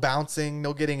 No bouncing,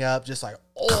 no getting up. Just like,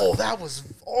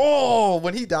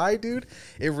 when he died, dude,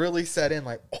 it really set in.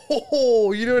 Like,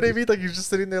 you know what I mean? Like you're just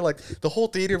sitting there, like the whole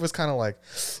theater was kind of like,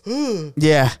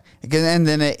 yeah. And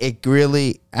then it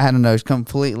really, I don't know, it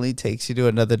completely takes you to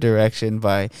another direction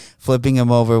by flipping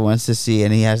him over once to see,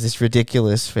 and he has this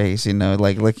ridiculous face, you know,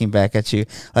 like looking back at you,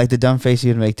 like the dumb face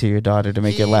you'd make to your daughter to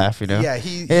make her laugh, you know? Yeah,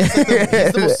 he's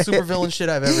the most supervillain shit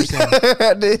I've ever seen.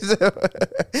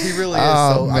 He really is.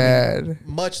 Oh, man. I mean,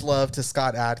 much love to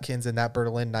Scott Adkins in that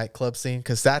Berlin nightclub scene,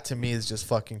 because that to me is just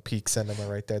fucking peak cinema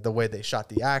right there. The way they shot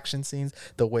the action scenes,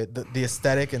 the way the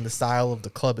aesthetic and the style of the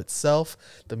club itself,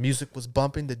 the music was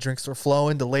bumping, the drinks were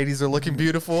flowing, the ladies are looking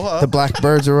beautiful. Huh? The black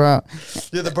birds are out.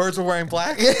 Yeah, the birds were wearing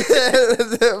black.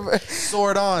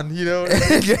 Sword on, you know.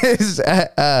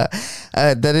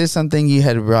 That is something you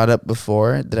had brought up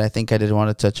before that I think I did want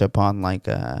to touch up on, like,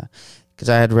 because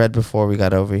I had read before we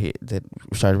got over here that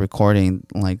we started recording,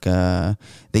 like,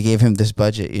 they gave him this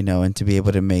budget, you know, and to be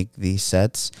able to make these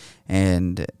sets.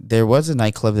 And there was a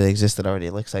nightclub that existed already.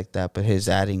 It looks like that, but his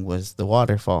adding was the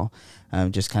waterfall,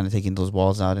 just kind of taking those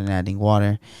walls out and adding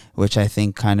water, which I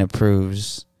think kind of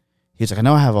proves. He's like, I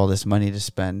know I have all this money to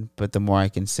spend, but the more I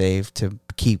can save to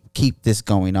keep this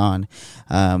going on.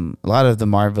 A lot of the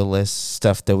marvelous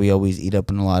stuff that we always eat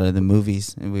up in a lot of the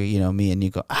movies, and we, you know, me and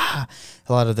you go, a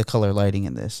lot of the color lighting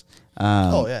in this.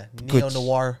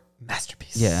 Neo-noir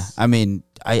masterpiece. Yeah, I mean,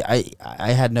 I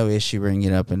had no issue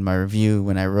bringing it up in my review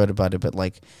when I wrote about it, but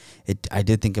like, I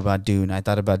did think about Dune. I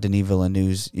thought about Denis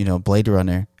Villeneuve's, you know, Blade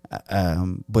Runner.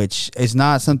 Which is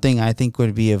not something I think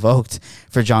would be evoked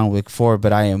for John Wick 4,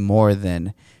 but I am more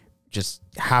than just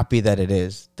happy that it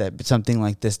is. That something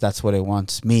like this, that's what it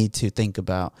wants me to think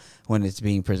about when it's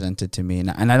being presented to me.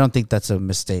 And I don't think that's a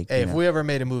mistake. Hey, if we ever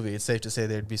made a movie, it's safe to say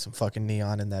there'd be some fucking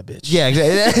neon in that bitch. Yeah,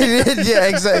 exactly. Yeah,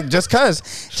 exactly.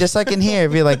 Just like in here,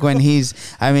 it'd be like when he's,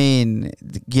 I mean,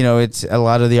 you know, it's a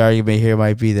lot of the argument here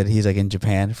might be that he's like in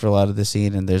Japan for a lot of the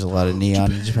scene, and there's a lot of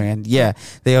neon in Japan. Yeah,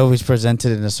 they always present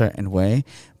it in a certain way.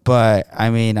 But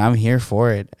I mean, I'm here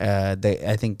for it.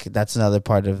 I think that's another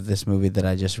part of this movie that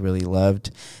I just really loved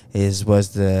was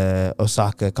the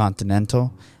Osaka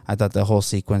Continental. I thought the whole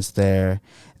sequence there,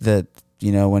 that,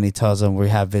 you know, when he tells them we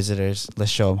have visitors, let's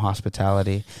show them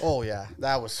hospitality. Oh yeah,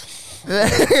 that was sick.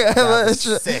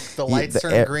 The lights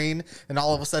turn green, and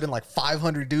all of a sudden, like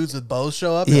 500 dudes with bows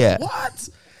show up. Yeah, what?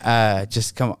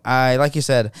 Just come. Like you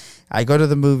said, I go to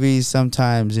the movies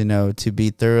sometimes, you know, to be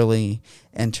thoroughly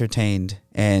entertained,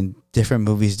 and different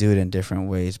movies do it in different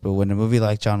ways. But when a movie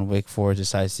like John Wick 4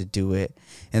 decides to do it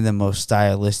in the most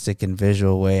stylistic and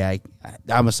visual way,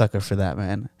 I'm a sucker for that,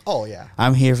 man. Oh yeah,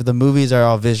 I'm here for the movies are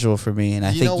all visual for me, and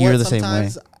I think you're the same way.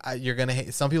 You're gonna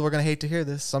hate. Some people are gonna hate to hear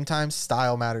this. Sometimes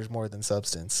style matters more than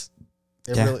substance.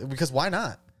 Really, because why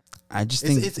not? I just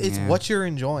think it's what you're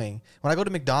enjoying. When I go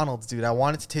to McDonald's, dude, I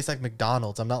want it to taste like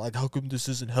McDonald's. I'm not like, how come this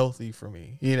isn't healthy for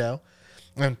me? You know,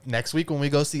 And next week when we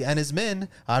go see Ennis Men,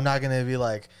 I'm not gonna be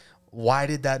like, why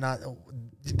did that not?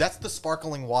 That's the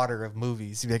sparkling water of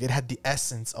movies. Like, it had the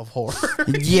essence of horror.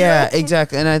 Yeah,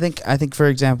 exactly. And I think for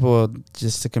example,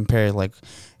 just to compare, like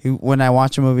when I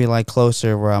watch a movie like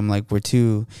Closer, where I'm like, we're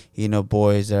two,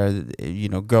 boys that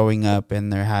are, growing up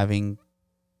and they're having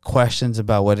questions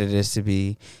about what it is to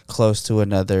be close to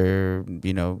another,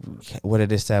 what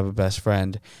it is to have a best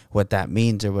friend, what that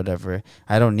means or whatever.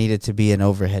 I don't need it to be an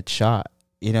overhead shot,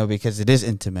 because it is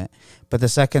intimate. But the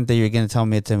second that you're going to tell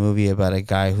me it's a movie about a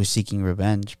guy who's seeking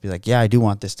revenge, be like, yeah, I do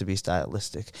want this to be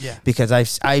stylistic. Yeah. Because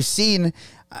I've seen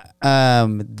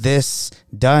this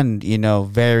done,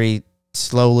 very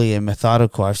slowly and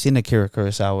methodical. I've seen Akira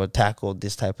Kurosawa tackle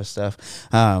this type of stuff.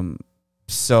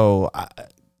 So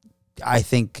I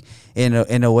think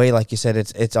in a way, like you said,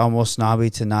 it's almost snobby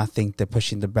to not think that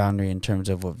pushing the boundary in terms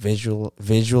of what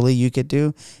visually you could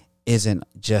do isn't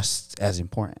just as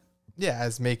important. Yeah,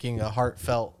 as making a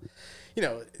heartfelt,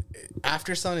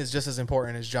 After Sun is just as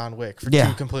important as John Wick for Yeah.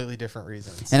 two completely different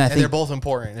reasons. And I And think they're both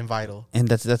important and vital.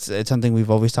 And it's something we've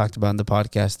always talked about in the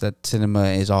podcast, that cinema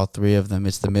is all three of them.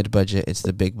 It's the mid-budget, it's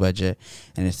the big budget,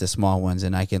 and it's the small ones.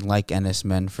 And I can like Ennis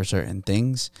Men for certain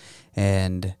things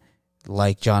and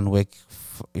like John Wick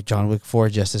 4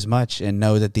 just as much, and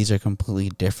know that these are completely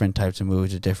different types of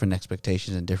movies with different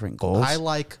expectations and different goals. I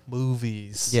like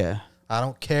movies. Yeah. I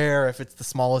don't care if it's the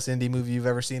smallest indie movie you've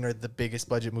ever seen or the biggest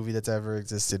budget movie that's ever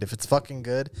existed. If it's fucking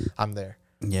good, I'm there.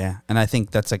 Yeah. And I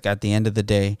think that's like at the end of the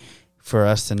day, for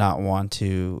us to not want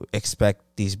to expect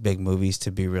these big movies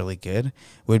to be really good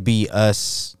would be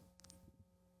us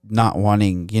not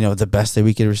wanting, the best that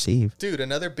we could receive. Dude,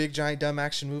 another big giant dumb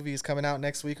action movie is coming out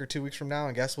next week or 2 weeks from now,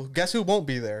 and guess who won't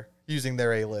be there using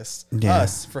their A-list? Yeah.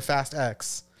 Us for Fast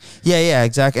X. Yeah,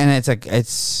 exactly. And it's like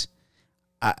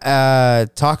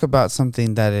talk about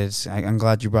something that is, I'm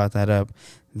glad you brought that up,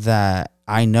 that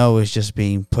I know is just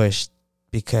being pushed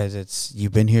because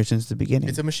you've been here since the beginning.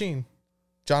 It's a machine.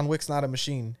 John Wick's not a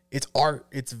machine. It's art.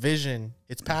 It's vision.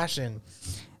 It's passion.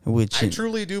 I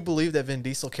truly do believe that Vin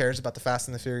Diesel cares about the Fast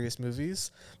and the Furious movies,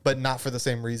 but not for the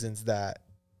same reasons that,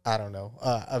 I don't know,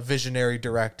 a visionary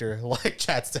director like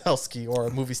Chad Stahelski or a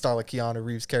movie star like Keanu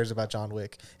Reeves cares about John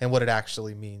Wick and what it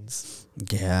actually means.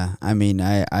 Yeah, I mean,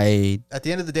 I at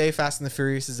the end of the day, Fast and the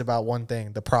Furious is about one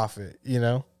thing: the profit.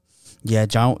 Yeah,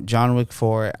 John Wick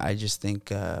 4. I just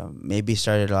think maybe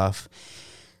started off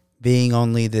being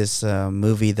only this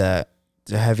movie that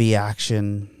the heavy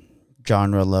action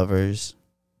genre lovers,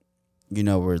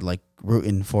 were like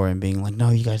rooting for and being like,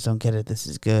 no, you guys don't get it. This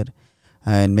is good.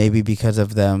 And maybe because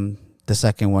of them, the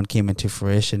second one came into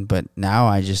fruition. But now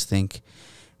I just think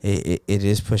it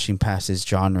is pushing past its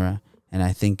genre. And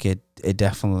I think it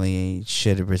definitely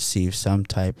should receive some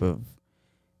type of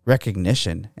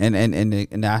recognition. And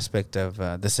an aspect of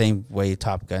the same way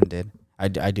Top Gun did. I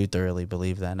do thoroughly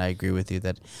believe that. And I agree with you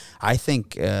that I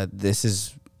think this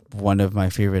is one of my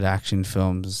favorite action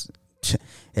films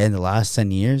in the last 10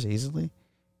 years, easily.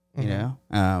 And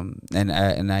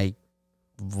I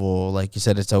will, like you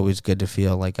said, it's always good to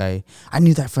feel like I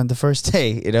knew that from the first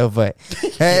day, but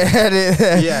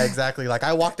yeah, exactly. Like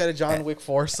I walked out of John Wick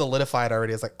 4 solidified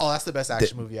already. It's like, oh, that's the best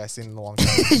action movie I've seen in a long time.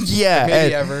 Yeah,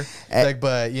 maybe ever.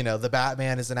 But the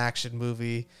Batman is an action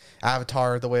movie.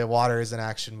 Avatar: The Way of Water is an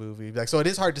action movie. So it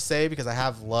is hard to say because I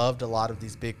have loved a lot of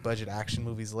these big budget action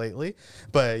movies lately.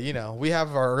 But we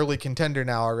have our early contender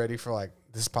now already for like,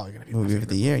 this is probably going to be movie of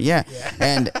the year. Yeah.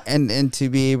 and to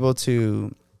be able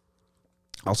to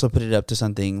also put it up to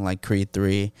something like Creed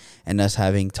 3 and us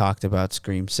having talked about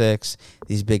Scream 6,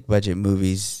 these big budget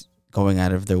movies going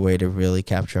out of their way to really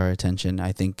capture our attention,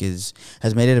 I think has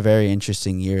made it a very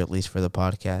interesting year, at least for the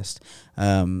podcast.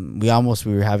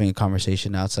 We were having a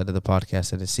conversation outside of the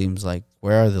podcast that it seems like,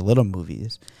 where are the little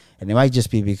movies? And it might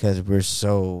just be because we're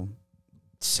so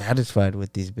satisfied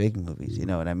with these big movies. You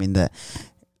know what I mean? That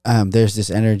there's this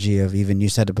energy of, even you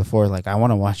said it before, like, I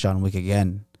want to watch John Wick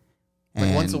again.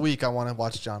 Like once a week, I want to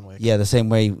watch John Wick. Yeah, the same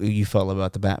way you felt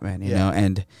about the Batman, you know?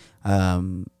 And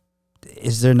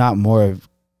is there not more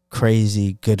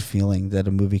crazy good feeling that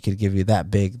a movie could give you that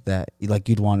big that, like,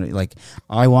 you'd want to, like,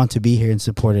 I want to be here and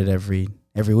support it every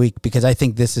week, because I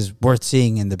think this is worth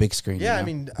seeing in the big screen. Yeah, you know? I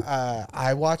mean,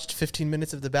 I watched 15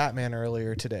 minutes of the Batman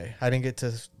earlier today. I didn't get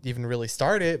to even really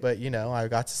start it, but, I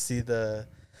got to see the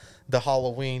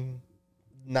Halloween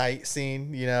night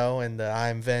scene, and the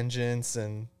I'm Vengeance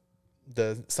and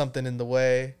the Something in the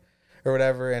Way or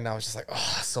whatever, and I was just like,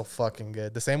 oh, so fucking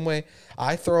good. The same way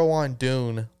I throw on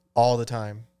Dune all the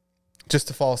time just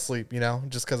to fall asleep,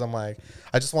 just because I'm like,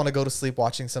 I just want to go to sleep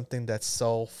watching something that's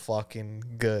so fucking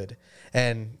good.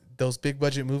 And those big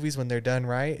budget movies, when they're done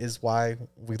right, is why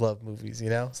we love movies,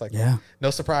 you know? It's like, Yeah. no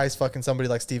surprise fucking somebody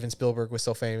like Steven Spielberg was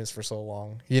so famous for so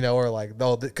long, you know, or like,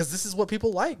 no, because this is what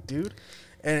people like, dude.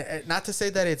 And not to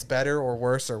say that it's better or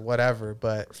worse or whatever,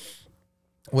 but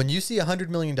when you see $100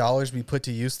 million be put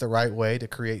to use the right way to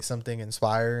create something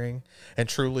inspiring and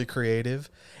truly creative,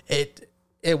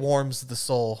 it warms the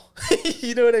soul.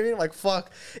 You know what I mean? Like,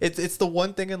 fuck. It's the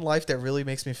one thing in life that really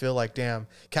makes me feel like, damn,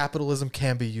 capitalism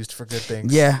can be used for good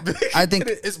things. Yeah. I think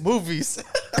it's movies.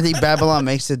 I think Babylon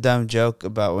makes a dumb joke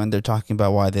about when they're talking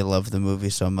about why they love the movie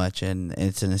so much, and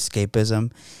it's an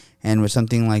escapism. And with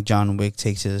something like John Wick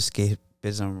takes his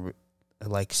escapism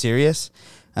like serious.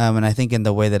 And I think in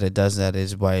the way that it does that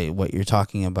is by what you're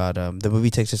talking about. The movie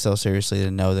takes itself seriously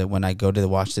to know that when I go to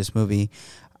watch this movie,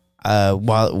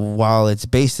 while it's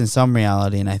based in some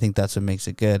reality, and I think that's what makes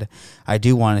it good, I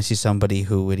do want to see somebody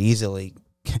who would easily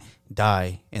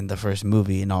die in the first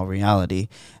movie in all reality.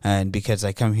 And because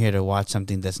I come here to watch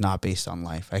something that's not based on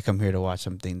life, I come here to watch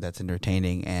something that's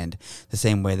entertaining. And the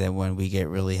same way that when we get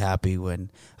really happy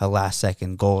when a last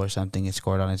second goal or something is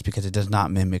scored on, it's because it does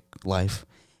not mimic life.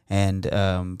 And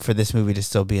for this movie to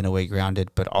still be in a way grounded,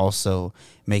 but also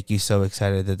make you so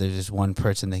excited that there's just one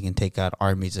person that can take out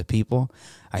armies of people,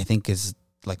 I think is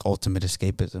like ultimate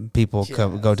escapism. People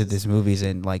go to these movies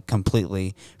and like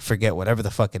completely forget whatever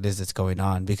the fuck it is that's going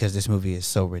on because this movie is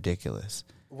so ridiculous.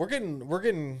 We're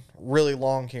getting really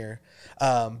long here,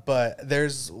 but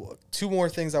there's two more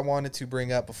things I wanted to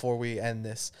bring up before we end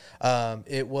this.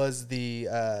 It was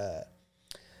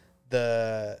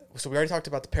so we already talked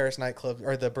about the Paris nightclub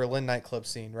or the Berlin nightclub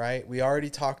scene, right? We already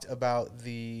talked about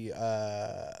the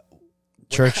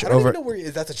church I don't over. even know where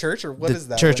is that the church or what is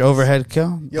that? Church overhead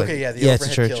kill. Okay, yeah, the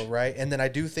overhead kill, right? And then I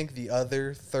do think the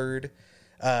other third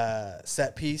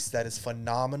set piece that is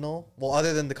phenomenal. Well,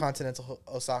 other than the Continental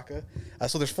Osaka,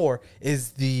 so there's four.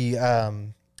 Is the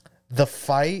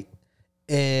fight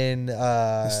in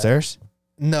The stairs?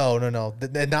 No,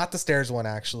 not the stairs one.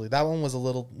 Actually, that one was a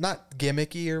little not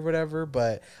gimmicky or whatever,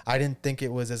 but I didn't think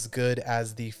it was as good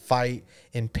as the fight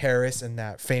in Paris in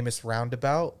that famous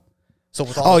roundabout. So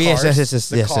with all the cars,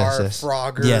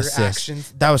 Frogger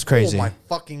actions, that was crazy. Oh my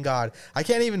fucking god! I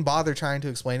can't even bother trying to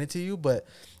explain it to you, but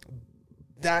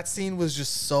that scene was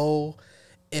just so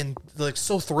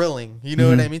so thrilling. You know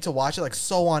what I mean? To watch it, like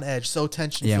so on edge, so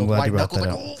tension filled. White knuckles,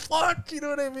 like oh fuck, you know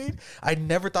what I mean? I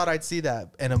never thought I'd see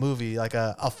that in a movie, like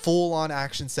a full on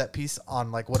action set piece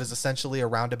on like what is essentially a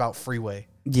roundabout freeway.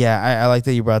 Yeah, I like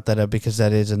that you brought that up because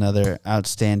that is another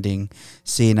outstanding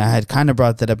scene. I had kind of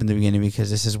brought that up in the beginning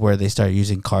because this is where they start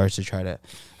using cars to try to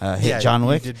hit John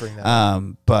Wick. You did bring that up.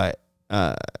 But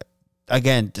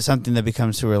again, something that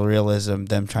becomes surrealism,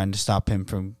 them trying to stop him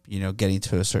from, getting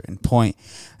to a certain point.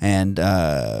 And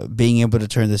being able to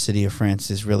turn the city of France,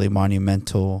 this really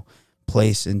monumental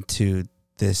place, into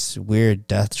this weird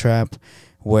death trap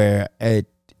where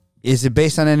is it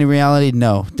based on any reality?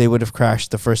 No. They would have crashed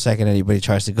the first second anybody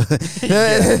tries to go,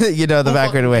 the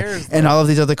backward way. And all of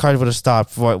these other cars would have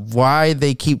stopped. Why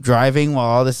they keep driving while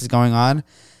all this is going on,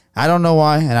 I don't know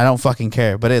why, and I don't fucking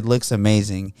care. But it looks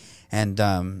amazing.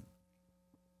 And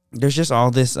there's just all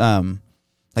this,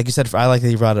 like you said, I like that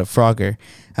you brought up Frogger.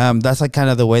 That's like kind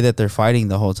of the way that they're fighting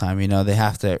the whole time. They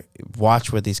have to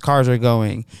watch where these cars are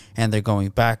going, and they're going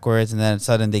backwards, and then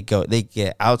suddenly they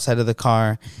get outside of the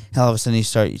car, and all of a sudden you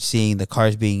start seeing the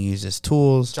cars being used as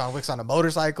tools. John Wick's on a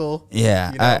motorcycle.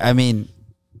 Yeah, I mean,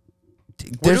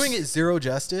 we're doing it zero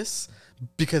justice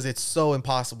because it's so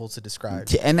impossible to describe.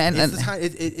 It's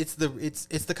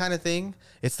the kind of thing.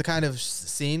 It's the kind of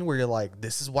scene where you're like,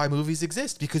 this is why movies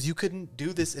exist, because you couldn't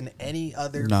do this in any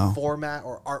other format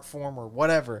or art form or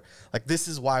whatever. Like, this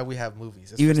is why we have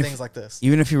movies. It's even things like this.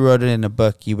 Even if you wrote it in a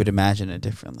book, you would imagine it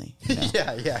differently.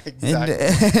 Yeah,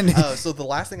 exactly. So the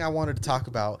last thing I wanted to talk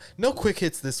about, no quick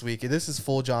hits this week. This is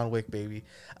full John Wick, baby.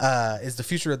 Is the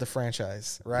future of the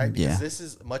franchise, right? Because this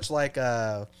is much like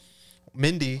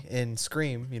Mindy in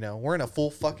Scream, we're in a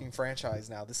full fucking franchise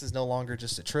now. This is no longer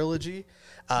just a trilogy.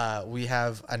 We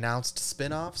have announced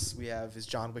spin-offs. We have, is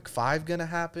John Wick 5 gonna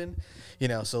happen?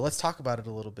 So let's talk about it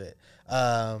a little bit.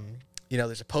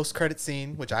 There's a post-credit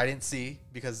scene, which I didn't see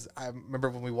because I remember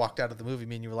when we walked out of the movie,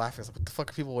 me and you were laughing. I was like, what the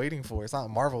fuck are people waiting for? It's not a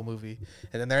Marvel movie.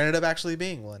 And then there ended up actually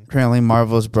being one. Apparently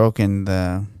Marvel's broken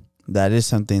that is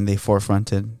something they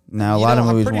forefronted. Now, a lot of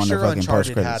movies want a fucking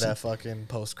post-credit had scene. a fucking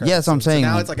post-credit Yeah, that's what I'm saying. So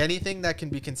now it's like anything that can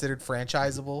be considered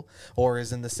franchisable or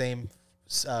is in the same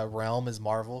realm as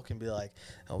Marvel can be like,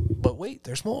 oh, but wait,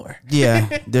 there's more.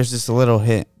 Yeah, there's just a little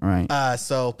hit, right?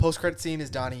 So post-credit scene is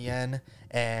Donnie Yen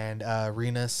and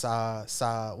Rina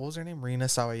what was her name? Rina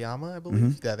Sawayama, I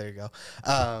believe. Yeah, there you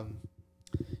go.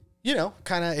 you know,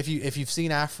 kind of if you've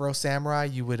seen Afro Samurai,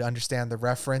 you would understand the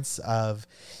reference of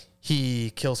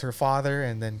he kills her father,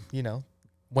 and then, you know,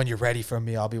 when you're ready for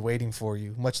me, I'll be waiting for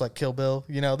you. Much like Kill Bill,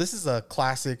 you know, this is a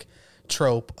classic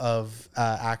trope of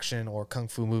action or kung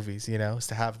fu movies, you know, is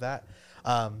to have that.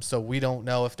 So we don't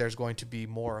know if there's going to be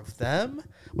more of them,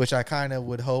 which I kind of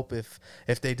would hope if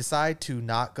they decide to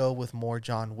not go with more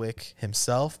John Wick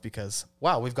himself, because,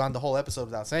 wow, we've gone the whole episode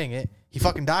without saying it. He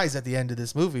fucking dies at the end of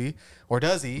this movie, or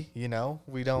does he? You know,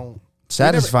 we don't.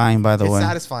 Satisfying, by the way. It's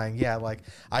satisfying, yeah. Like,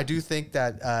 I do think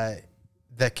that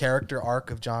the character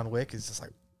arc of John Wick is just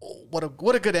like, oh,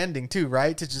 what a good ending too,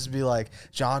 right? To just be like,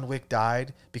 John Wick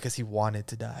died because he wanted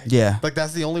to die. Yeah. Like,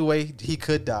 that's the only way he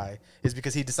could die, is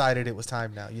because he decided it was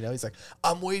time now. You know, he's like,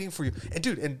 I'm waiting for you. And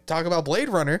dude, and talk about Blade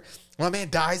Runner, my man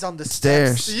dies on the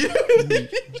stairs.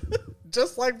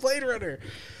 Just like Blade Runner.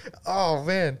 Oh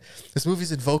man, this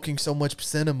movie's invoking so much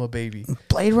cinema, baby.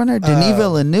 Blade Runner, Denis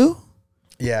Villeneuve.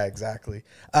 Yeah, exactly.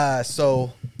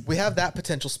 So we have that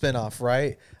potential spinoff,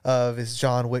 right? Of, is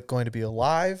John Wick going to be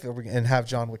alive, and have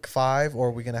John Wick 5, or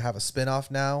are we going to have a spinoff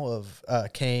now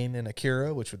of Kane and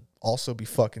Akira, which would also be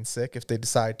fucking sick if they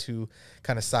decide to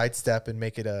kind of sidestep and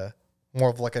make it a more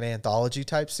of like an anthology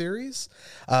type series.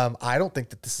 I don't think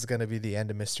that this is going to be the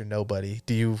end of Mr. Nobody.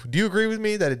 Do you agree with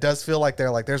me that it does feel like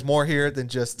there's more here than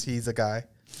just he's a guy?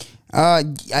 I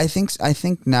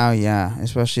think now, yeah,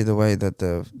 especially the way that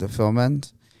the film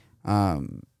ends.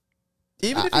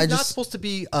 Even if he's not supposed to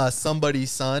be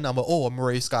somebody's son, I'm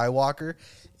Ray Skywalker.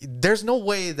 There's no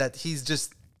way that he's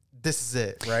just, this is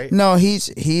it, right? No, he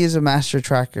is a master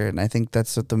tracker, and I think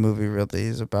that's what the movie really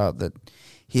is about. That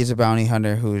he's a bounty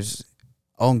hunter whose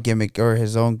own gimmick or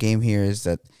his own game here is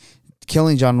that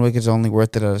killing John Wick is only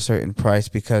worth it at a certain price,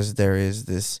 because there is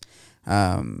this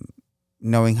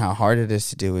knowing how hard it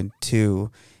is to do, and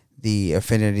two, the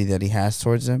affinity that he has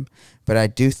towards him. But I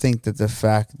do think that the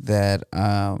fact that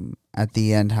at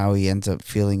the end how he ends up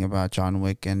feeling about John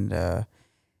Wick and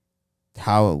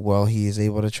how well he is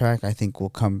able to track, I think will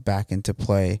come back into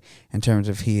play in terms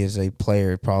of he is a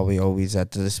player probably always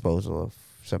at the disposal of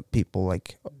some people.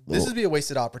 Like, this would be a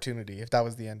wasted opportunity if that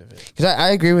was the end of it. Because I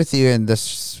agree with you in the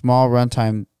small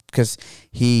runtime, because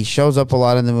he shows up a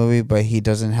lot in the movie, but he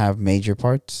doesn't have major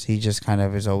parts. He just kind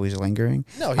of is always lingering.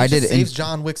 No, he just saves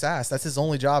John Wick's ass. That's his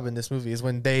only job in this movie, is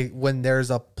when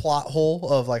there's a plot hole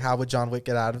of like, how would John Wick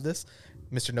get out of this?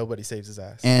 Mr. Nobody saves his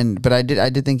ass. But I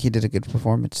did think he did a good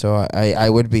performance. So I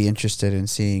would be interested in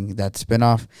seeing that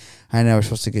spinoff. I know we're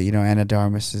supposed to get, Anna de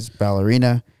Armas's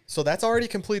Ballerina. So that's already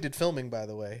completed filming, by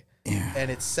the way. Yeah. And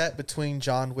it's set between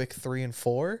John Wick 3 and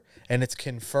 4, and it's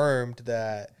confirmed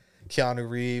that Keanu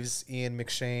Reeves, Ian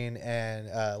McShane, and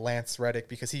Lance Reddick,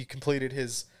 because he completed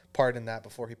his part in that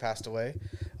before he passed away.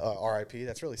 R.I.P.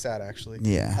 That's really sad, actually.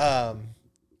 Yeah.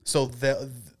 So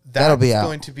that'll be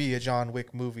going to be a John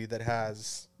Wick movie that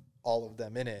has all of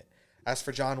them in it. As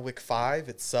for John Wick 5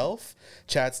 itself,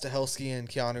 Chad Stahelski and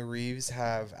Keanu Reeves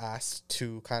have asked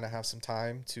to kind of have some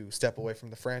time to step away from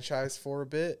the franchise for a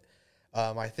bit.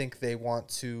 I think they want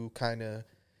to kind of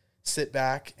sit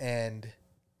back and,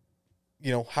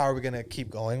 how are we going to keep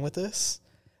going with this?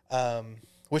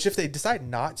 Which, if they decide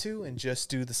not to and just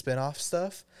do the spinoff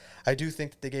stuff, I do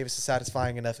think that they gave us a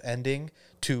satisfying enough ending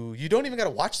to, you don't even got to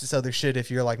watch this other shit if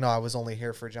you're like, no, I was only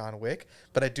here for John Wick.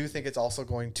 But I do think it's also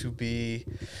going to be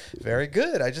very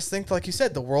good. I just think, like you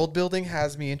said, the world building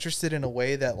has me interested in a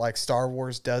way that like Star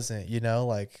Wars doesn't,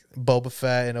 like Boba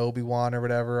Fett and Obi-Wan or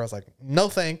whatever. I was like, no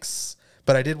thanks.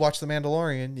 But I did watch The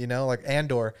Mandalorian, like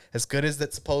Andor, as good as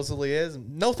that supposedly is.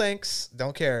 No thanks.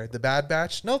 Don't care. The Bad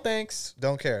Batch. No thanks.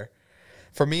 Don't care.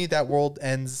 For me, that world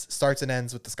starts and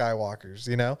ends with the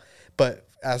Skywalkers, But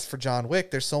as for John Wick,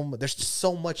 there's just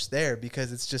so much there,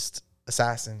 because it's just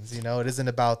assassins, It isn't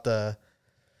about the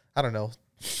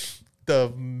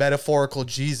metaphorical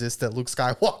Jesus that Luke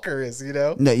Skywalker is,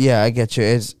 No, yeah, I get you.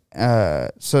 It's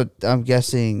so I'm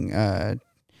guessing. I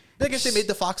guess they made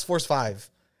the Fox Force 5,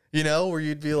 where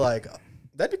you'd be like,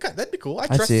 that'd be cool. I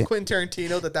trust Quentin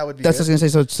Tarantino that would be. That's good. what I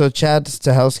was gonna say. So Chad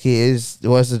Stahelski is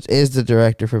the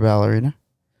director for Ballerina.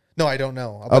 No, I don't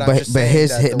know. But I'm just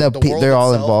saying that the world they're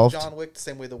all involved. John Wick, the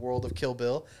same way the world of Kill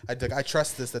Bill. I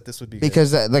trust this would be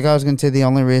because good. Like I was going to say, the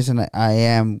only reason I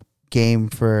am game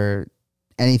for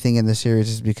anything in the series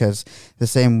is because the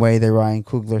same way that Ryan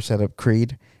Coogler set up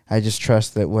Creed, I just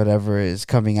trust that whatever is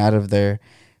coming out of there,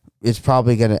 it's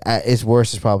probably gonna. Its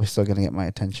worst is probably still gonna get my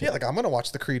attention. Yeah, like I'm gonna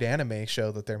watch the Creed anime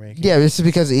show that they're making. Yeah, this is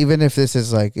because even if this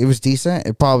is like it was decent,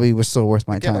 it probably was still worth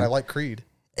my time. Yeah, but I like Creed.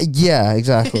 Yeah,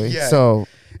 exactly. Yeah. So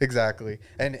Exactly.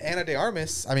 And Ana de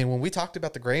Armas, I mean, when we talked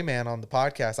about the Gray Man on the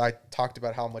podcast, I talked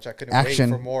about how much I couldn't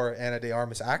Action. wait for more Ana de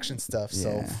Armas action stuff. So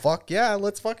Yeah. fuck yeah,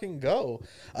 let's fucking go.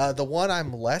 The one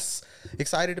I'm less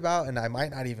excited about, and I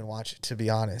might not even watch it to be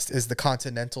honest, is the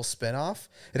Continental spinoff.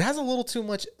 It has a little too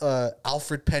much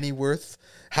Alfred Pennyworth,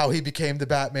 how he became the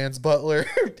Batman's butler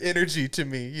energy to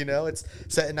me. You know, it's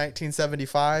set in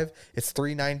 1975. It's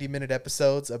 3 90-minute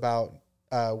episodes about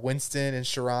Winston and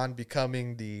Sharon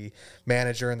becoming the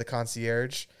manager and the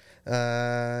concierge.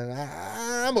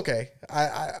 I'm okay.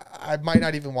 I might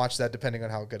not even watch that depending on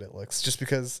how good it looks, just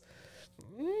because.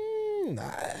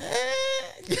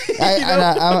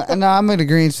 I'm in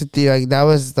agreement with you. That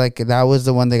was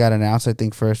the one that got announced. I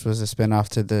think first was a spinoff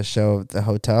to the show of the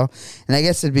hotel, and I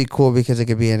guess it'd be cool because it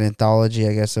could be an anthology,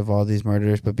 I guess, of all these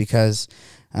murders. But because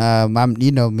I'm,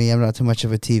 you know me, I'm not too much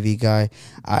of a TV guy.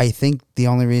 I think the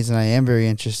only reason I am very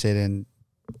interested in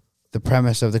the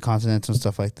premise of the Continental and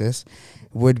stuff like this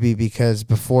would be because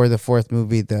before the fourth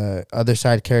movie, the other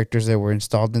side characters that were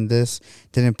installed in this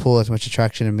didn't pull as much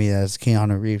attraction to me as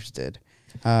Keanu Reeves did.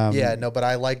 But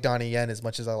I like Donnie Yen as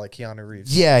much as I like Keanu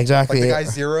Reeves. Yeah, exactly. Like the guy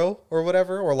Zero or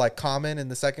whatever, or like Common in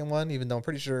the second one, even though I'm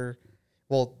pretty sure.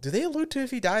 Well, do they allude to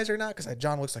if he dies or not? Because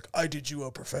John Wick's like, I did you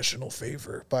a professional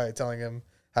favor by telling him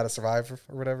how to survive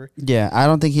or whatever. Yeah, I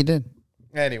don't think he did.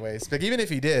 Anyways, but even if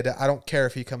he did, I don't care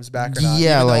if he comes back or not.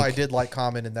 Yeah, even though like, I did like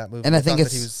Common in that movie. And I think that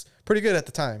he was pretty good at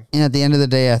the time. And at the end of the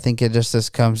day, I think it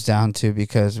just comes down to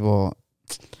because, well,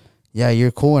 yeah,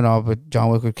 you're cool and all, but John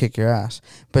Wick would kick your ass.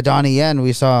 But Donnie Yen,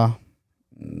 we saw,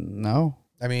 no.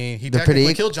 I mean, he they're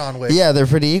technically killed John Wick. Yeah, they're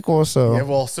pretty equal. So yeah,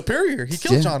 well, superior. He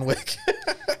killed John Wick.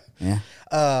 Yeah.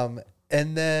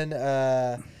 And then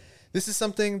this is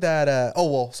something that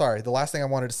the last thing I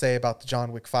wanted to say about the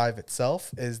John Wick 5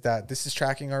 itself is that this is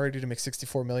tracking already to make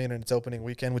 $64 million in its opening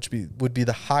weekend, which would be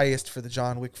the highest for the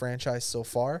John Wick franchise so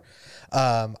far.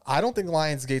 I don't think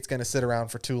Lionsgate's going to sit around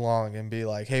for too long and be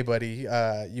like, hey buddy,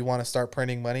 you want to start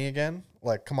printing money again?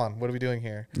 Like, come on, what are we doing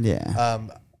here? Yeah.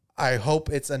 I hope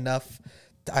it's enough.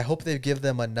 I hope they give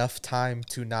them enough time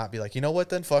to not be like, you know what,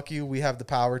 then fuck you. We have the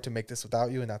power to make this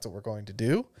without you, and that's what we're going to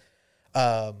do.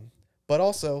 But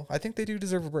also, I think they do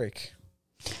deserve a break.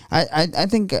 I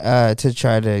think to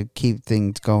try to keep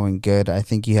things going good, I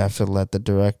think you have to let the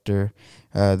director,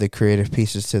 the creative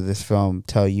pieces to this film,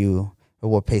 tell you at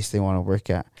what pace they want to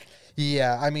work at.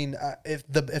 Yeah, I mean, if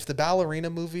the ballerina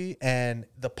movie and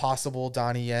the possible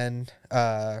Donnie Yen,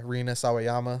 Rina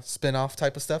Sawayama spinoff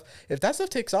type of stuff, if that stuff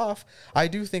takes off, I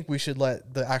do think we should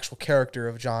let the actual character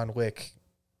of John Wick.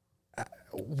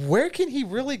 Where can he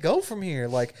really go from here?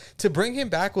 Like, to bring him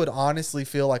back would honestly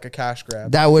feel like a cash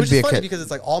grab. That would Which be is funny because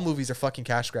it's like all movies are fucking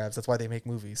cash grabs. That's why they make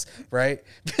movies, right?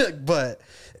 But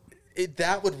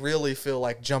that would really feel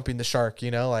like jumping the shark, you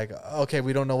know? Like, okay,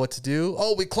 we don't know what to do.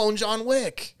 Oh, we clone John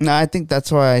Wick. No, I think that's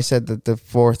why I said that the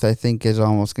fourth, I think, is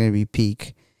almost going to be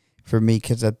peak for me,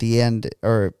 because at the end,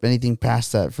 or anything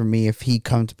past that, for me, if he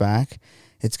comes back,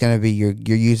 it's going to be you're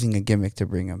using a gimmick to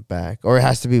bring him back. Or it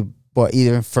has to be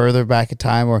either further back in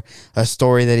time, or a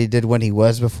story that he did when he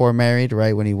was before married,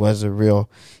 right? When he was he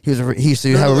used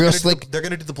to have a real slick. They're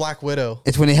gonna do the Black Widow.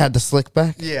 It's when he had the slick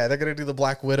back. Yeah, they're gonna do the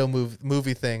Black Widow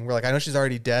movie thing. We're like, I know she's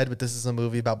already dead, but this is a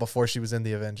movie about before she was in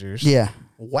the Avengers. Yeah.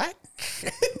 What?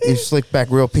 You slick back,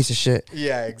 real piece of shit.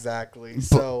 Yeah, exactly.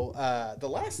 So the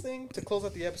last thing to close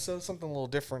out the episode, something a little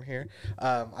different here.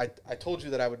 I told you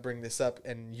that I would bring this up,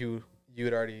 and you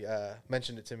had already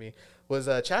mentioned it to me, was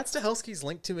Chad Stahelski's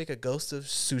link to make a Ghost of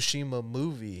Tsushima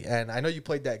movie. And I know you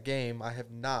played that game. I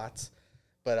have not,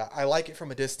 but I like it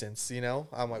from a distance, you know?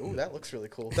 I'm like, ooh, that looks really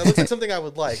cool. That looks like something I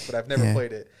would like, but I've never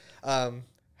played it. How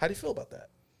do you feel about that?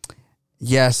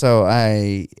 Yeah, so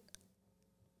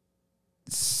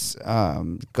Ghost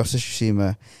of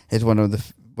Tsushima is one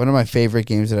of my favorite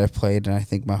games that I've played, and I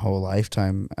think my whole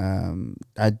lifetime.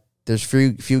 There's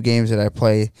few games that I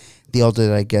play, the older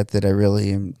that I get, that I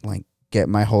really am like get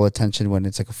my whole attention when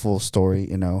it's like a full story,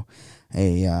 you know.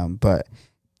 But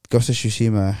Ghost of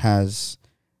Tsushima has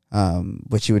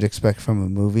what you would expect from a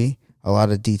movie, a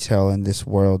lot of detail in this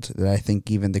world that I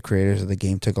think even the creators of the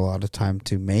game took a lot of time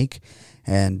to make.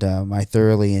 And I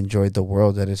thoroughly enjoyed the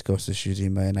world that is Ghost of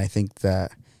Tsushima. And I think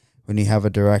that when you have a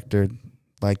director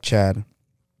like Chad,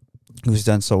 who's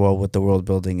done so well with the world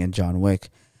building in John Wick,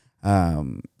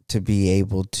 to be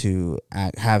able to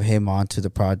have him onto the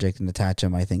project and attach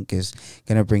him, I think is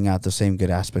going to bring out the same good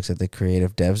aspects that the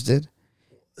creative devs did.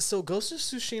 So Ghost of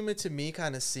Tsushima to me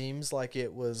kind of seems like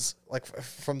it was, like,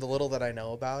 from the little that I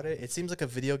know about it, it seems like a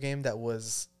video game that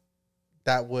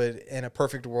would, in a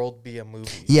perfect world, be a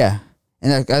movie. Yeah.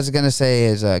 And I was gonna say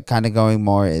is kind of going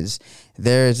more is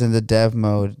there's in the dev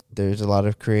mode. There's a lot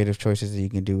of creative choices that you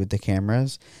can do with the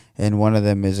cameras, and one of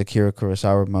them is Akira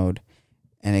Kurosawa mode,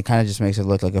 and it kind of just makes it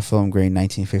look like a film grain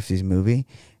 1950s movie.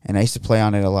 And I used to play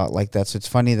on it a lot like that. So it's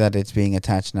funny that it's being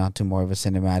attached now to more of a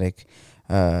cinematic,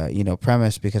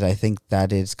 premise, because I think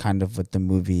that is kind of what the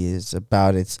movie is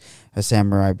about. It's a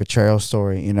samurai betrayal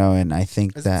story, and I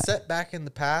think Is that it set back in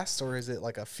the past, or is it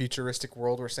like a futuristic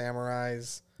world where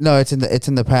samurais? no, it's in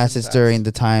the past. It's past. during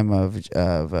the time of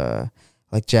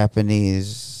like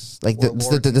Japanese, like Warlords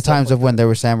the and stuff times like of when that. there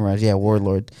were samurais, yeah,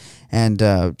 warlord, and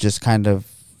just kind of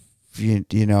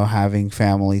having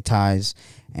family ties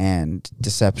and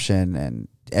deception and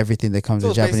everything that comes So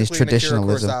with it's Japanese basically an Akira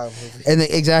traditionalism. Kurosawa movie. And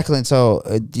exactly, and so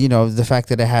the fact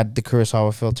that it had the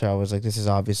Kurosawa filter, I was like, this is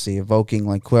obviously evoking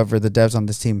like whoever the devs on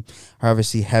this team are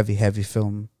obviously heavy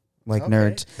film like Okay.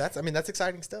 nerds. That's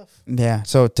exciting stuff. Yeah,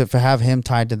 so to have him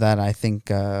tied to that, I think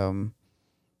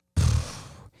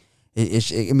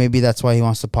maybe that's why he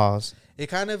wants to pause. It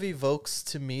kind of evokes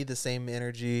to me the same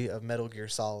energy of Metal Gear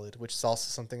Solid, which is also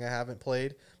something I haven't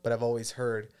played, but I've always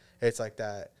heard. It's like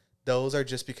that. Those are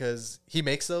just because he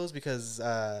makes those because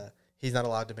he's not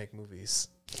allowed to make movies.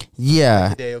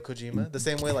 Yeah, Hideo Kojima. The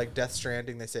same way like Death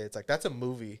Stranding, they say it's like that's a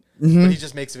movie, Mhm. but he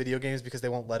just makes video games because they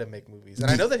won't let him make movies.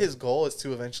 And I know that his goal is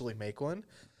to eventually make one.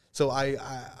 So I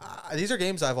these are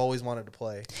games I've always wanted to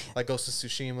play, like Ghost of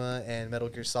Tsushima and Metal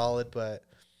Gear Solid, but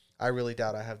I really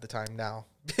doubt I have the time now.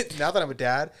 Now that I'm a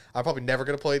dad, I'm probably never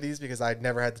gonna play these because I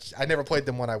never played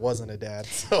them when I wasn't a dad.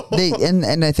 So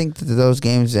and I think that those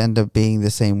games end up being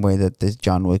the same way that this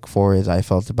John Wick 4 is. I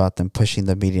felt about them pushing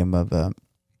the medium of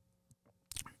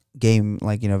game,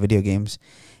 like video games,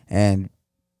 and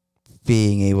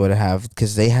being able to have,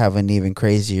 because they have an even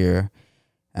crazier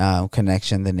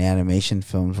connection than the animation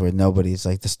films, where nobody's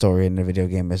like, the story in the video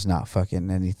game is not fucking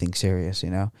anything serious.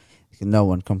 No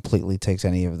one completely takes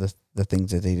any of the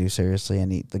things that they do seriously,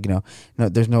 and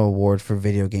there's no award for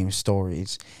video game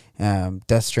stories.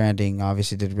 Death Stranding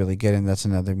obviously did really good, and that's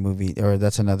another movie, or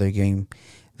that's another game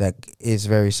that is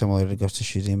very similar to Ghost of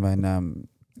Tsushima. And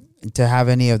to have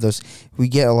any of those, we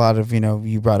get a lot of,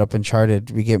 you brought up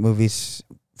Uncharted, we get movies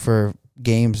for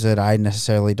games that I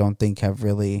necessarily don't think have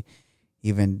really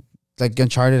even, like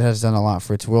Uncharted has done a lot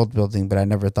for its world building, but I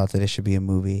never thought that it should be a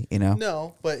movie,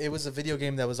 No, but it was a video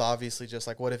game that was obviously just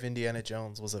like, what if Indiana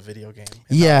Jones was a video game?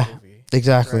 And Yeah, not a movie,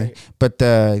 exactly. right? But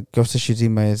Ghost of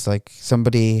Tsushima is like,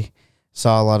 somebody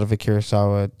saw a lot of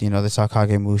Kurosawa, they saw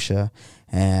Kagemusha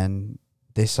and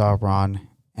they saw Ron,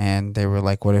 and they were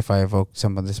like, what if I evoke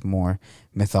some of this more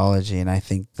mythology? And I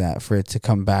think that for it to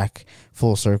come back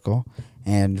full circle,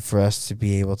 and for us to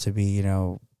be able to be,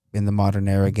 in the modern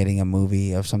era, getting a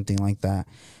movie of something like that,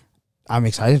 I'm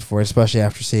excited for it, especially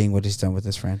after seeing what he's done with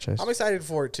this franchise. I'm excited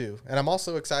for it too, and I'm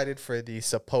also excited for the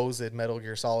supposed Metal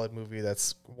Gear Solid movie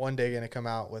that's one day going to come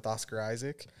out with Oscar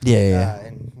Isaac. Yeah.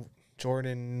 And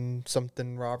Jordan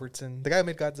something Robertson, the guy who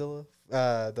made Godzilla,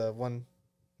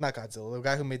 not Godzilla, the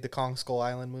guy who made the Kong Skull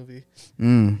Island movie.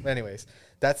 Anyways,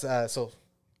 that's so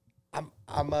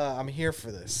I'm here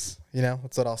for this.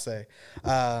 That's what I'll say.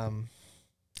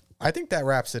 I think that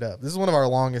wraps it up. This is one of our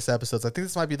longest episodes. I think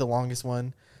this might be the longest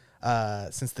one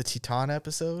since the Titan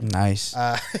episode. Nice.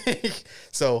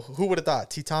 So who would have thought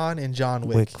Titan and John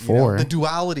Wick? Wick 4. The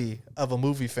duality of a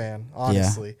movie fan,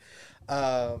 honestly.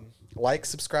 Like,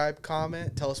 subscribe,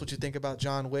 comment. Tell us what you think about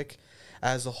John Wick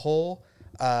as a whole.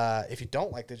 If you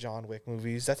don't like the John Wick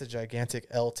movies, that's a gigantic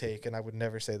L take, and I would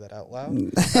never say that out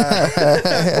loud.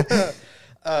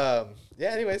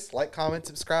 Anyways, like, comment,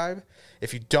 subscribe.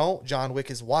 If you don't, John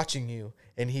Wick is watching you,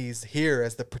 and he's here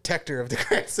as the protector of the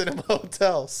Grand Cinema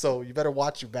Hotel, so you better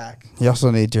watch your back. He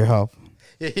also needs your help.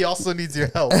 Yeah, he also needs your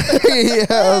help.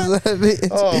 Yeah,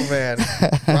 Oh, man.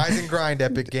 Rise and grind,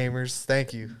 Epic Gamers.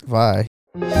 Thank you. Bye.